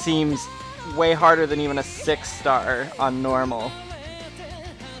seems way harder than even a 6-star on normal.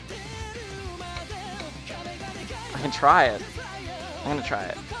 I can try it. I'm gonna try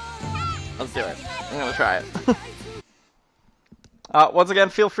it. Let's do it. I'm gonna try it. Once again,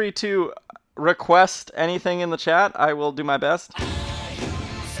 feel free to request anything in the chat. I will do my best.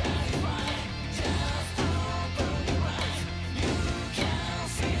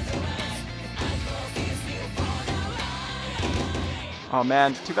 Oh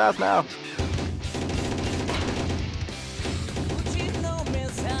man, too fast now.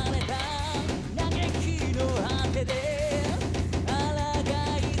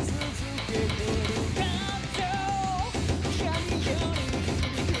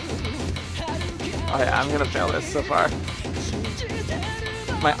 Oh yeah, I'm gonna fail this so far.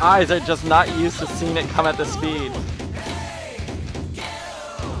 My eyes are just not used to seeing it come at this speed.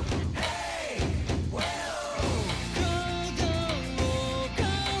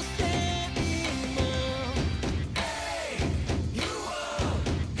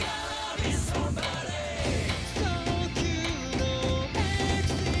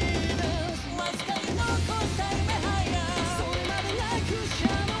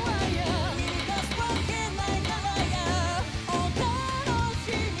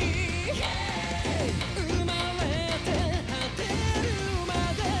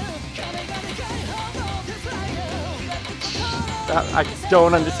 I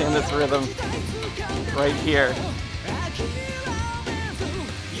don't understand this rhythm right here.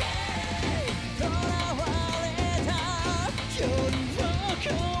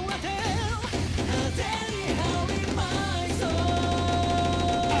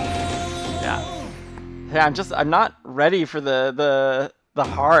 Yeah, I'm not ready for the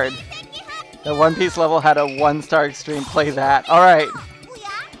hard. The One Piece level had a 1-star extreme. Play that. All right.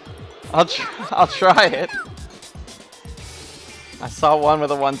 I'll try it. I saw one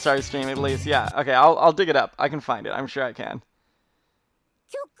with a 1-star stream at least. Yeah, okay, I'll dig it up. I can find it. I'm sure I can.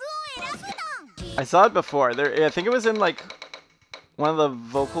 I saw it before. I think it was in like one of the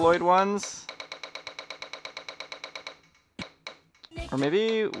Vocaloid ones. Or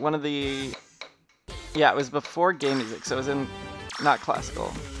maybe one of the... Yeah, it was before game music, so it was in... Not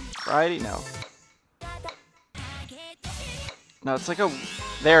classical. Variety? No. No, it's like a...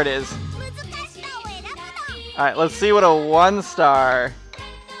 There it is. Alright, let's see what a 1-star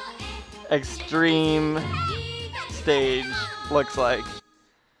extreme stage looks like.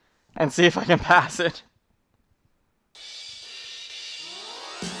 And see if I can pass it.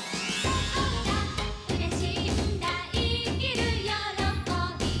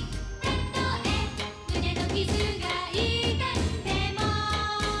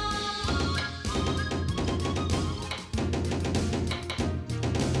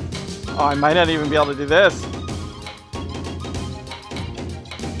 Oh, I might not even be able to do this.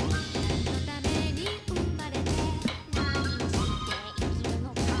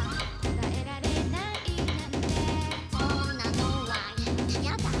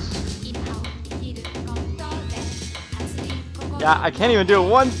 Yeah, I can't even do a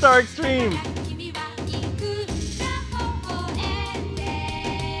 1-star extreme.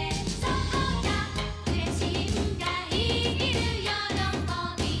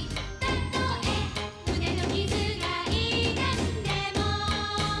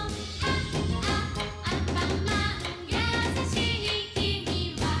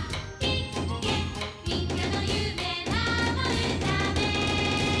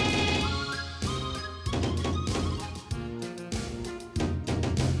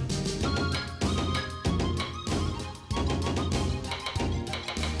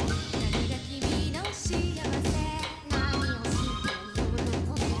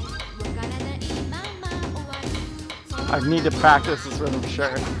 I need to practice this rhythm for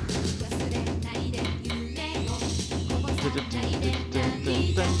sure.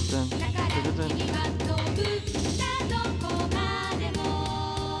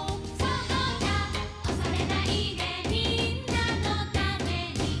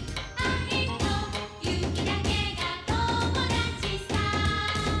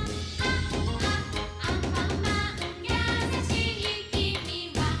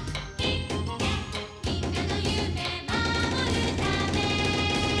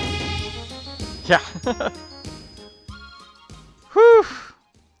 Yeah. Whew.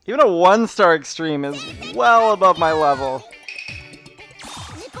 Even a 1-star extreme is well above my level.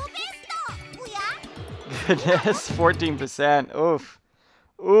 Goodness, 14%. Oof.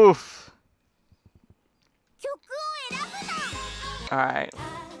 Oof. Alright.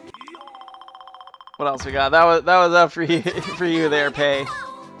 What else we got? That was up for you for you there, Pay.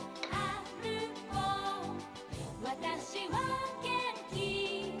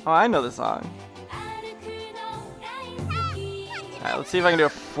 Oh, I know the song. Alright, let's see if I can do a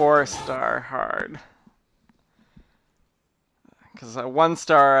 4-star hard. Because a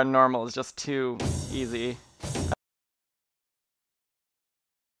 1-star on normal is just too easy.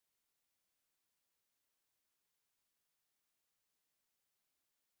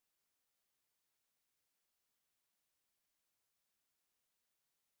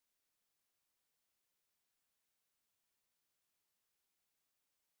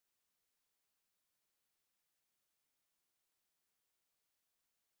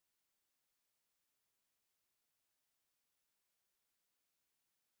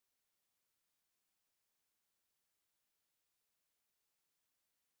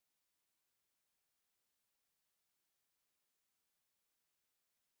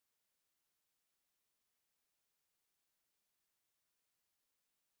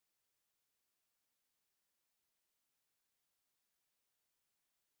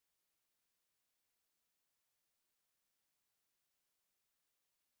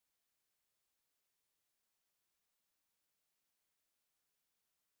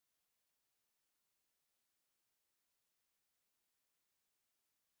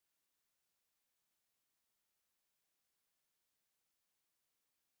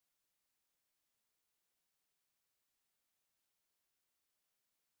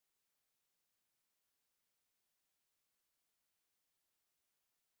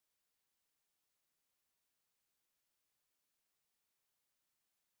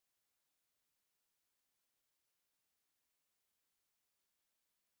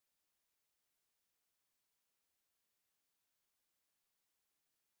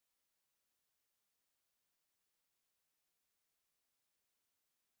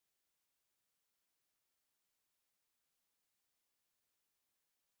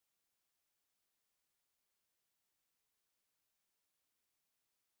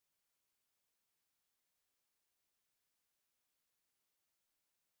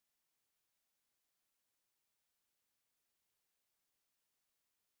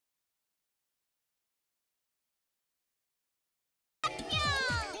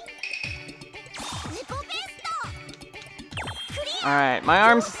 Alright, my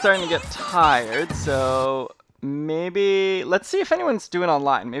arm's starting to get tired, so maybe... Let's see if anyone's doing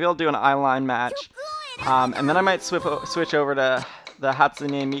online. Maybe I'll do an online match. And then I might switch over to the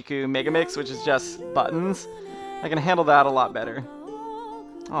Hatsune Miku Megamix, which is just buttons. I can handle that a lot better.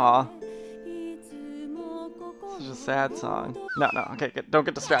 Aw. This is a sad song. No, okay, good. Don't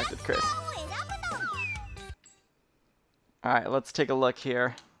get distracted, Chris. Alright, let's take a look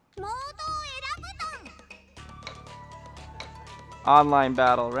here. Online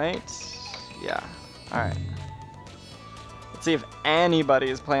battle, right? Yeah. Alright. Let's see if anybody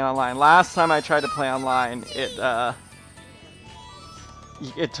is playing online. Last time I tried to play online, it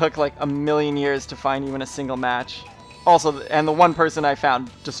took like a million years to find even a single match. Also, and the one person I found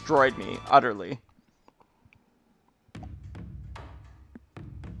destroyed me utterly.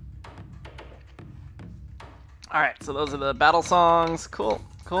 Alright, so those are the battle songs. Cool,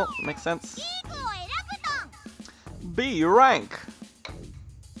 cool, makes sense. B rank.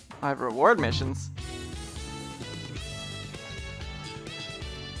 I have reward missions.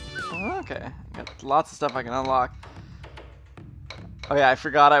 Okay, got lots of stuff I can unlock. Oh yeah, I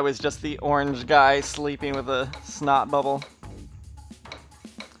forgot I was just the orange guy sleeping with a snot bubble.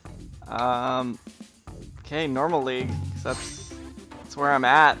 Okay, normal league, 'cause that's where I'm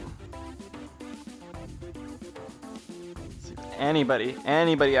at. See if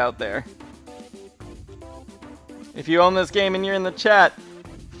anybody out there. If you own this game and you're in the chat,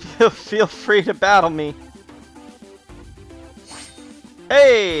 feel free to battle me.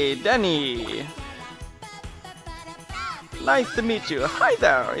 Hey, Denny! Nice to meet you. Hi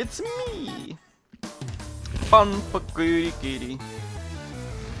there, it's me! Panpakuri-kiri.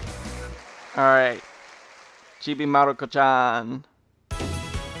 Alright. Chibi Maruko-chan.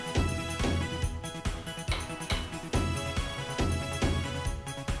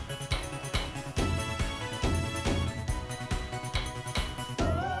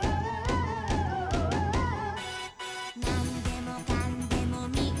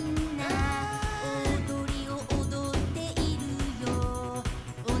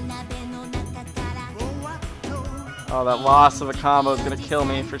 Oh, that loss of a combo is gonna kill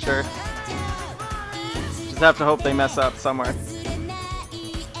me for sure. Just have to hope they mess up somewhere.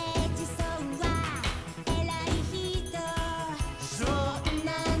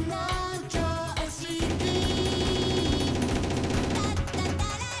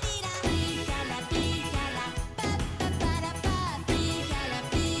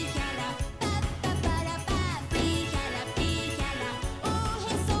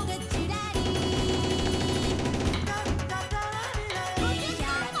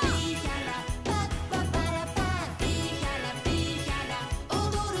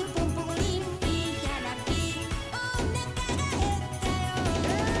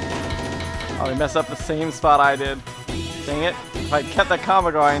 Oh, they messed up the same spot I did. Dang it. If I kept that combo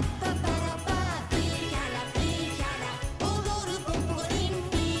going.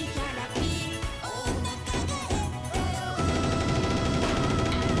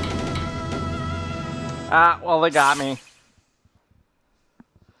 Ah, well, they got me.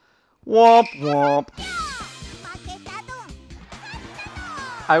 Womp womp.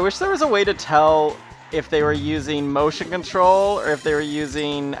 I wish there was a way to tell if they were using motion control or if they were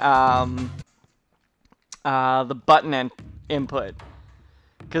using the button input.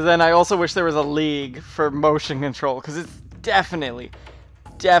 Because then I also wish there was a league for motion control, because it's definitely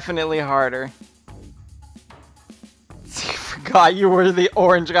harder. Forgot you were the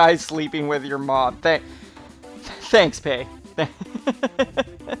orange guy sleeping with your mob. Thanks, Pei.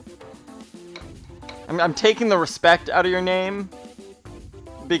 I'm taking the respect out of your name,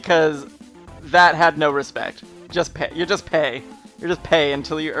 because that had no respect. Just pay. You're just pay. You're just pay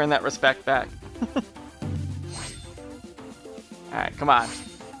until you earn that respect back. Alright, come on.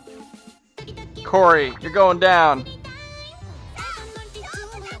 Corey, you're going down.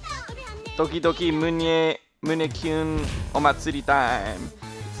 Doki Doki Mune-kyun Omatsuri time.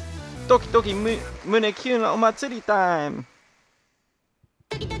 Doki Doki Mune-kyun Omatsuri time.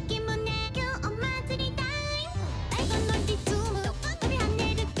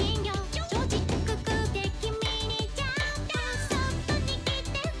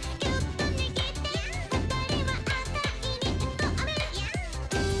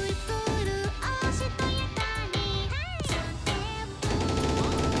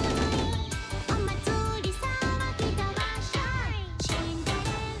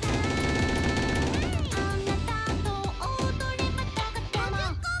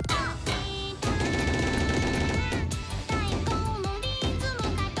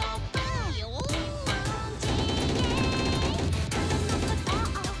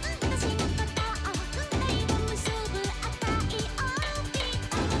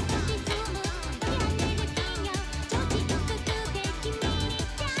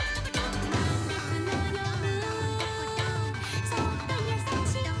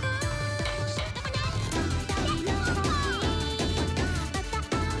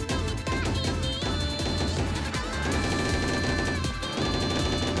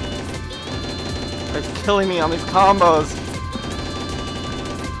 killing me on these combos.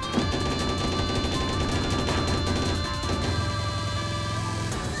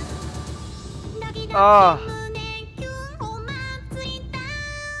 Ah.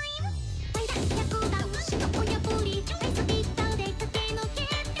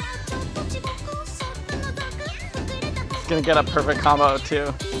 It's gonna get a perfect combo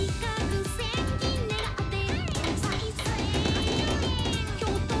too.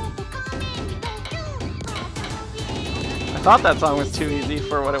 I thought that song was too easy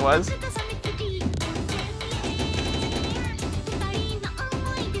for what it was.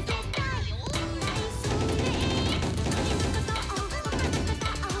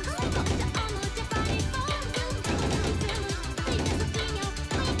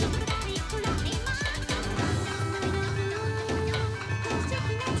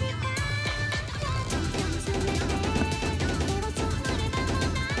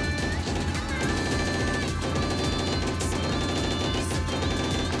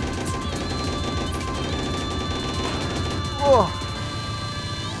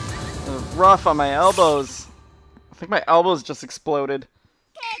 Rough on my elbows. I think my elbows just exploded.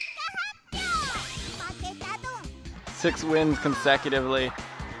 6 wins consecutively.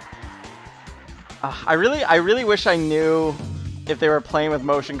 I really wish I knew if they were playing with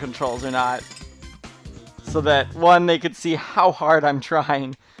motion controls or not, so that 1, they could see how hard I'm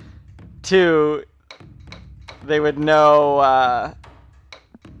trying. 2, they would know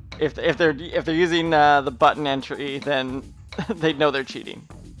if they're using the button entry, then they'd know they're cheating.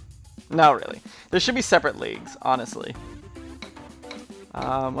 No, really. There should be separate leagues, honestly.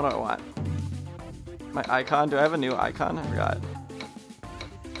 What do I want? My icon? Do I have a new icon? I forgot.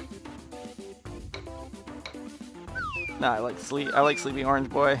 Nah, I like Sleepy Orange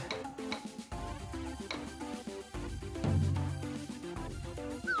Boy.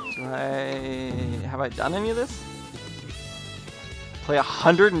 Have I done any of this? Play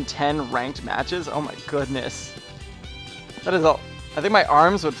 110 ranked matches? Oh my goodness. That is all. I think my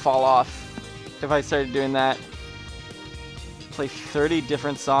arms would fall off if I started doing that. Play 30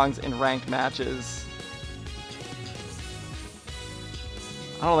 different songs in ranked matches.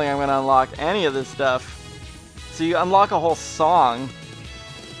 I don't think I'm going to unlock any of this stuff. So you unlock a whole song.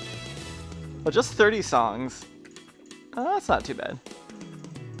 Well, just 30 songs. Oh, that's not too bad.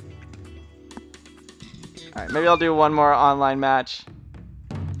 Alright, maybe I'll do one more online match.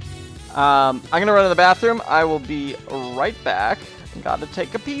 I'm going to run to the bathroom. I will be right back. Gotta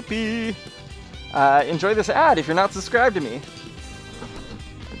take a pee-pee. Enjoy this ad if you're not subscribed to me.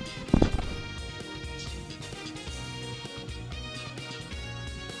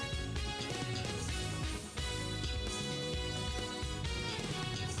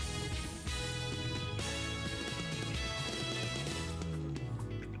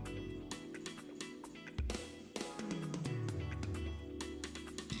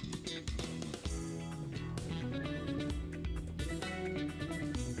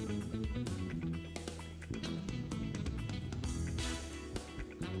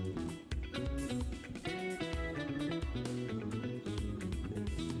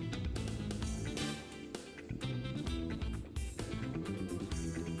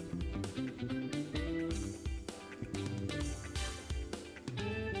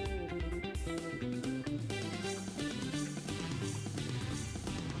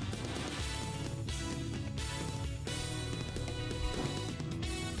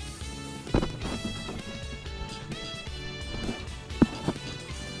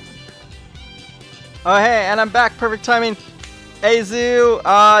 Oh hey, and I'm back, perfect timing.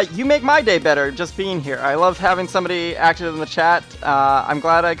 Azu, you make my day better just being here. I love having somebody active in the chat. I'm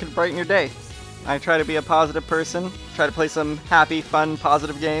glad I could brighten your day. I try to be a positive person, try to play some happy, fun,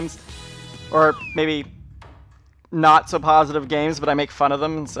 positive games. Or maybe not so positive games, but I make fun of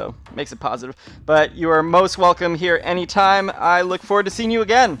them, and so it makes it positive. But you are most welcome here anytime. I look forward to seeing you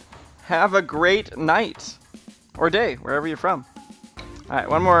again. Have a great night. Or day, wherever you're from. Alright,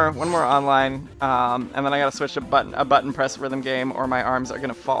 one more online, and then I gotta switch to a button press rhythm game, or my arms are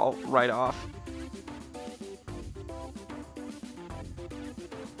gonna fall right off.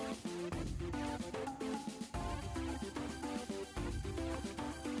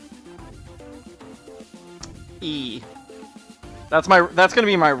 E. That's gonna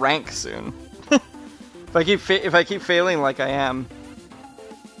be my rank soon. if I keep failing like I am.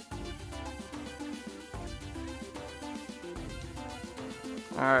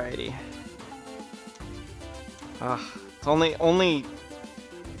 Alrighty. It's only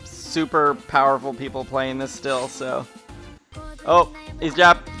super powerful people playing this still, so. Oh, he's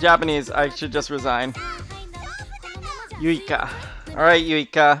Japanese. I should just resign. Yuika. Alright,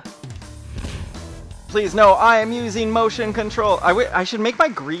 Yuika. Please, no, I am using motion control. I should make my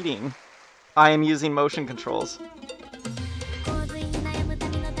greeting. I am using motion controls.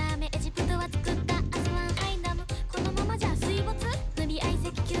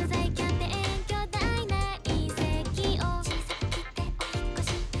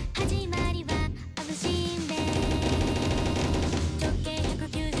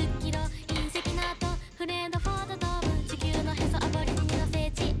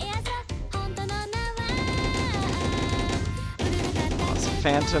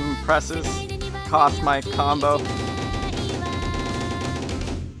 Phantom presses cost my combo.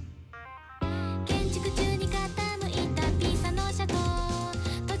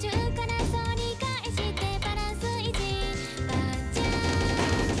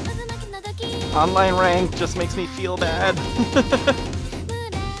 Online rank just makes me feel bad.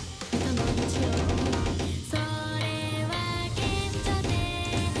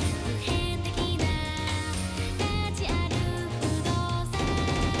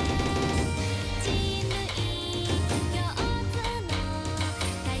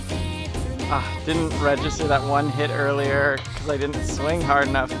 Didn't register that one hit earlier because I didn't swing hard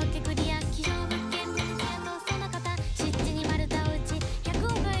enough.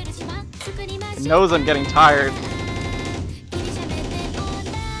 It knows I'm getting tired.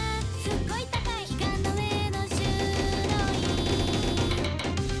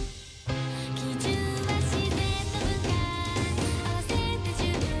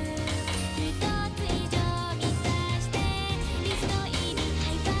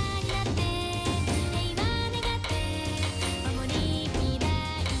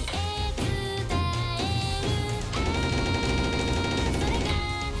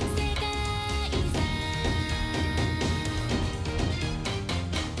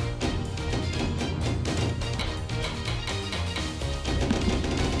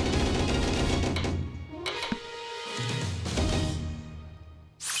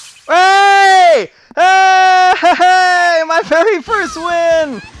 Hey! My very first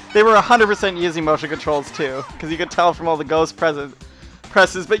win! They were 100% using motion controls too, because you could tell from all the ghost presses,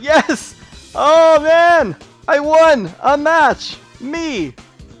 but yes! Oh man! I won a match! Me!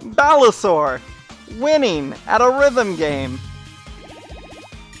 Ballasaur! Winning at a rhythm game!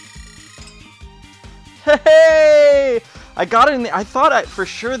 Hey! I got it in the... I thought for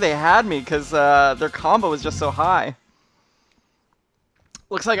sure they had me, because their combo was just so high.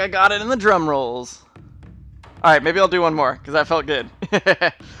 Looks like I got it in the drum rolls. Alright, maybe I'll do one more, because that felt good.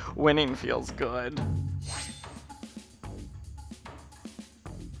 Winning feels good.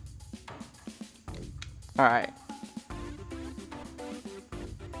 Alright.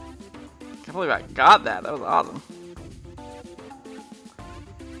 Can't believe I got that. That was awesome.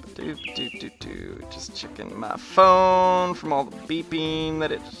 Just checking my phone from all the beeping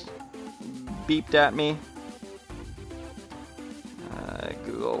that it beeped at me.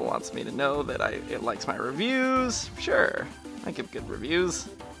 Google wants me to know that it likes my reviews. Sure, I give good reviews.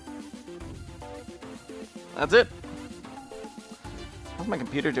 That's it. How's my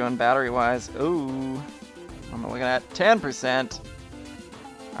computer doing battery-wise? Ooh, I'm looking at 10%.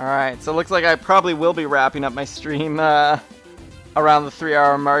 Alright, so it looks like I probably will be wrapping up my stream around the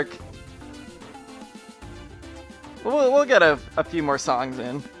 3-hour mark. We'll get a few more songs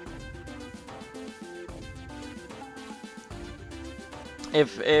in.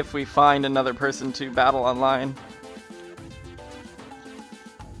 If we find another person to battle online.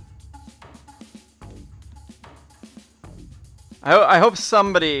 I hope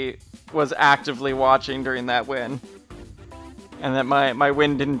somebody was actively watching during that win. And that my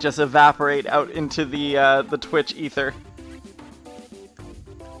win didn't just evaporate out into the Twitch ether.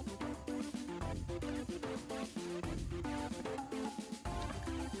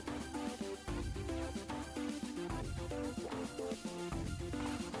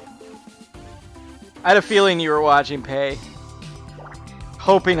 I had a feeling you were watching, Pei.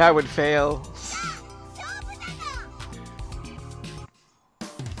 Hoping I would fail.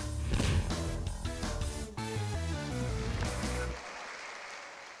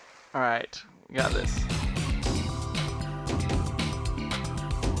 Alright, we got this.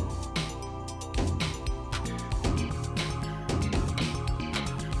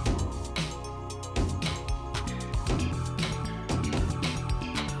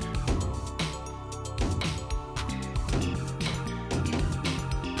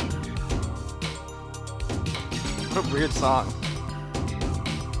 What a weird song.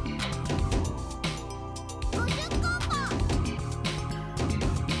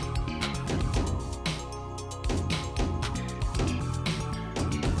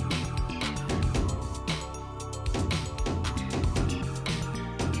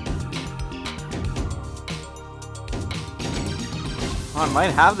 I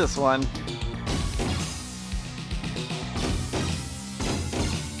might have this one.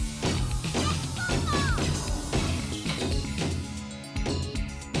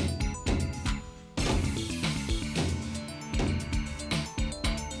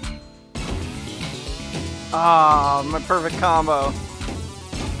 Ah, my perfect combo.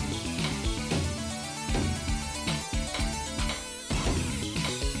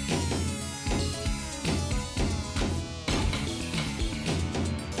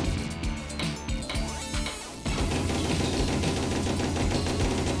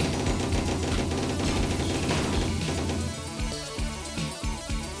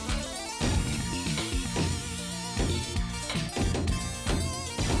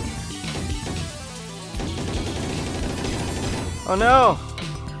 Oh no!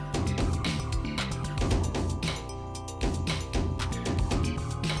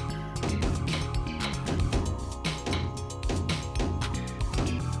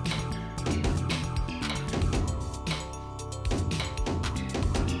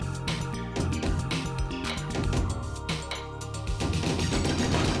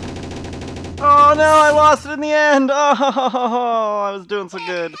 Oh no, I lost it in the end! Oh, I was doing so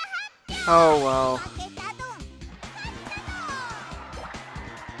good. Oh well.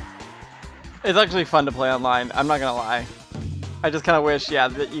 It's actually fun to play online, I'm not gonna lie. I just kind of wish, yeah,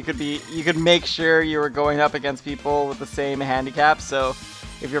 that you could make sure you were going up against people with the same handicap. So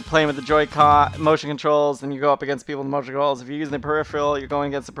if you're playing with the Joy-Con motion controls, then you go up against people with the motion controls. If you're using the peripheral, you're going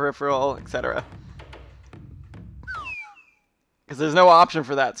against the peripheral, etc. Because there's no option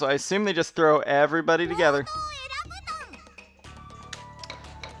for that, so I assume they just throw everybody together.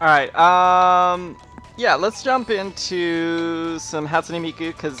 Alright, yeah, let's jump into some Hatsune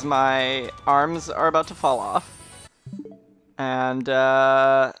Miku, because my arms are about to fall off. And,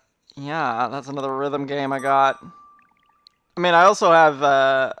 yeah, that's another rhythm game I got. I mean, I also have,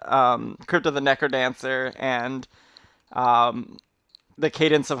 Crypt of the Necrodancer and, the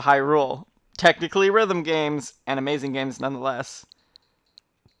Cadence of Hyrule. Technically rhythm games, and amazing games nonetheless.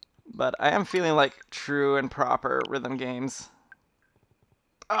 But I am feeling like true and proper rhythm games.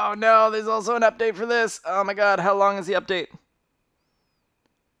 Oh no, there's also an update for this. Oh my god, how long is the update?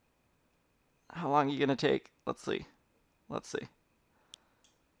 How long are you gonna take? Let's see. Let's see.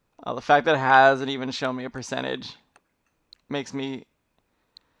 Oh, the fact that it hasn't even shown me a percentage makes me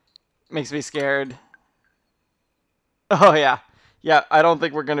scared. Oh yeah. Yeah, I don't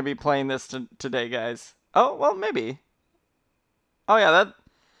think we're gonna be playing this today, guys. Oh, well, maybe. Oh yeah,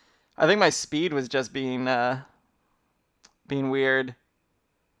 I think my speed was just being weird.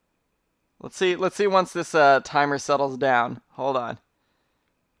 Let's see once this timer settles down. Hold on.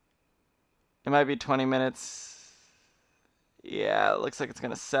 It might be 20 minutes. Yeah, it looks like it's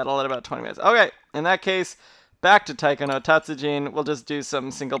going to settle at about 20 minutes. Okay, in that case, back to Taiko no Tatsujin. We'll just do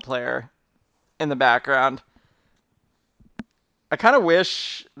some single player in the background. I kind of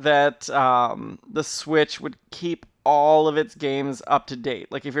wish that the Switch would keep all of its games up to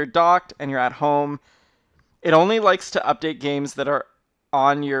date. Like if you're docked and you're at home, it only likes to update games that are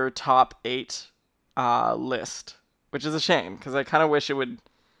on your top 8 list, which is a shame because I kind of wish it would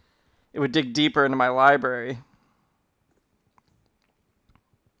dig deeper into my library.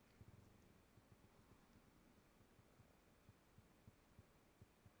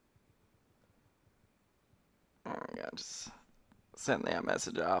 There we go. Just send that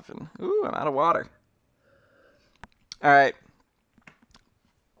message off, and ooh, I'm out of water. All right,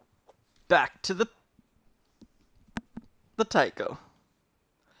 back to the Taiko.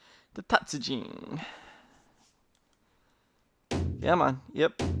 The Tatsujin. Yeah, man.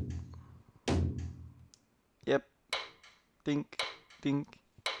 Yep. Yep. Dink, dink.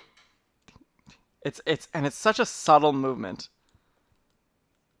 It's such a subtle movement.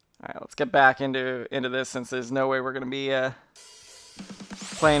 All right, let's get back into this since there's no way we're gonna be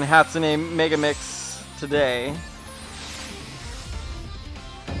playing Hatsune Mega Mix today.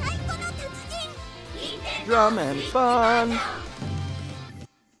 Drum and fun.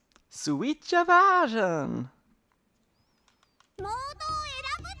 Switch version.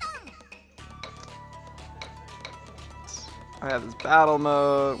 Oh yeah, there's battle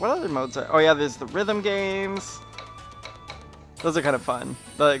mode. What other modes are? Oh yeah, there's the rhythm games. Those are kind of fun.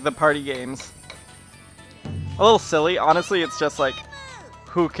 The party games. A little silly. Honestly, it's just like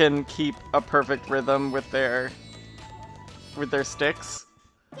who can keep a perfect rhythm with their sticks.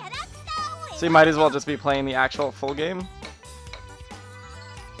 So you might as well just be playing the actual full game.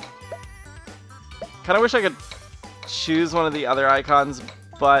 Kind of wish I could choose one of the other icons,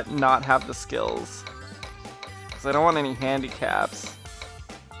 but not have the skills. Because I don't want any handicaps.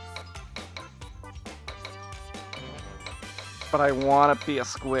 but I want to be a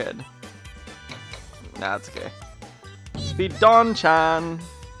squid. Nah, it's okay. Just be Don-chan.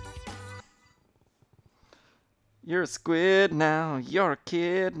 You're a squid now. You're a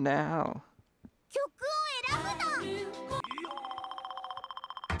kid now.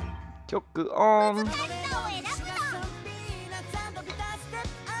 Kyoku on.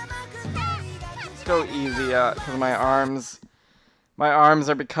 Let's go easy, because my arms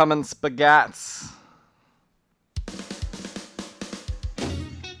are becoming spagats.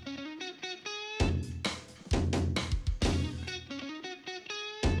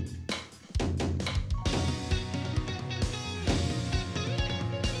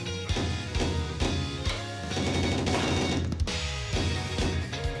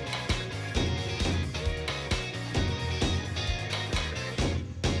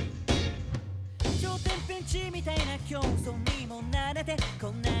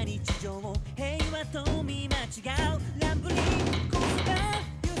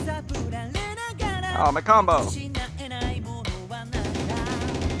 Oh, my combo.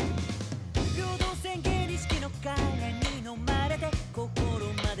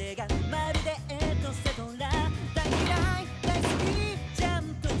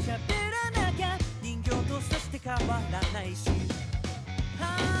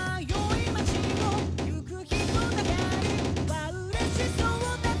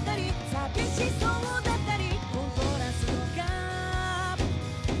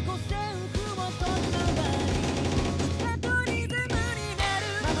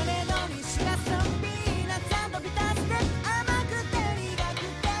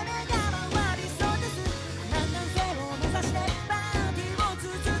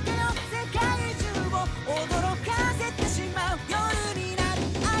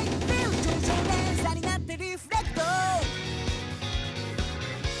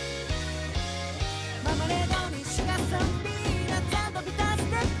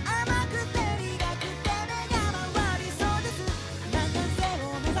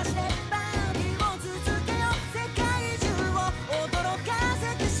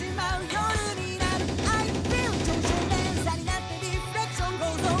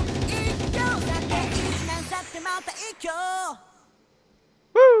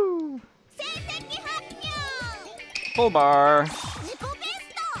 Woo! Full bar.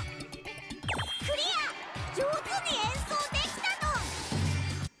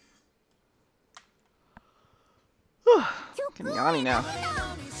 Getting yawny now.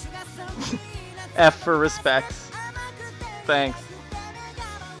 F for respects. Thanks.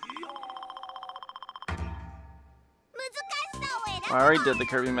 I already did the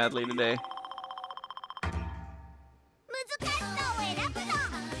Kirby medley today.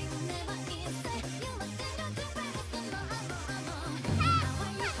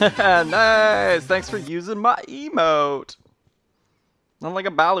 Nice! Thanks for using my emote. I'm like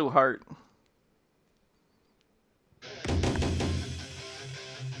a Balu heart.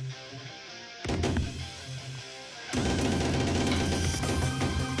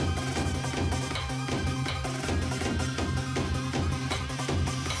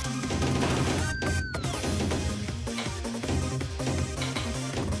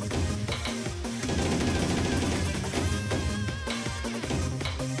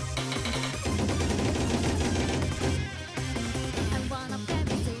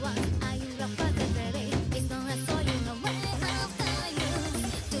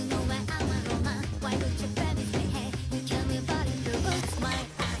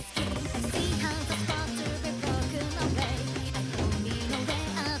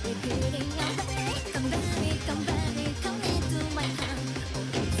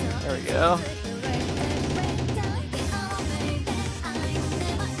 There we go.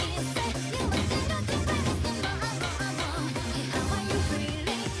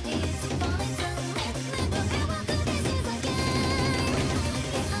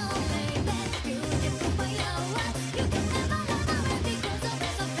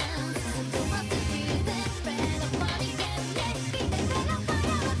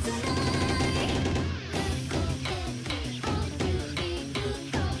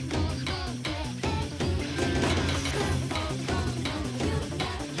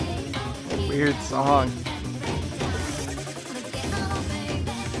 Weird song.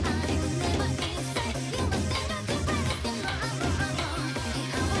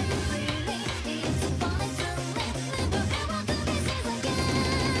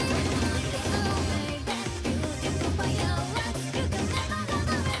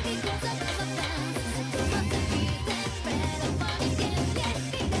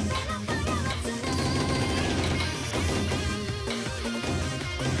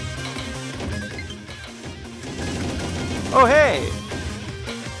 Oh, hey!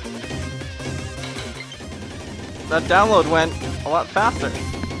 That download went a lot faster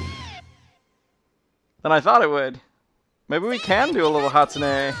than I thought it would. Maybe we can do a little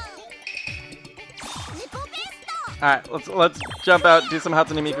Hatsune. Alright, let's jump out, do some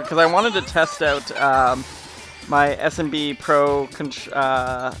Hatsune Miku, because I wanted to test out my SMB Pro,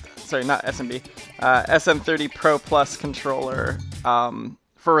 sorry, not SMB, SM30 Pro Plus controller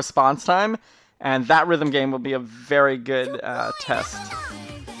for response time, and that rhythm game will be a very good test.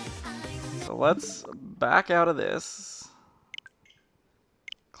 So let's back out of this,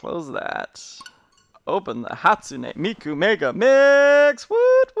 close that, open the Hatsune Miku Mega Mix,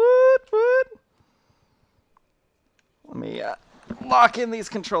 woot woot woot. Let me lock in these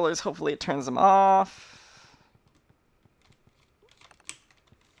controllers, hopefully it turns them off.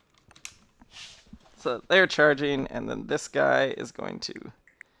 So they're charging, and then this guy is going to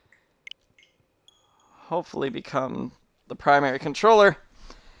hopefully become the primary controller.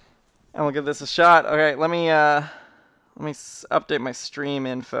 And we'll give this a shot. Okay, let me update my stream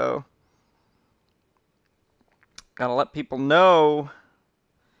info. Gotta let people know.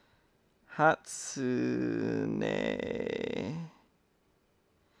 Hatsune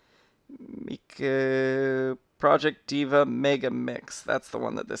Miku Project Diva Mega Mix. That's the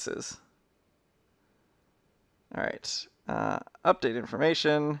one that this is. Alright. Update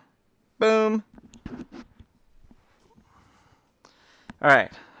information. Boom.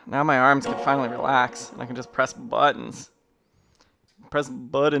 Alright. Now my arms can finally relax, and I can just press buttons. Press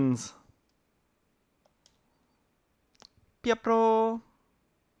buttons. Piapro.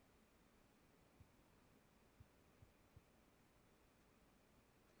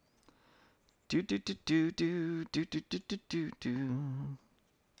 Do do do do do do do do do do do.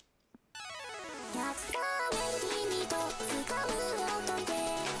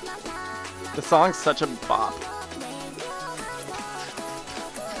 The song's such a bop.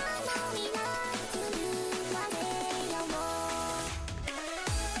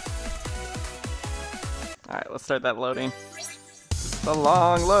 Alright, let's start that loading. It's a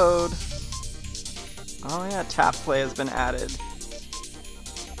long load. Oh yeah, tap play has been added.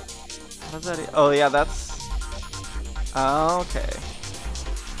 What does that? Oh yeah, that's okay.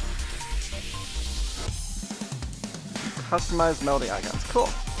 Customized melody icons. Cool.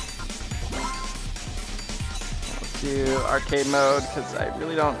 Let's do arcade mode because I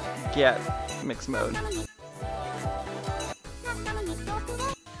really don't get mixed mode. I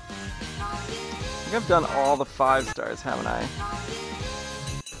think I've done all the 5 stars, haven't I?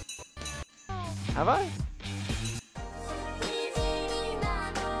 Have I?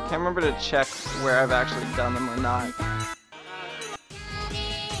 Can't remember to check where I've actually done them or not.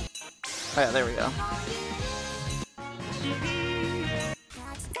 Oh yeah, there we go.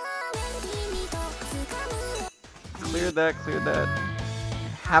 Cleared that, cleared that.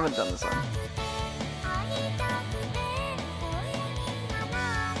 Haven't done this one.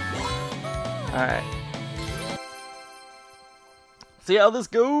 Alright. See how this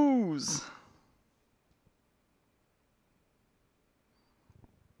goes!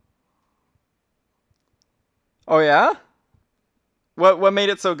 Oh yeah? What made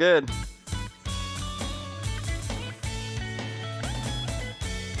it so good?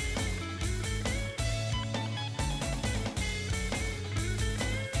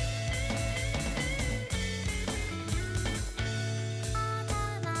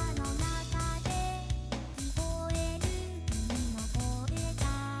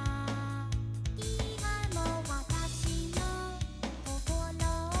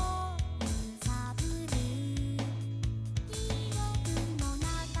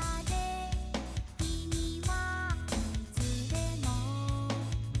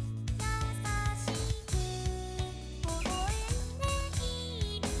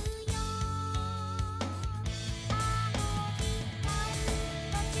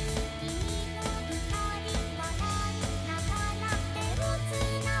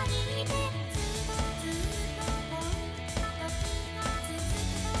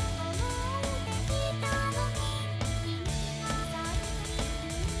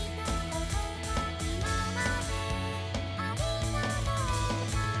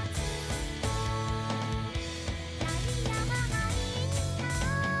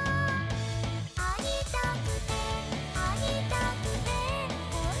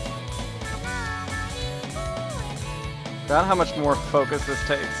 About how much more focus this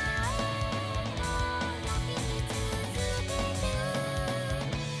takes.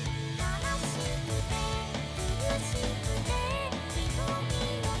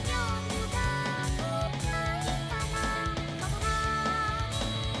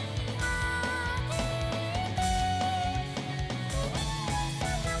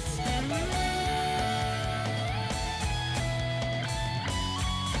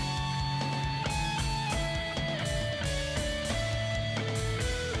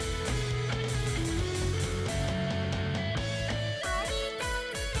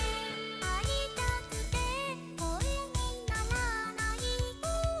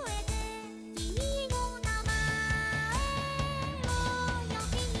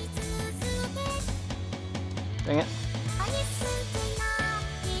 Dang it.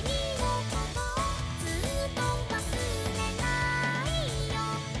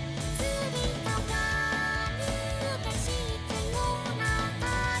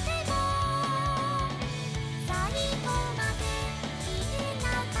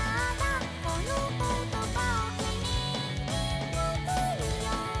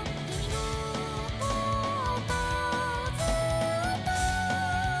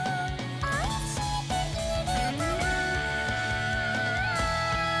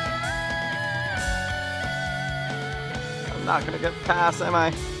 I'm not gonna get past, am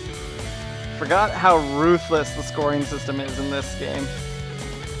I? Forgot how ruthless the scoring system is in this game.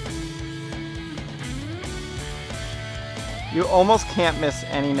 You almost can't miss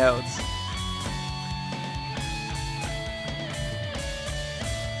any notes.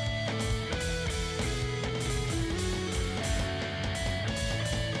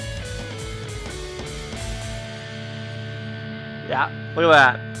 Yeah, look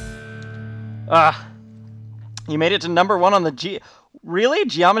at that. Ah. You made it to #1 on the Really?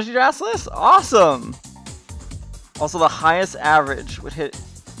 Geometry Dash list? Awesome! Also, the highest average would hit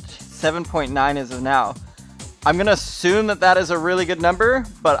 7.9 as of now. I'm gonna assume that that is a really good number,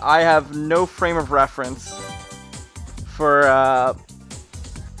 but I have no frame of reference for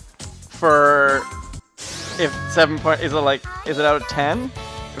if 7 point, is it out of 10?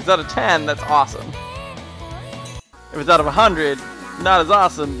 If it's out of 10, that's awesome. If it's out of 100, not as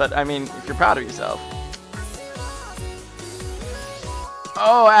awesome, but I mean, if you're proud of yourself.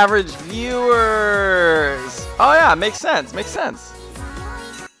 Oh, average viewers! Oh yeah, makes sense, makes sense.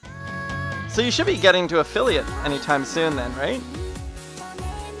 So you should be getting to affiliate anytime soon then, right?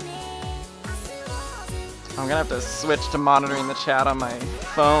 I'm gonna have to switch to monitoring the chat on my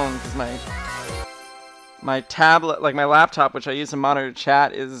phone, because my tablet, like my laptop, which I use to monitor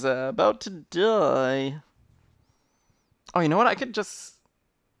chat, is about to die. Oh, you know what? I could just...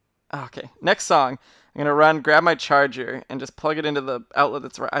 Okay, next song. I'm gonna run, grab my charger, and just plug it into the outlet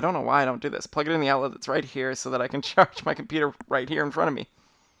that's right. I don't know why I don't do this. Plug it in the outlet that's right here so that I can charge my computer right here in front of me.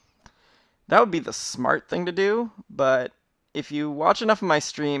 That would be the smart thing to do, but if you watch enough of my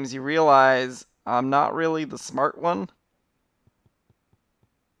streams, you realize I'm not really the smart one.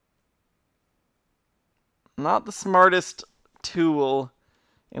 Not the smartest tool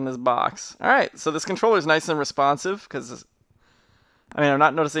in this box. Alright, so this controller is nice and responsive, because, I mean, I'm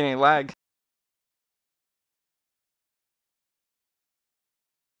not noticing any lag.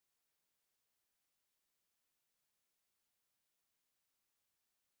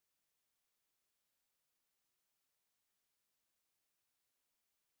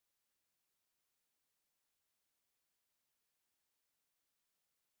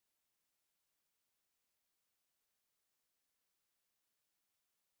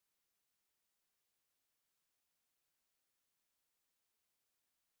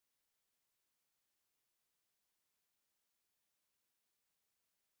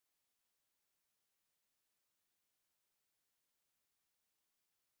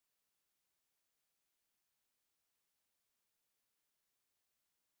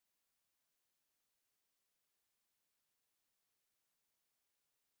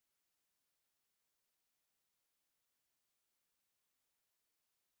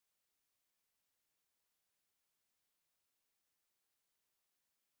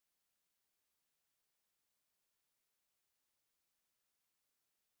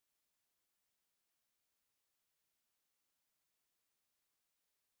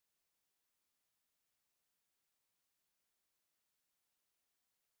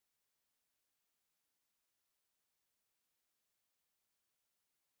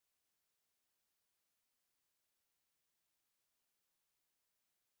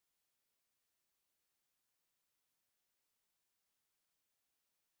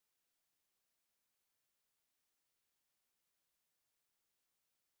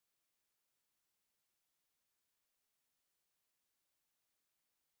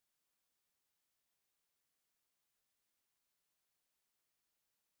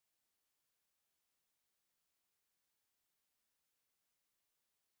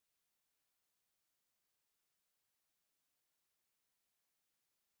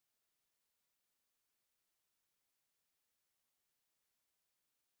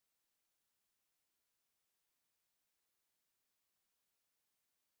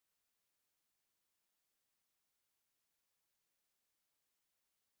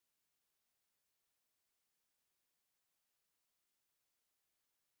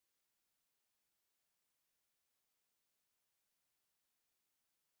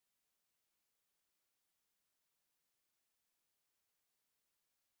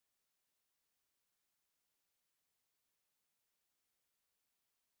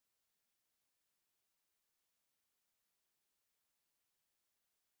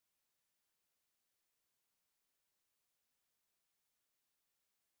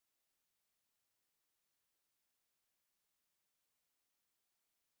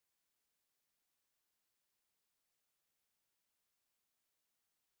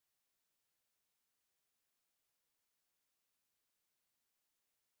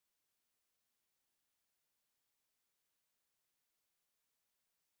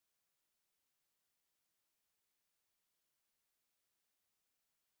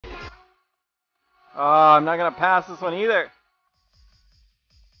 Oh, I'm not gonna pass this one either.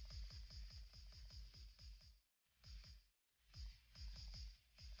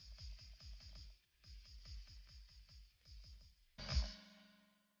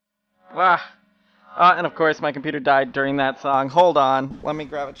 Ah. And of course my computer died during that song. Hold on. Let me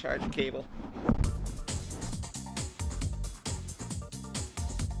grab a charging cable.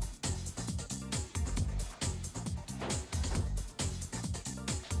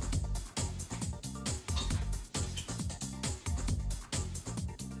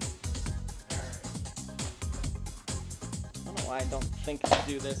 I don't know why I don't think to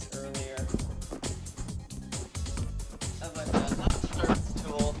do this earlier. As I said, not the starts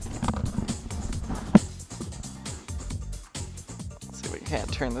tool. Let's see if we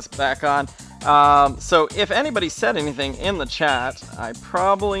can't turn this back on. So if anybody said anything in the chat, I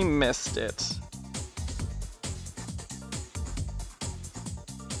probably missed it.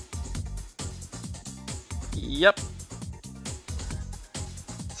 Yep.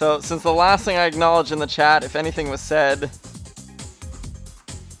 So since the last thing I acknowledged in the chat, if anything was said,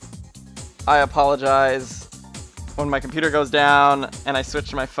 I apologize. When my computer goes down and I switch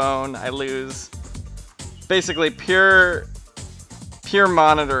to my phone, I lose basically pure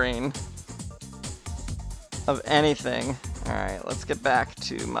monitoring of anything. Alright, let's get back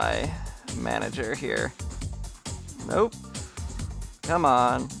to my manager here. Nope. Come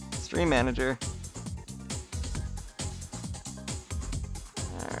on. Stream manager.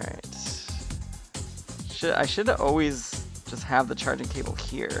 Alright. I should always just have the charging cable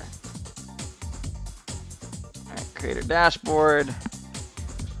here. Alright, creator dashboard.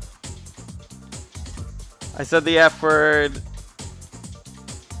 I said the F word.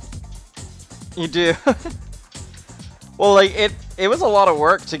 You do. Well, like it was a lot of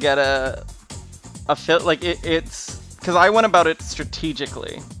work to get a fit. Like it's because I went about it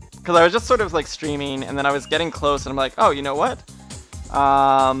strategically. Because I was just sort of like streaming, and then I was getting close, and I'm like, oh, you know what?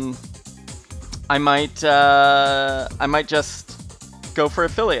 I might just go for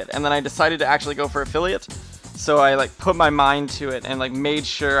affiliate, and then I decided to actually go for affiliate. So I like put my mind to it and like made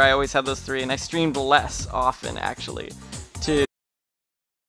sure I always had those three, and I streamed less often actually to